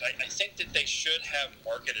disconnect. I think that they should have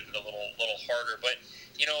marketed it a little harder, but,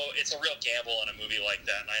 you know, it's a real gamble in a movie like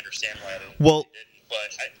that, and I understand why they didn't.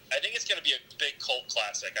 But I think it's going to be a big cult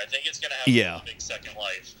classic. I think it's going to have a big second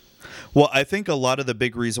life. Well, I think a lot of the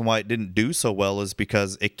big reason why it didn't do so well is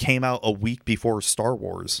because it came out a week before Star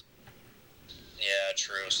Wars. Yeah,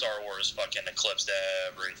 true. Star Wars fucking eclipsed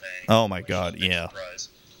everything. Oh my god, yeah.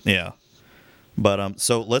 Yeah. But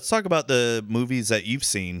so let's talk about the movies that you've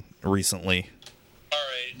seen recently. All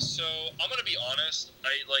right, so I'm gonna be honest.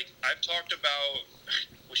 I've talked about.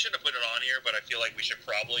 We shouldn't have put it on here, but I feel like we should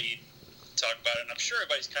probably talk about it. And I'm sure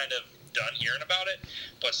everybody's kind of done hearing about it.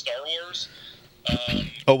 But Star Wars.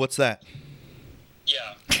 Oh, what's that?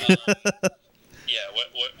 Yeah. Yeah.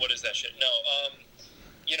 What is that shit? No.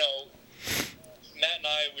 You know, Matt and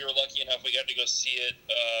I, we were lucky enough. We got to go see it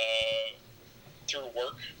through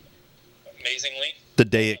work. Amazingly. The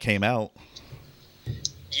day it came out.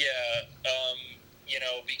 Yeah. You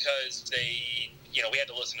know, because we had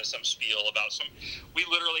to listen to some spiel about some. We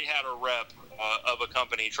literally had a rep of a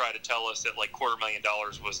company try to tell us that like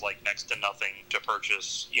 $250,000 was like next to nothing to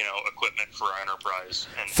purchase, you know, equipment for our enterprise,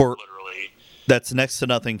 and literally that's next to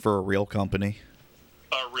nothing for a real company.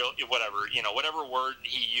 Whatever word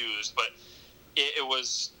he used, but it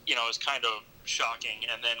was, you know, it was kind of shocking.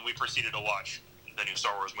 And then we proceeded to watch the new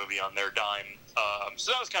Star Wars movie on their dime.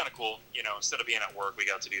 So that was kind of cool. You know, instead of being at work, we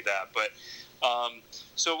got to do that. But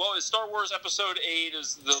so what was Star Wars Episode 8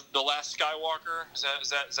 is the Last Skywalker? Is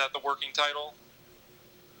that the working title?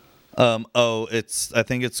 I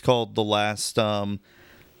think it's called the last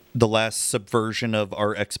subversion of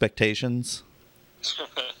our expectations.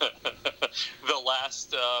 The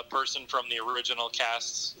last person from the original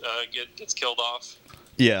cast gets killed off.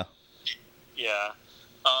 Yeah. Yeah.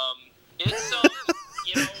 It's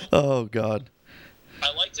you know. Oh God.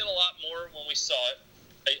 I liked it a lot more when we saw it.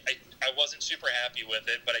 I wasn't super happy with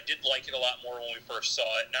it, but I did like it a lot more when we first saw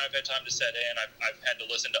it. Now I've had time to set in. I've had to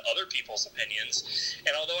listen to other people's opinions.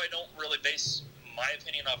 And although I don't really base my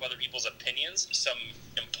opinion off other people's opinions, some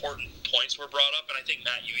important points were brought up. And I think,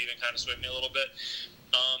 Matt, you even kind of swayed me a little bit.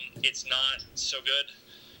 It's not so good.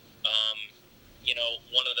 You know,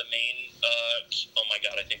 one of the main... oh, my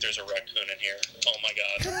God, I think there's a raccoon in here. Oh, my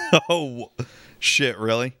God. Oh, shit,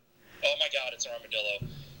 really? Oh, my God, it's an armadillo.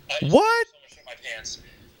 What? So much in my pants.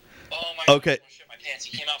 Oh my God! Okay. Shit my pants.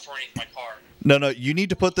 He came out from underneath my car. No, you need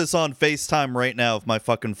to put this on FaceTime right now if my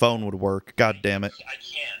fucking phone would work. God damn it. I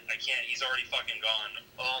can't. He's already fucking gone.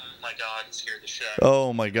 Oh my God, he scared the shit out of me.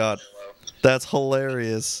 Oh my God. That's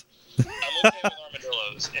hilarious. I'm okay with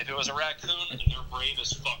armadillos. If it was a raccoon, they're brave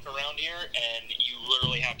as fuck around here, and you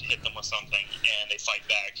literally have to hit them with something, and they fight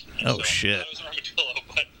back. And oh, shit. That was an armadillo,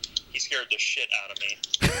 but he scared the shit out of me.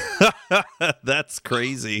 That's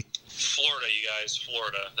crazy. Florida, you guys.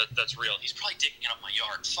 Florida. That's real. He's probably digging up my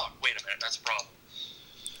yard. Fuck, wait a minute. That's a problem.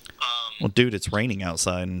 Well, dude, it's raining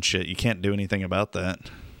outside and shit. You can't do anything about that.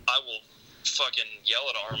 I will fucking yell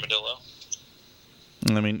at an armadillo.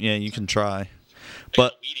 I mean, yeah, you can try.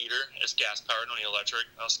 But weed eater is gas powered, don't need electric.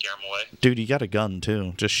 I'll scare him away. Dude, you got a gun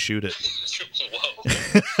too. Just shoot it. Whoa.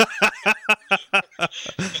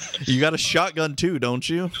 You got a shotgun too, don't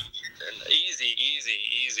you? Easy.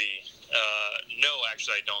 No,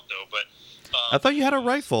 actually, I don't though. But I thought you had a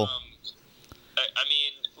rifle. I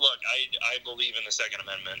mean, look, I believe in the Second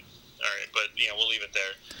Amendment. All right, but we'll leave it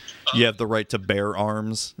there. You have the right to bear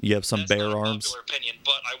arms. You have some bear arms. That's not a popular opinion,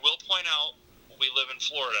 but I will point out we live in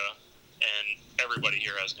Florida, and everybody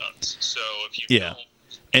here has guns. So if you don't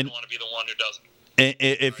want to be the one who doesn't. And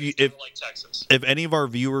if like Texas. If any of our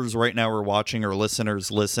viewers right now are watching or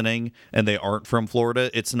listeners listening and they aren't from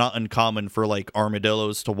Florida, it's not uncommon for like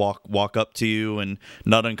armadillos to walk up to you, and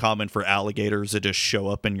not uncommon for alligators to just show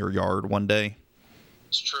up in your yard one day.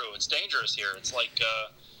 It's true. It's dangerous here. It's like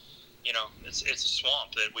it's a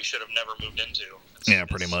swamp that we should have never moved into.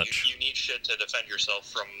 Pretty much. You need shit to defend yourself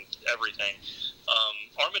from everything.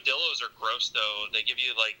 Armadillos are gross though. They give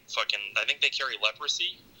you like fucking. I think they carry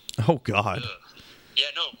leprosy. Oh God. Ugh. Yeah,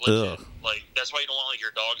 no, legit. Like that's why you don't want like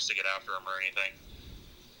your dogs to get after them or anything.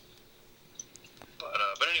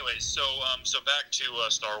 But anyways, so back to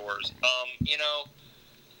Star Wars.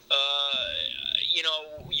 You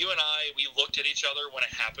know, you and I, we looked at each other when it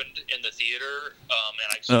happened in the theater,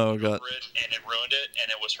 and I couldn't remember it, and it ruined it,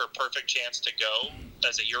 and it was her perfect chance to go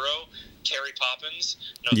as a hero. Carrie Poppins.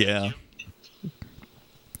 No, yeah.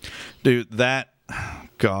 Dude, that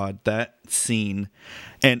scene,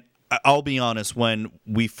 and I'll be honest, when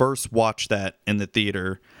we first watched that in the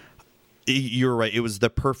theater, you're right, it was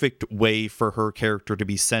the perfect way for her character to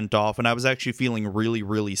be sent off, and I was actually feeling really,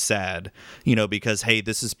 really sad, you know, because, hey,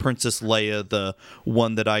 this is Princess Leia, the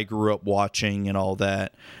one that I grew up watching and all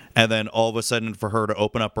that, and then all of a sudden for her to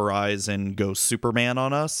open up her eyes and go Superman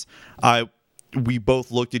on us, we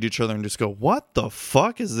both looked at each other and just go, what the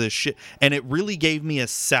fuck is this shit? And it really gave me a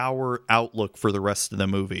sour outlook for the rest of the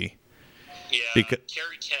movie. Yeah, because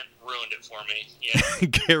Carrie Kent ruined it for me. Yeah.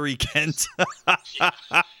 Carrie Kent. Yeah.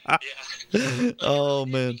 Oh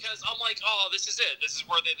man. Because I'm like, oh, this is it. This is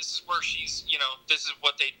where she's, you know, this is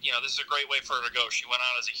what they, you know, this is a great way for her to go. She went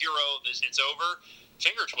out as a hero. It's over.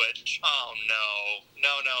 Finger twitch. Oh no.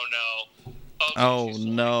 Okay, oh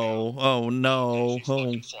no. Oh no. She's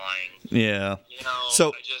fucking flying. Yeah. You know, so,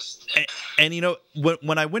 I just... and you know,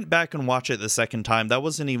 when I went back and watched it the second time, that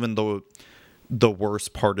wasn't even the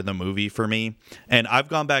worst part of the movie for me. And I've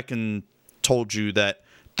gone back and told you that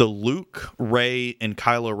the Luke, Rey, and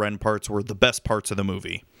Kylo Ren parts were the best parts of the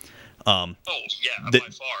movie. By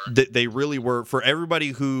far. They really were. For everybody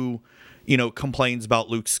who, you know, complains about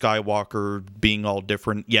Luke Skywalker being all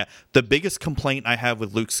different. Yeah, the biggest complaint I have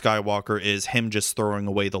with Luke Skywalker is him just throwing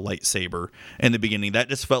away the lightsaber in the beginning. That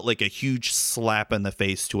just felt like a huge slap in the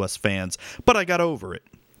face to us fans. But I got over it,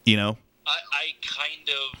 you know? I kind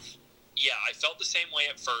of... Yeah, I felt the same way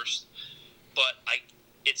at first, but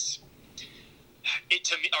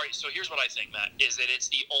to me, all right, so here's what I think, Matt, is that it's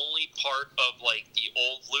the only part of, like, the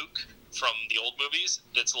old Luke from the old movies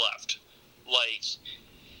that's left. Like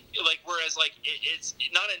whereas, like, it's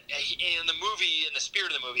not in the movie, in the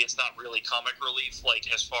spirit of the movie, it's not really comic relief, like,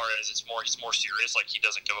 as far as he's more serious, like, he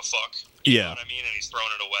doesn't give a fuck. You know what I mean? And he's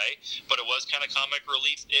throwing it away. But it was kind of comic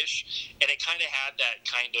relief-ish, and it kind of had that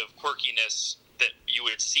kind of quirkiness that you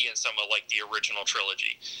would see in some of, like, the original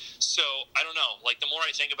trilogy. So, I don't know. Like, the more I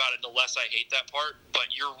think about it, the less I hate that part. But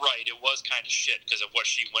you're right. It was kind of shit because of what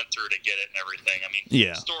she went through to get it and everything. I mean,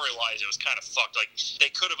 story-wise, it was kind of fucked. Like, they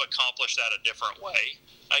could have accomplished that a different way,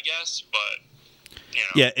 I guess. But, you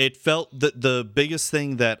know. Yeah, it felt... The biggest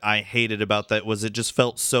thing that I hated about that was it just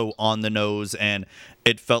felt so on the nose, and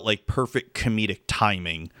it felt like perfect comedic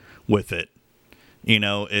timing with it. You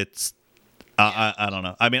know, it's... I don't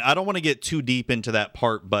know. I mean, I don't want to get too deep into that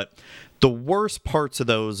part, but the worst parts of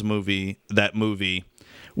that movie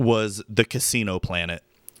was the casino planet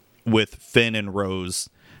with Finn and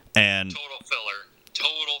Rose, and total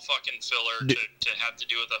fucking filler to have to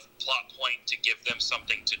do with a plot point to give them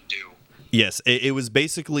something to do. Yes, it was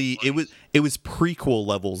basically it was prequel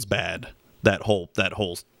levels bad. That whole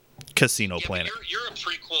casino planet. You're a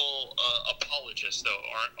prequel apologist, though,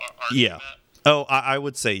 aren't you, Matt? Oh, I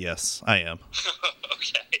would say yes, I am.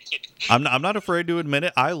 Okay. I'm not afraid to admit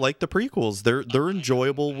it. I like the prequels. They're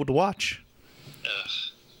enjoyable to watch.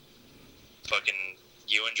 Fucking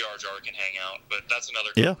you and Jar Jar can hang out, but that's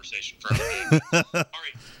another conversation for another day. All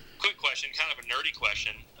right, quick question, kind of a nerdy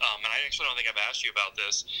question, and I actually don't think I've asked you about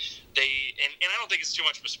this. And I don't think it's too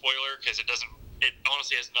much of a spoiler because it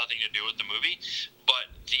honestly has nothing to do with the movie, but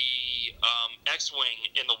the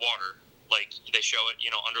X-Wing in the water. Like, they show it, you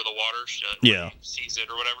know, under the water. Sees it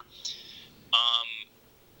or whatever.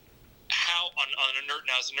 How, on a nerd,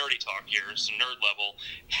 now it's nerdy talk here, it's a nerd level,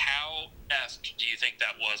 how effed do you think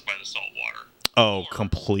that was by the salt water? Oh,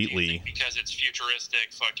 completely. Because it's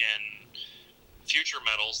futuristic fucking future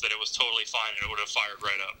metals that it was totally fine and it would have fired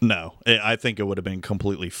right up? No, I think it would have been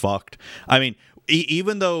completely fucked. I mean,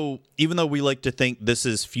 even though we like to think this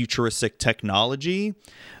is futuristic technology,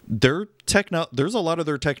 there's a lot of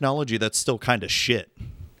their technology that's still kind of shit.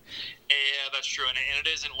 Yeah, that's true, and it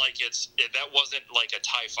isn't like that wasn't like a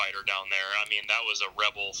TIE fighter down there. I mean, that was a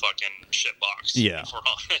rebel fucking shitbox. Yeah, if we're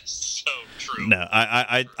honest. So true. No,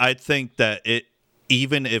 I think that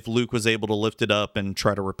even if Luke was able to lift it up and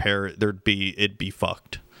try to repair it, it'd be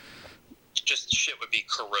fucked. Just shit would be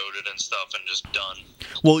corroded and stuff and just done.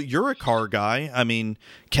 Well, you're a car guy. I mean,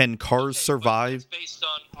 can cars survive? It's based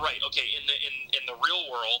on in the real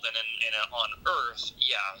world and on Earth,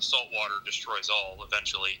 yeah, salt water destroys all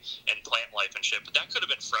eventually, and plant life and shit. But that could have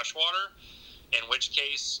been fresh water, in which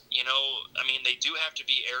case, you know, I mean, they do have to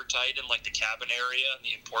be airtight in like the cabin area and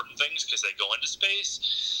the important things because they go into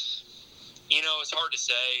space. You know, it's hard to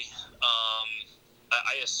say.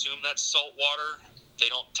 I assume that's salt water. They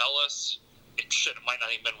don't tell us. Shit, it might not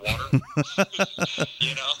even been water.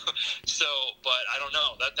 You know, so but I don't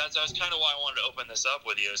know. That's kind of why I wanted to open this up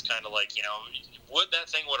with you. Is kind of like, you know, would that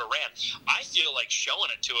thing would have ran? I feel like showing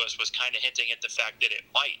it to us was kind of hinting at the fact that it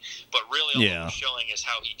might, but really all it was showing is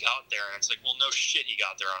how he got there, and it's like, well, no shit, he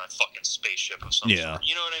got there on a fucking spaceship of some sort.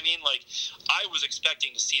 You know what I mean? Like, I was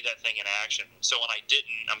expecting to see that thing in action, so when I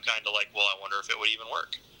didn't, I'm kind of like, well, I wonder if it would even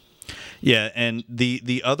work. Yeah, and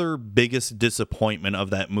the other biggest disappointment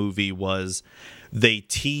of that movie was they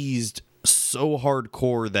teased so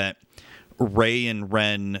hardcore that Rey and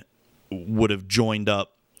Ren would have joined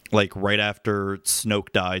up like right after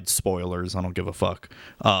Snoke died. Spoilers, I don't give a fuck.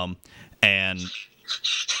 And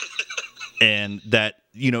that,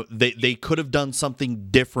 you know, they could have done something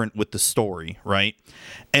different with the story, right?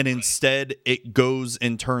 And instead it goes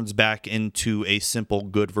and turns back into a simple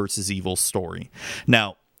good versus evil story.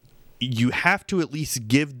 Now, you have to at least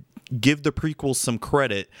give the prequels some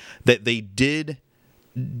credit that they did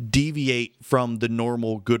deviate from the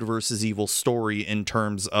normal good versus evil story in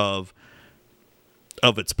terms of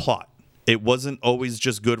its plot. It wasn't always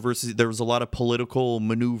just good versus. There was a lot of political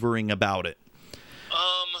maneuvering about it.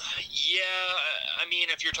 Yeah, I mean,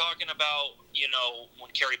 if you're talking about, you know, when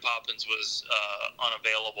Carrie Poppins was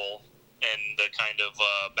unavailable and the kind of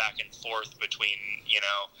back and forth between, you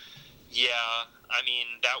know. Yeah, I mean,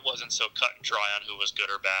 that wasn't so cut and dry on who was good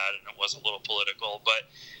or bad, and it was a little political. But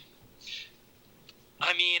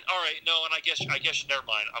I mean, all right, no, and I guess never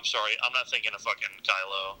mind. I'm sorry, I'm not thinking of fucking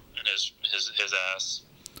Kylo and his ass.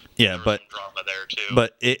 Yeah, there but was some drama there too.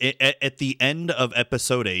 But at the end of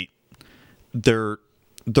Episode 8, the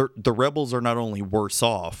rebels are not only worse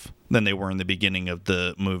off than they were in the beginning of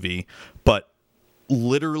the movie, but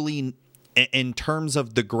literally in terms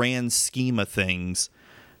of the grand scheme of things.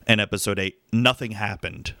 In Episode 8, nothing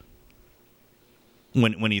happened.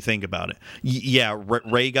 When you think about it, yeah,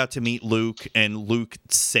 Rey got to meet Luke, and Luke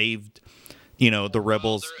saved, you know, the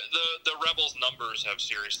rebels. The rebels' numbers have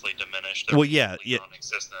seriously diminished. Well, yeah,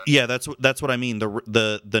 that's what I mean.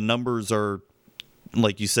 The numbers are,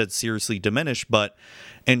 like you said, seriously diminished. But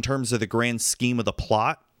in terms of the grand scheme of the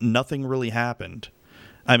plot, nothing really happened.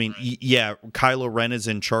 I mean, yeah, Kylo Ren is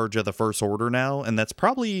in charge of the First Order now, and that's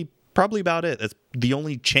probably about it. That's the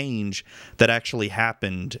only change that actually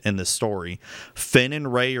happened in this story. Finn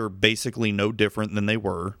and Rey are basically no different than they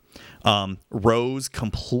were. Rose,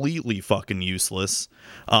 completely fucking useless.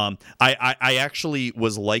 I actually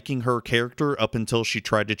was liking her character up until she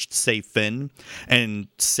tried to say Finn and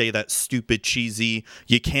say that stupid, cheesy,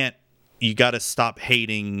 you gotta stop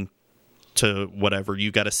hating to whatever, you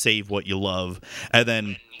gotta save what you love. And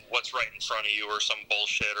then what's right in front of you or some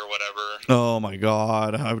bullshit or whatever. Oh my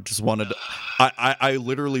god, I just wanted to I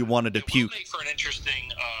literally wanted to puke. It will make for an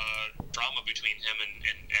interesting drama between him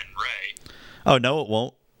and Rey. Oh no, it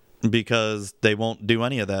won't, because they won't do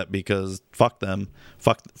any of that, because fuck them.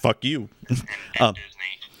 Fuck you. And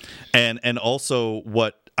Disney. And also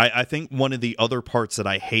what I think one of the other parts that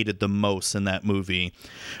I hated the most in that movie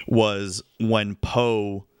was when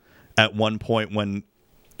Poe, at one point when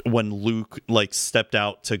Luke like stepped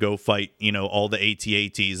out to go fight, you know, all the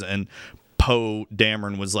AT-ATs, and Poe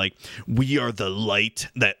Dameron was like, "We are the light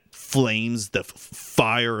that flames the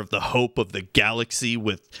fire of the hope of the galaxy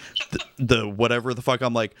with the whatever the fuck."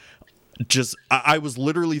 I'm like, I was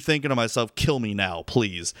literally thinking to myself, kill me now,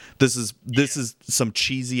 please. This is some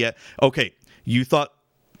cheesy. Okay, you thought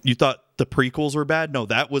the prequels were bad? No,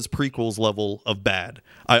 that was prequels level of bad.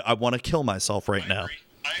 I want to kill myself right now.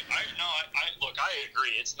 Look, I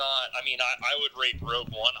agree. It's not. I mean, I would rate Rogue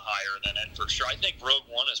One higher than it for sure. I think Rogue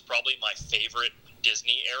One is probably my favorite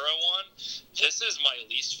Disney era one. This is my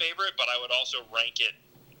least favorite, but I would also rank it.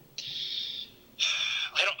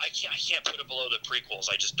 I can't put it below the prequels.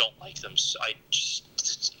 I just don't like them.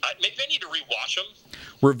 Maybe I need to rewatch them.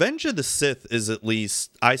 Revenge of the Sith is at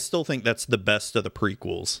least. I still think that's the best of the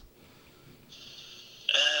prequels.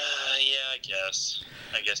 Yeah, I guess.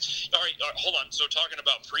 All right, hold on. So talking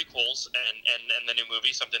about prequels and the new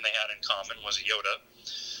movie, something they had in common was Yoda.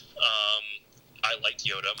 I liked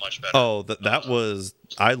Yoda much better. Oh, that was.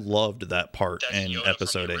 I loved that part in Yoda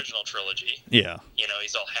Episode 8. The original trilogy. Yeah. You know,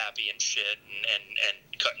 he's all happy and shit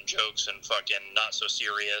and cutting jokes and fucking not so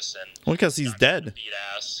serious and. Well, because he's dead. Beat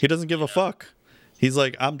ass, he doesn't give a fuck. He's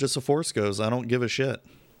like, I'm just a Force ghost. I don't give a shit.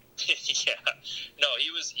 Yeah, no,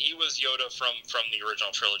 he was Yoda from the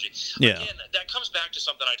original trilogy. Yeah, again, that comes back to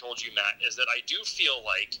something I told you, Matt, is that I do feel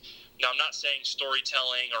like, now I'm not saying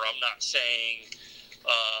storytelling, or I'm not saying,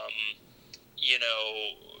 you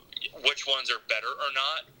know, which ones are better or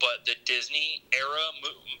not, but the Disney era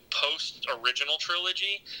post original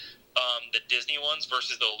trilogy the Disney ones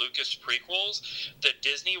versus the Lucas prequels, the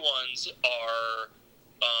Disney ones are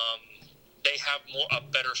they have a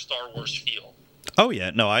better Star Wars feel. Oh yeah,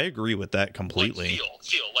 no, I agree with that completely. Like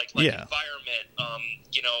feel like yeah. environment.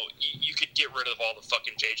 You could get rid of all the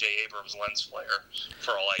fucking J.J. Abrams lens flare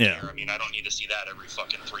for all I care. I mean, I don't need to see that every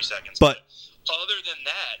fucking 3 seconds. But other than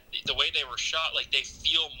that, the way they were shot, like they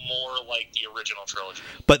feel more like the original trilogy.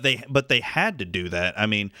 But they had to do that. I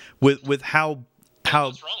mean, with how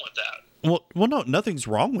what's wrong with that? Well, no, nothing's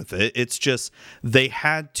wrong with it. It's just they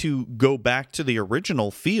had to go back to the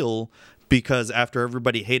original feel because after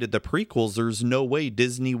everybody hated the prequels, there's no way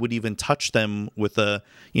Disney would even touch them with a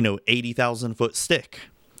 80,000-foot stick.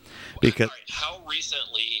 Because right, how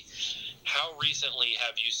recently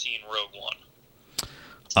have you seen Rogue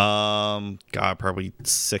One? God, probably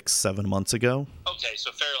 6-7 months ago. Okay,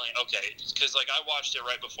 so fairly okay, because like I watched it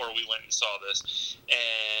right before we went and saw this,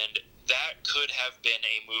 and that could have been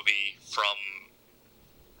a movie from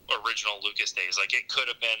original Lucas days. Like it could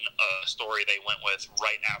have been a story they went with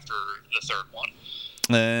right after the third one.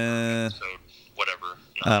 So whatever.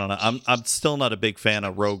 I don't know. I'm still not a big fan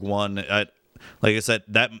of Rogue One. Like I said,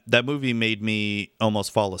 that movie made me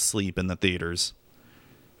almost fall asleep in the theaters.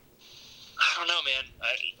 I don't know, man.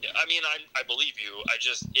 I mean, I believe you.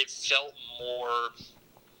 It felt more.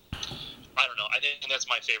 I don't know. I think that's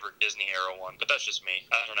my favorite Disney era one, but that's just me.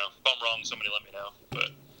 I don't know. If I'm wrong, somebody let me know.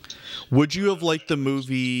 But would you have liked the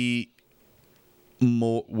movie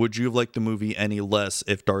more? Would you have liked the movie any less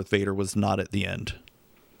if Darth Vader was not at the end?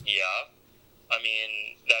 Yeah,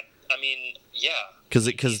 yeah. Because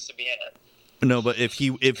he needs to be in it. No, but if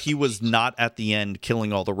he was not at the end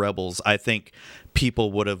killing all the rebels, I think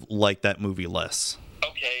people would have liked that movie less.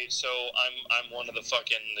 Okay, so I'm one of the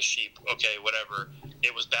sheep. Okay, whatever.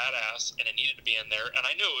 It was badass, and it needed to be in there, and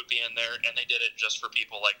I knew it would be in there, and they did it just for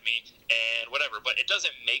people like me, and whatever. But it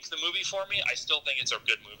doesn't make the movie for me. I still think it's a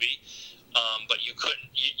good movie, but you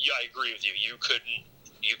couldn't. I agree with you. You couldn't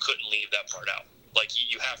leave that part out. Like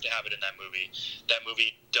you have to have it in that movie. That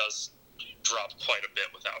movie does drop quite a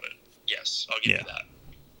bit without it. Yes, I'll give you that.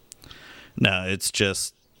 No, it's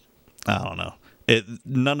just I don't know.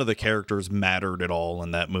 None of the characters mattered at all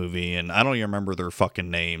in that movie, and I don't even remember their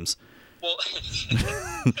fucking names. Well,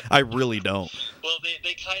 I really don't. Well,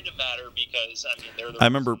 they kind of matter because they're the I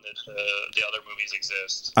remember reason that the other movies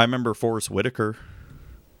exist. I remember Forrest Whitaker.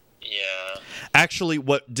 Yeah. Actually,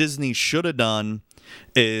 what Disney should have done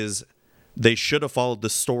is they should have followed the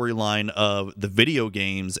storyline of the video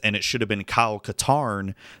games, and it should have been Kyle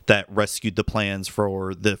Katarn that rescued the plans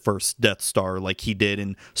for the first Death Star like he did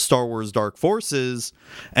in Star Wars Dark Forces.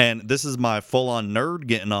 And this is my full-on nerd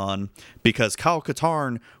getting on, because Kyle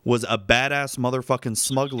Katarn was a badass motherfucking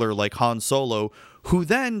smuggler like Han Solo, who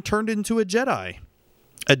then turned into a Jedi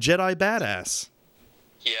badass.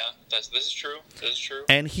 Yeah, this is true. This is true.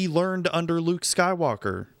 And he learned under Luke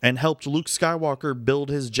Skywalker and helped Luke Skywalker build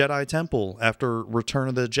his Jedi temple after Return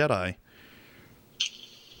of the Jedi.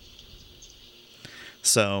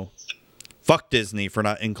 So, fuck Disney for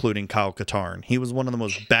not including Kyle Katarn. He was one of the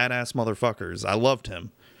most badass motherfuckers. I loved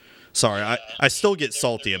him. Sorry, I still get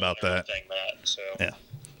salty about that. Matt, so. Yeah.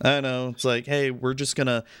 I know. It's like, hey, we're just going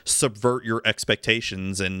to subvert your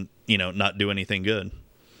expectations and, not do anything good.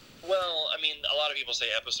 Well, a lot of people say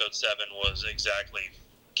Episode 7 was exactly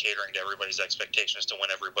catering to everybody's expectations to win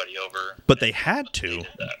everybody over. But they had to.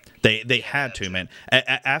 They had to, man.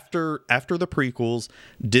 After the prequels,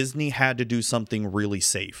 Disney had to do something really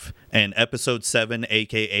safe. And Episode 7,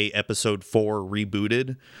 a.k.a. Episode 4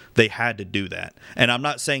 rebooted, they had to do that. And I'm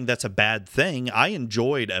not saying that's a bad thing. I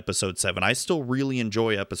enjoyed Episode 7. I still really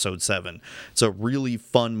enjoy Episode 7. It's a really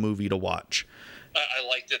fun movie to watch. I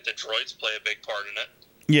like that the droids play a big part in it.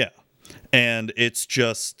 Yeah. And it's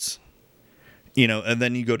just, and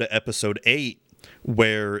then you go to Episode 8,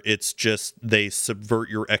 where it's just they subvert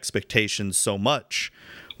your expectations so much,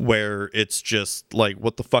 where it's just like,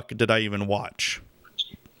 what the fuck did I even watch?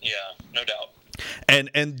 Yeah, no doubt. And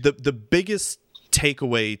the biggest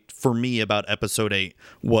takeaway for me about Episode 8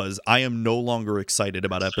 was I am no longer excited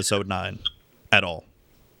about Episode 9 at all.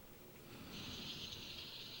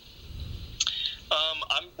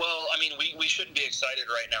 We shouldn't be excited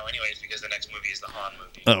right now anyways, because the next movie is the Han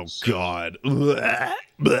movie. Oh, so, God. We'll have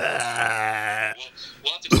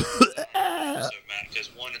to go through that episode, Matt, because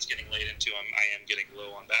one, it's getting late, and two, I am getting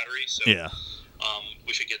low on battery, so yeah.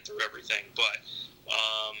 We should get through everything. But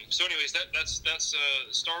so anyways, that's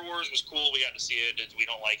Star Wars was cool. We got to see it. We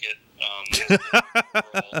don't like it.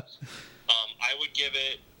 I would give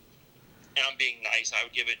it, and I'm being nice, I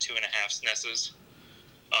would give it 2.5 SNESes.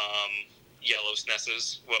 Yellow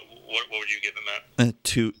SNESes. What would you give it, Matt?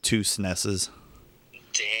 Two SNESes.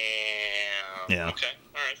 Damn. Yeah. Okay.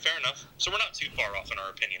 All right. Fair enough. So we're not too far off in our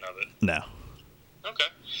opinion of it. No. Okay.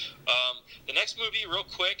 The next movie, real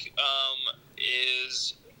quick,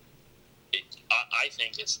 is I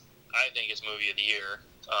think it's movie of the year.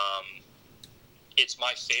 It's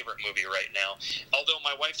my favorite movie right now. Although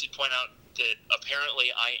my wife did point out that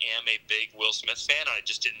apparently I am a big Will Smith fan. I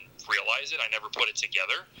just didn't realize it. I never put it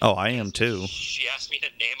together. Oh, I am too. She asked me to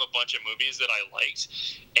name a bunch of movies that I liked,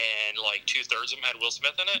 and like 2/3 of them had Will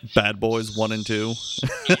Smith in it. Bad Boys 1 and 2.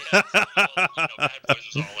 Yeah, well, Bad Boys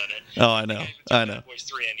was all in it. Oh, I know. I know. Bad Boys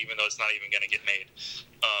 3 in, even though it's not even going to get made.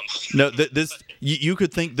 No, this you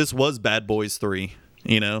could think this was Bad Boys 3.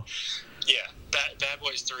 You know. Yeah, Bad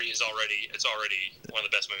Boys 3 is already one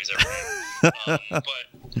of the best movies ever made.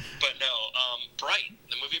 But no, Bright,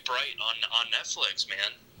 the movie Bright on Netflix,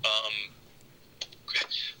 man.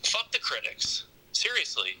 Fuck the critics.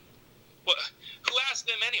 Seriously. What? Who asked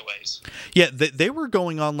them anyways? Yeah, they were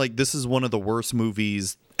going on like this is one of the worst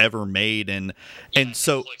movies ever made, and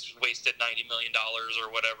so Netflix wasted $90 million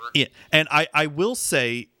or whatever. yeah, and I will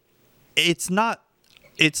say it's not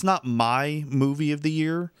my movie of the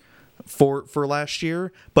year for last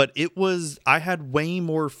year, but it was. I had way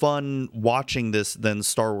more fun watching this than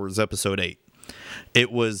Star Wars Episode 8.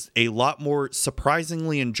 It was a lot more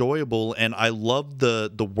surprisingly enjoyable, and I loved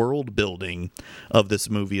the world building of this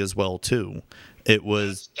movie as well too. It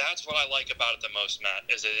was that's what I like about it the most, Matt,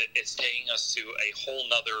 is that it's taking us to a whole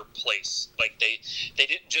nother place. Like they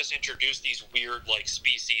didn't just introduce these weird like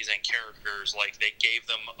species and characters, like they gave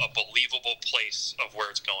them a believable place of where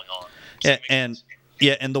it's going on.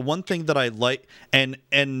 yeah, and the one thing that I like, and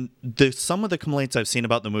some of the complaints I've seen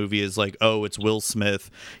about the movie is like, oh, it's Will Smith.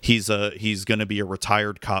 He's going to be a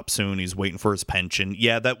retired cop soon. He's waiting for his pension.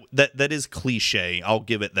 Yeah, that is cliche. I'll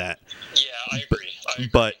give it that. Yeah, I agree.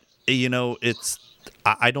 But you know,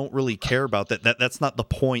 I don't really care about that. That's not the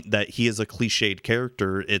point. That he is a cliched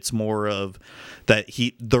character. It's more of that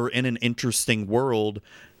they're in an interesting world,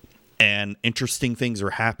 and interesting things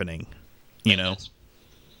are happening. You know.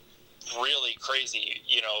 Really crazy,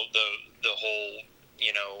 the whole,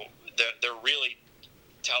 they're really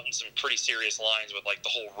touting some pretty serious lines with like the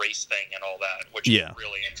whole race thing and all that, which is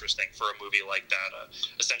really interesting for a movie like that,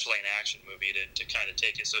 essentially an action movie to kind of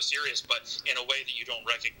take it so serious, but in a way that you don't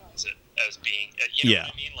recognize it as being,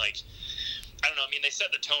 what I mean? Like, I don't know. I mean, they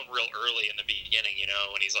set the tone real early in the beginning,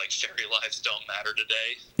 when he's like, "Fairy lives don't matter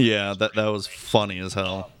today." Yeah, that was funny as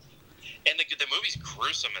hell. And the movie's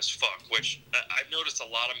gruesome as fuck, which I've noticed a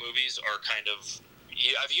lot of movies are kind of...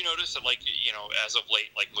 Have you noticed that, like, as of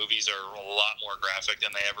late, like, movies are a lot more graphic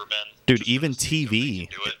than they ever been? Dude, even TV.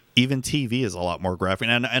 Even TV is a lot more graphic.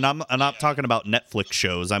 And I'm not talking about Netflix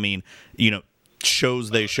shows. I mean,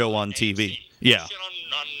 shows they show on TV. Yeah. Shit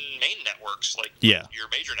on main networks, like your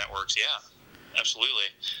major networks, yeah. Absolutely.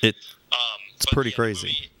 It's pretty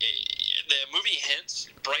crazy. The movie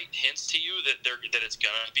Bright hints to you that it's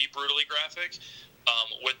gonna be brutally graphic.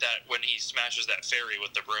 With that, when he smashes that fairy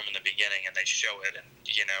with the broom in the beginning, and they show it, and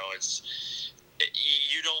you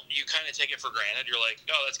kind of take it for granted. You're like,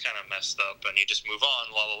 oh, that's kind of messed up, and you just move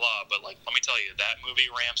on, la la la. But like, let me tell you, that movie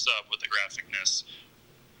ramps up with the graphicness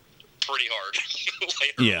pretty hard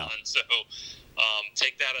later on. So.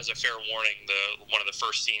 Take that as a fair warning. One of the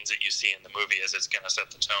first scenes that you see in the movie is it's going to set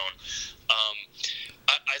the tone.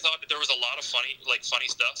 I thought that there was a lot of funny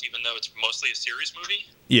stuff, even though it's mostly a serious movie.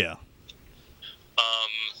 Yeah.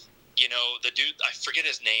 The dude, I forget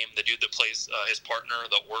his name, the dude that plays his partner,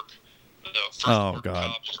 the first God,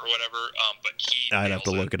 cop or whatever. But I'd have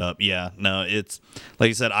to look it up. Yeah, no, it's like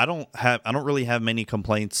I said. I don't really have many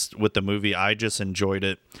complaints with the movie. I just enjoyed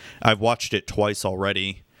it. I've watched it twice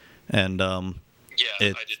already. And I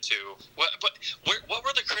did too. But what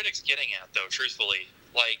were the critics getting at, though? Truthfully,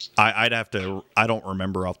 like I'd have to. I don't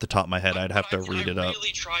remember off the top of my head. I'd have to read it up. I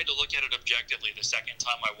really tried to look at it objectively the second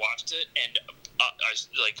time I watched it, and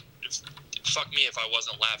fuck me if I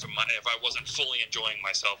wasn't laughing. If I wasn't fully enjoying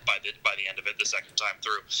myself by the end of it the second time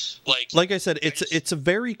through. Like I said, it's a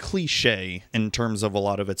very cliche in terms of a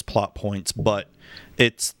lot of its plot points, but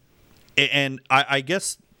I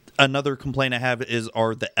guess. Another complaint I have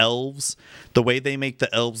are the elves. The way they make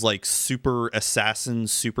the elves like super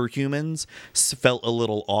assassins, superhumans felt a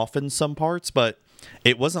little off in some parts, but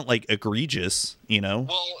it wasn't like egregious, Well,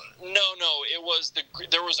 no, it was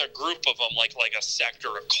there was a group of them, like a sect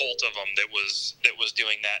or a cult of them that was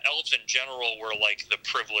doing that. Elves in general were like the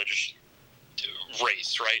privileged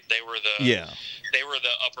race, right? They were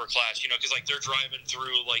the upper class, because like they're driving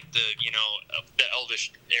through like the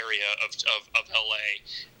elvish area of LA,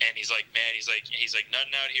 and he's like, man, he's like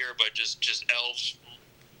nothing out here but just elves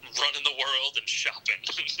running the world and shopping.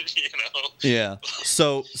 You know. Yeah.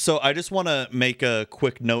 So I just want to make a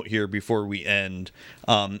quick note here before we end.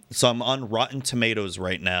 So I'm on Rotten Tomatoes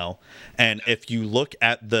right now, and if you look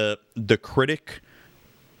at the critic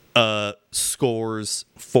scores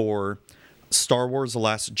for Star Wars: The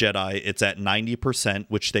Last Jedi, it's at 90%,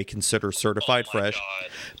 which they consider certified Oh my fresh.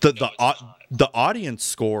 God. The audience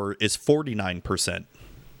score is 49%.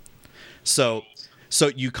 So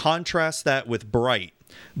you contrast that with Bright.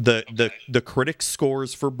 The critic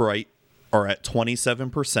scores for Bright are at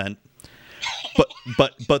 27%,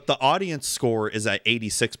 but the audience score is at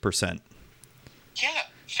 86%. Yeah,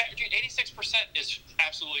 dude, 86% is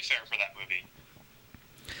absolutely fair for that movie.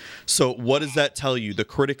 So what does that tell you? The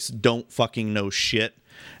critics don't fucking know shit.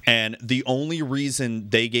 And the only reason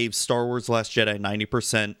they gave Star Wars: Last Jedi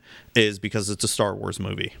 90% is because it's a Star Wars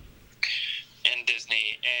movie. And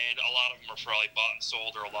Disney, and a lot of them are probably bought and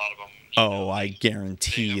sold, or a lot of them. I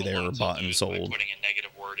guarantee they were bought and sold. Putting a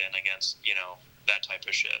negative word in against, that type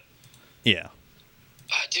of shit. Yeah.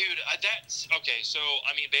 Dude, that's okay. So,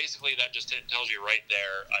 I mean, basically, that just tells you right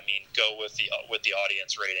there. I mean, go with the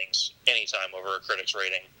audience ratings anytime over a critic's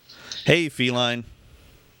rating. Hey, Feline.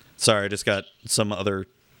 Sorry, I just got some other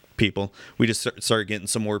people. We just started getting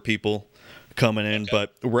some more people coming in,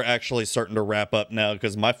 but we're actually starting to wrap up now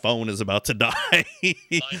because my phone is about to die. Mine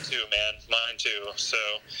too, man. Mine too. So,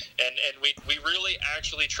 and we really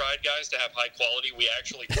actually tried, guys, to have high quality. We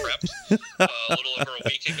actually prepped a little over a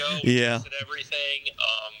week ago. We tested everything,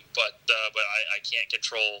 but I can't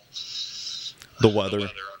control the weather,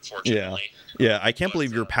 unfortunately. Yeah. I can't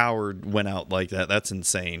believe your power went out like that. That's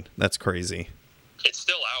insane. That's crazy. It's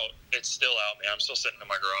still out. It's still out, man. I'm still sitting in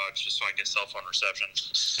my garage just so I get cell phone reception.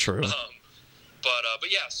 True. But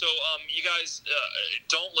yeah, so you guys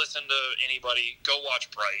don't listen to anybody. Go watch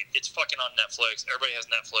Bright. It's fucking on Netflix. Everybody has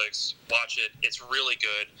Netflix. Watch it. It's really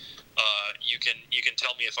good. You can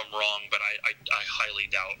tell me if I'm wrong, but I highly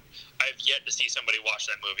doubt. I've yet to see somebody watch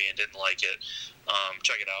that movie and didn't like it.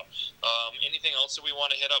 Check it out. Anything else that we want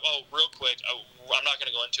to hit up? Oh, real quick. I'm not going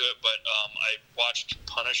to go into it, but I watched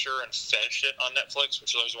Punisher and finished it on Netflix,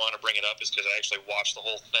 which I always want to bring it up is because I actually watched the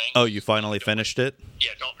whole thing. Oh, you finally finished it?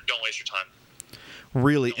 Yeah, don't waste your time.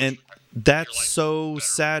 Really, and that's so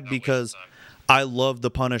sad because I love the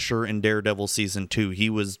Punisher in Daredevil season 2. He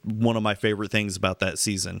was one of my favorite things about that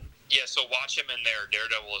season. Yeah, so watch him in there.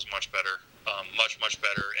 Daredevil is much better, much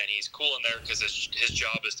better, and he's cool in there because his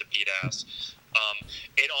job is to beat ass.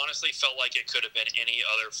 It honestly felt like it could have been any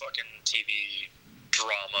other fucking TV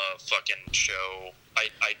drama fucking show.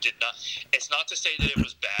 I did not. It's not to say that it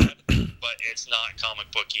was bad, but it's not comic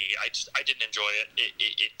booky. I didn't enjoy it.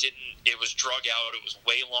 It didn't. It was drug out. It was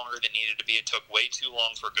way longer than needed to be. It took way too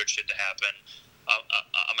long for good shit to happen.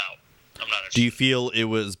 I'm out. I'm not interested. Do you feel it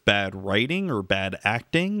was bad writing or bad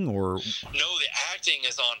acting or? No, the acting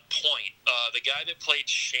is on point. The guy that played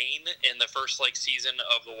Shane in the first season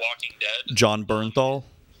of The Walking Dead, John Bernthal.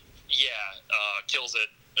 Kills it.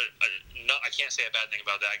 I can't say a bad thing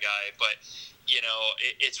about that guy, but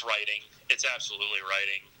it's writing. It's absolutely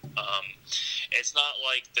writing. It's not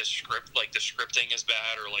like the script, the scripting is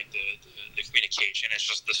bad or the communication. It's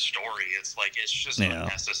just the story. It's just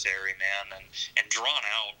unnecessary, man, and drawn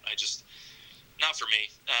out. Not for me.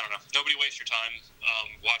 I don't know. Nobody waste your time.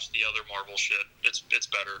 Watch the other Marvel shit. It's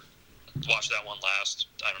better. Watch that one last.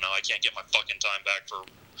 I don't know. I can't get my fucking time back for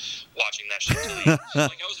watching that shit. I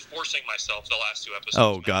was forcing myself the last 2 episodes.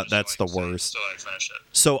 Oh god, that's the worst. So I finished it.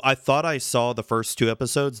 So I thought I saw the first 2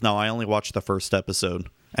 episodes. No, I only watched the first episode,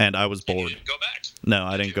 and I was bored. You didn't go back? No,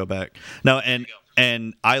 I didn't go back. No,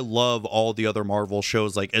 and I love all the other Marvel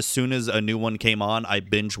shows. As soon as a new one came on, I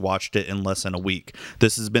binge watched it in less than a week.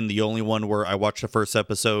 This has been the only one where I watched the first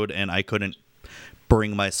episode and I couldn't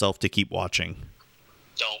bring myself to keep watching.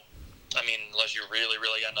 Don't. I mean, unless you really,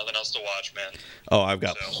 really got nothing else to watch, man. Oh, I've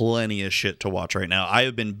got plenty of shit to watch right now. I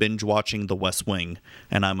have been binge watching The West Wing,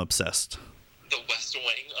 and I'm obsessed. The West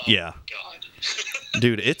Wing? Oh, yeah. God.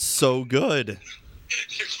 Dude, it's so good.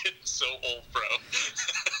 You're getting so old, bro.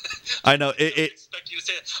 I know. I didn't expect you to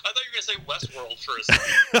say it. I thought you were going to say Westworld for a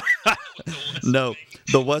second. No,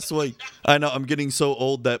 The West Wing. I know. I'm getting so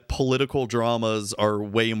old that political dramas are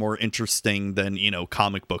way more interesting than,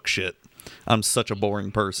 comic book shit. I'm such a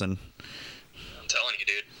boring person. I'm telling you,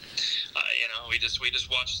 dude. We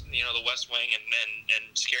just watched, The West Wing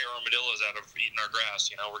and scare armadillos out of eating our grass.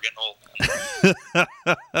 We're getting old.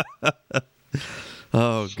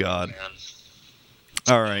 Oh, God. Man.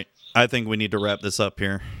 All right. I think we need to wrap this up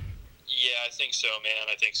here. Yeah, I think so, man.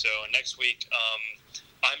 I think so. And next week,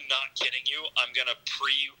 I'm not kidding you. I'm going to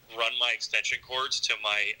pre-run my extension cords to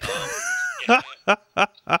my internet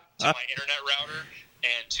router.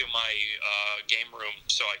 and to my game room,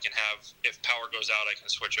 so I can have, if power goes out, I can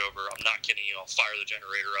switch over. I'm not kidding you. I'll fire the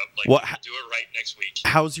generator up. Like, What- we'll do it right next week.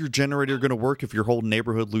 How's your generator going to work if your whole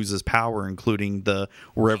neighborhood loses power, including the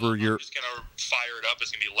wherever you're? I'm just gonna fire it up.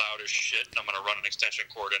 It's gonna be loud as shit. And I'm gonna run an extension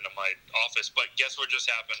cord into my office. But guess what just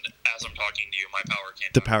happened? As I'm talking to you, my power came.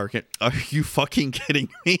 The power can. Are you fucking kidding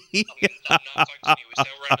me? I'm not talking to you. We said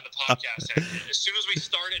we're ending the podcast. And as soon as we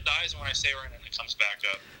start, it dies. And when I say we're ending, it comes back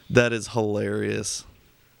up. That is hilarious.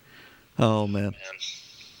 Oh man. Man.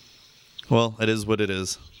 Well, it is what it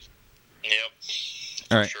is. Yep.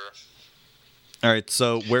 All right. Sure. All right.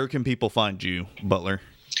 So, where can people find you, Butler?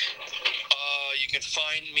 You can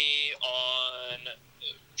find me on.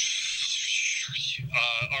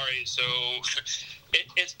 All right, so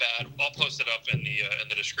it's bad. I'll post it up in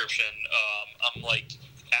the description. I'm like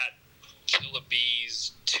at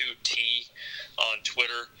KillaBees2T on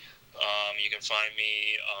Twitter. You can find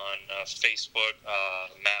me on Facebook,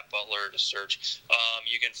 Matt Butler to search.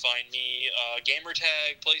 You can find me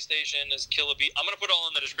gamertag PlayStation is KillaBee. I'm gonna put it all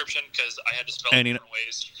in the description because I had to spell it different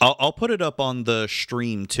ways. I'll put it up on the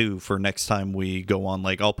stream too for next time we go on.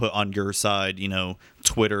 Like I'll put on your side,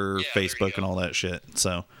 Twitter, Yeah, Facebook, and all that shit.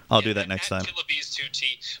 So I'll do that next time.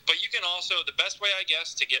 KillaBees2T. But you can also, the best way I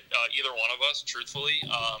guess to get either one of us, truthfully,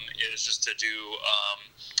 is just to do.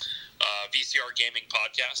 VCR Gaming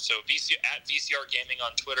Podcast. So at VCR Gaming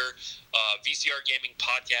on Twitter, VCR Gaming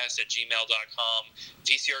Podcast at gmail.com,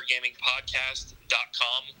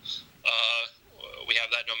 VCRGamingPodcast.com. We have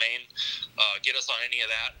that domain. Get us on any of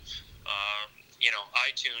that.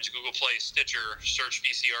 iTunes, Google Play, Stitcher, search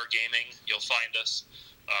VCR Gaming. You'll find us.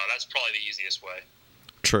 That's probably the easiest way.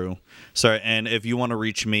 True. Sorry, and if you want to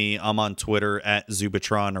reach me, I'm on Twitter at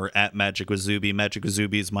Zubatron or at Magic with Zuby. Magic with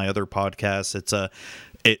Zuby is my other podcast.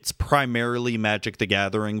 It's primarily Magic the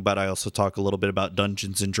Gathering, but I also talk a little bit about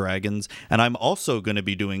Dungeons and Dragons. And I'm also going to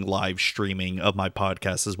be doing live streaming of my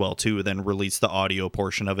podcast as well, too, and then release the audio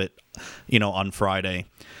portion of it, on Friday.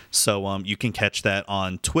 So you can catch that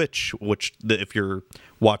on Twitch, which if you're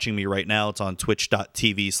watching me right now, it's on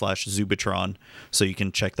twitch.tv/Zubatron. So you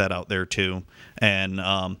can check that out there, too. And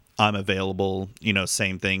I'm available,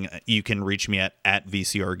 same thing. You can reach me at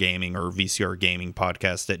VCR Gaming or VCR Gaming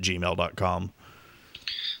Podcast at gmail.com.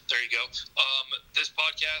 There you go. This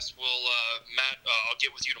podcast will, Matt, I'll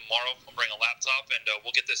get with you tomorrow. I'll bring a laptop and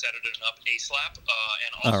we'll get this edited up ASAP.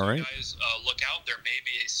 And also, all right. Guys, look out. There may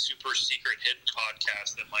be a super secret hidden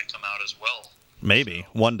podcast that might come out as well. Maybe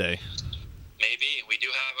one day. Maybe we do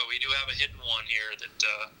have a hidden one here that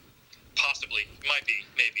possibly might be,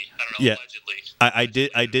 maybe, I don't know. Yeah. Allegedly.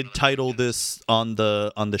 I did title this on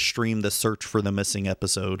the stream "The Search for the Missing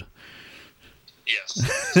Episode." Yes.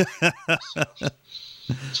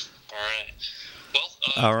 All right. Well,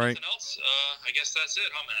 all right. Nothing else? I guess that's it,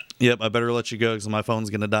 huh, Matt? Yep, I better let you go because my phone's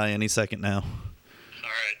going to die any second now. All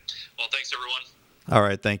right. Well, thanks, everyone. All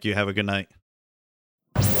right, thank you. Have a good night.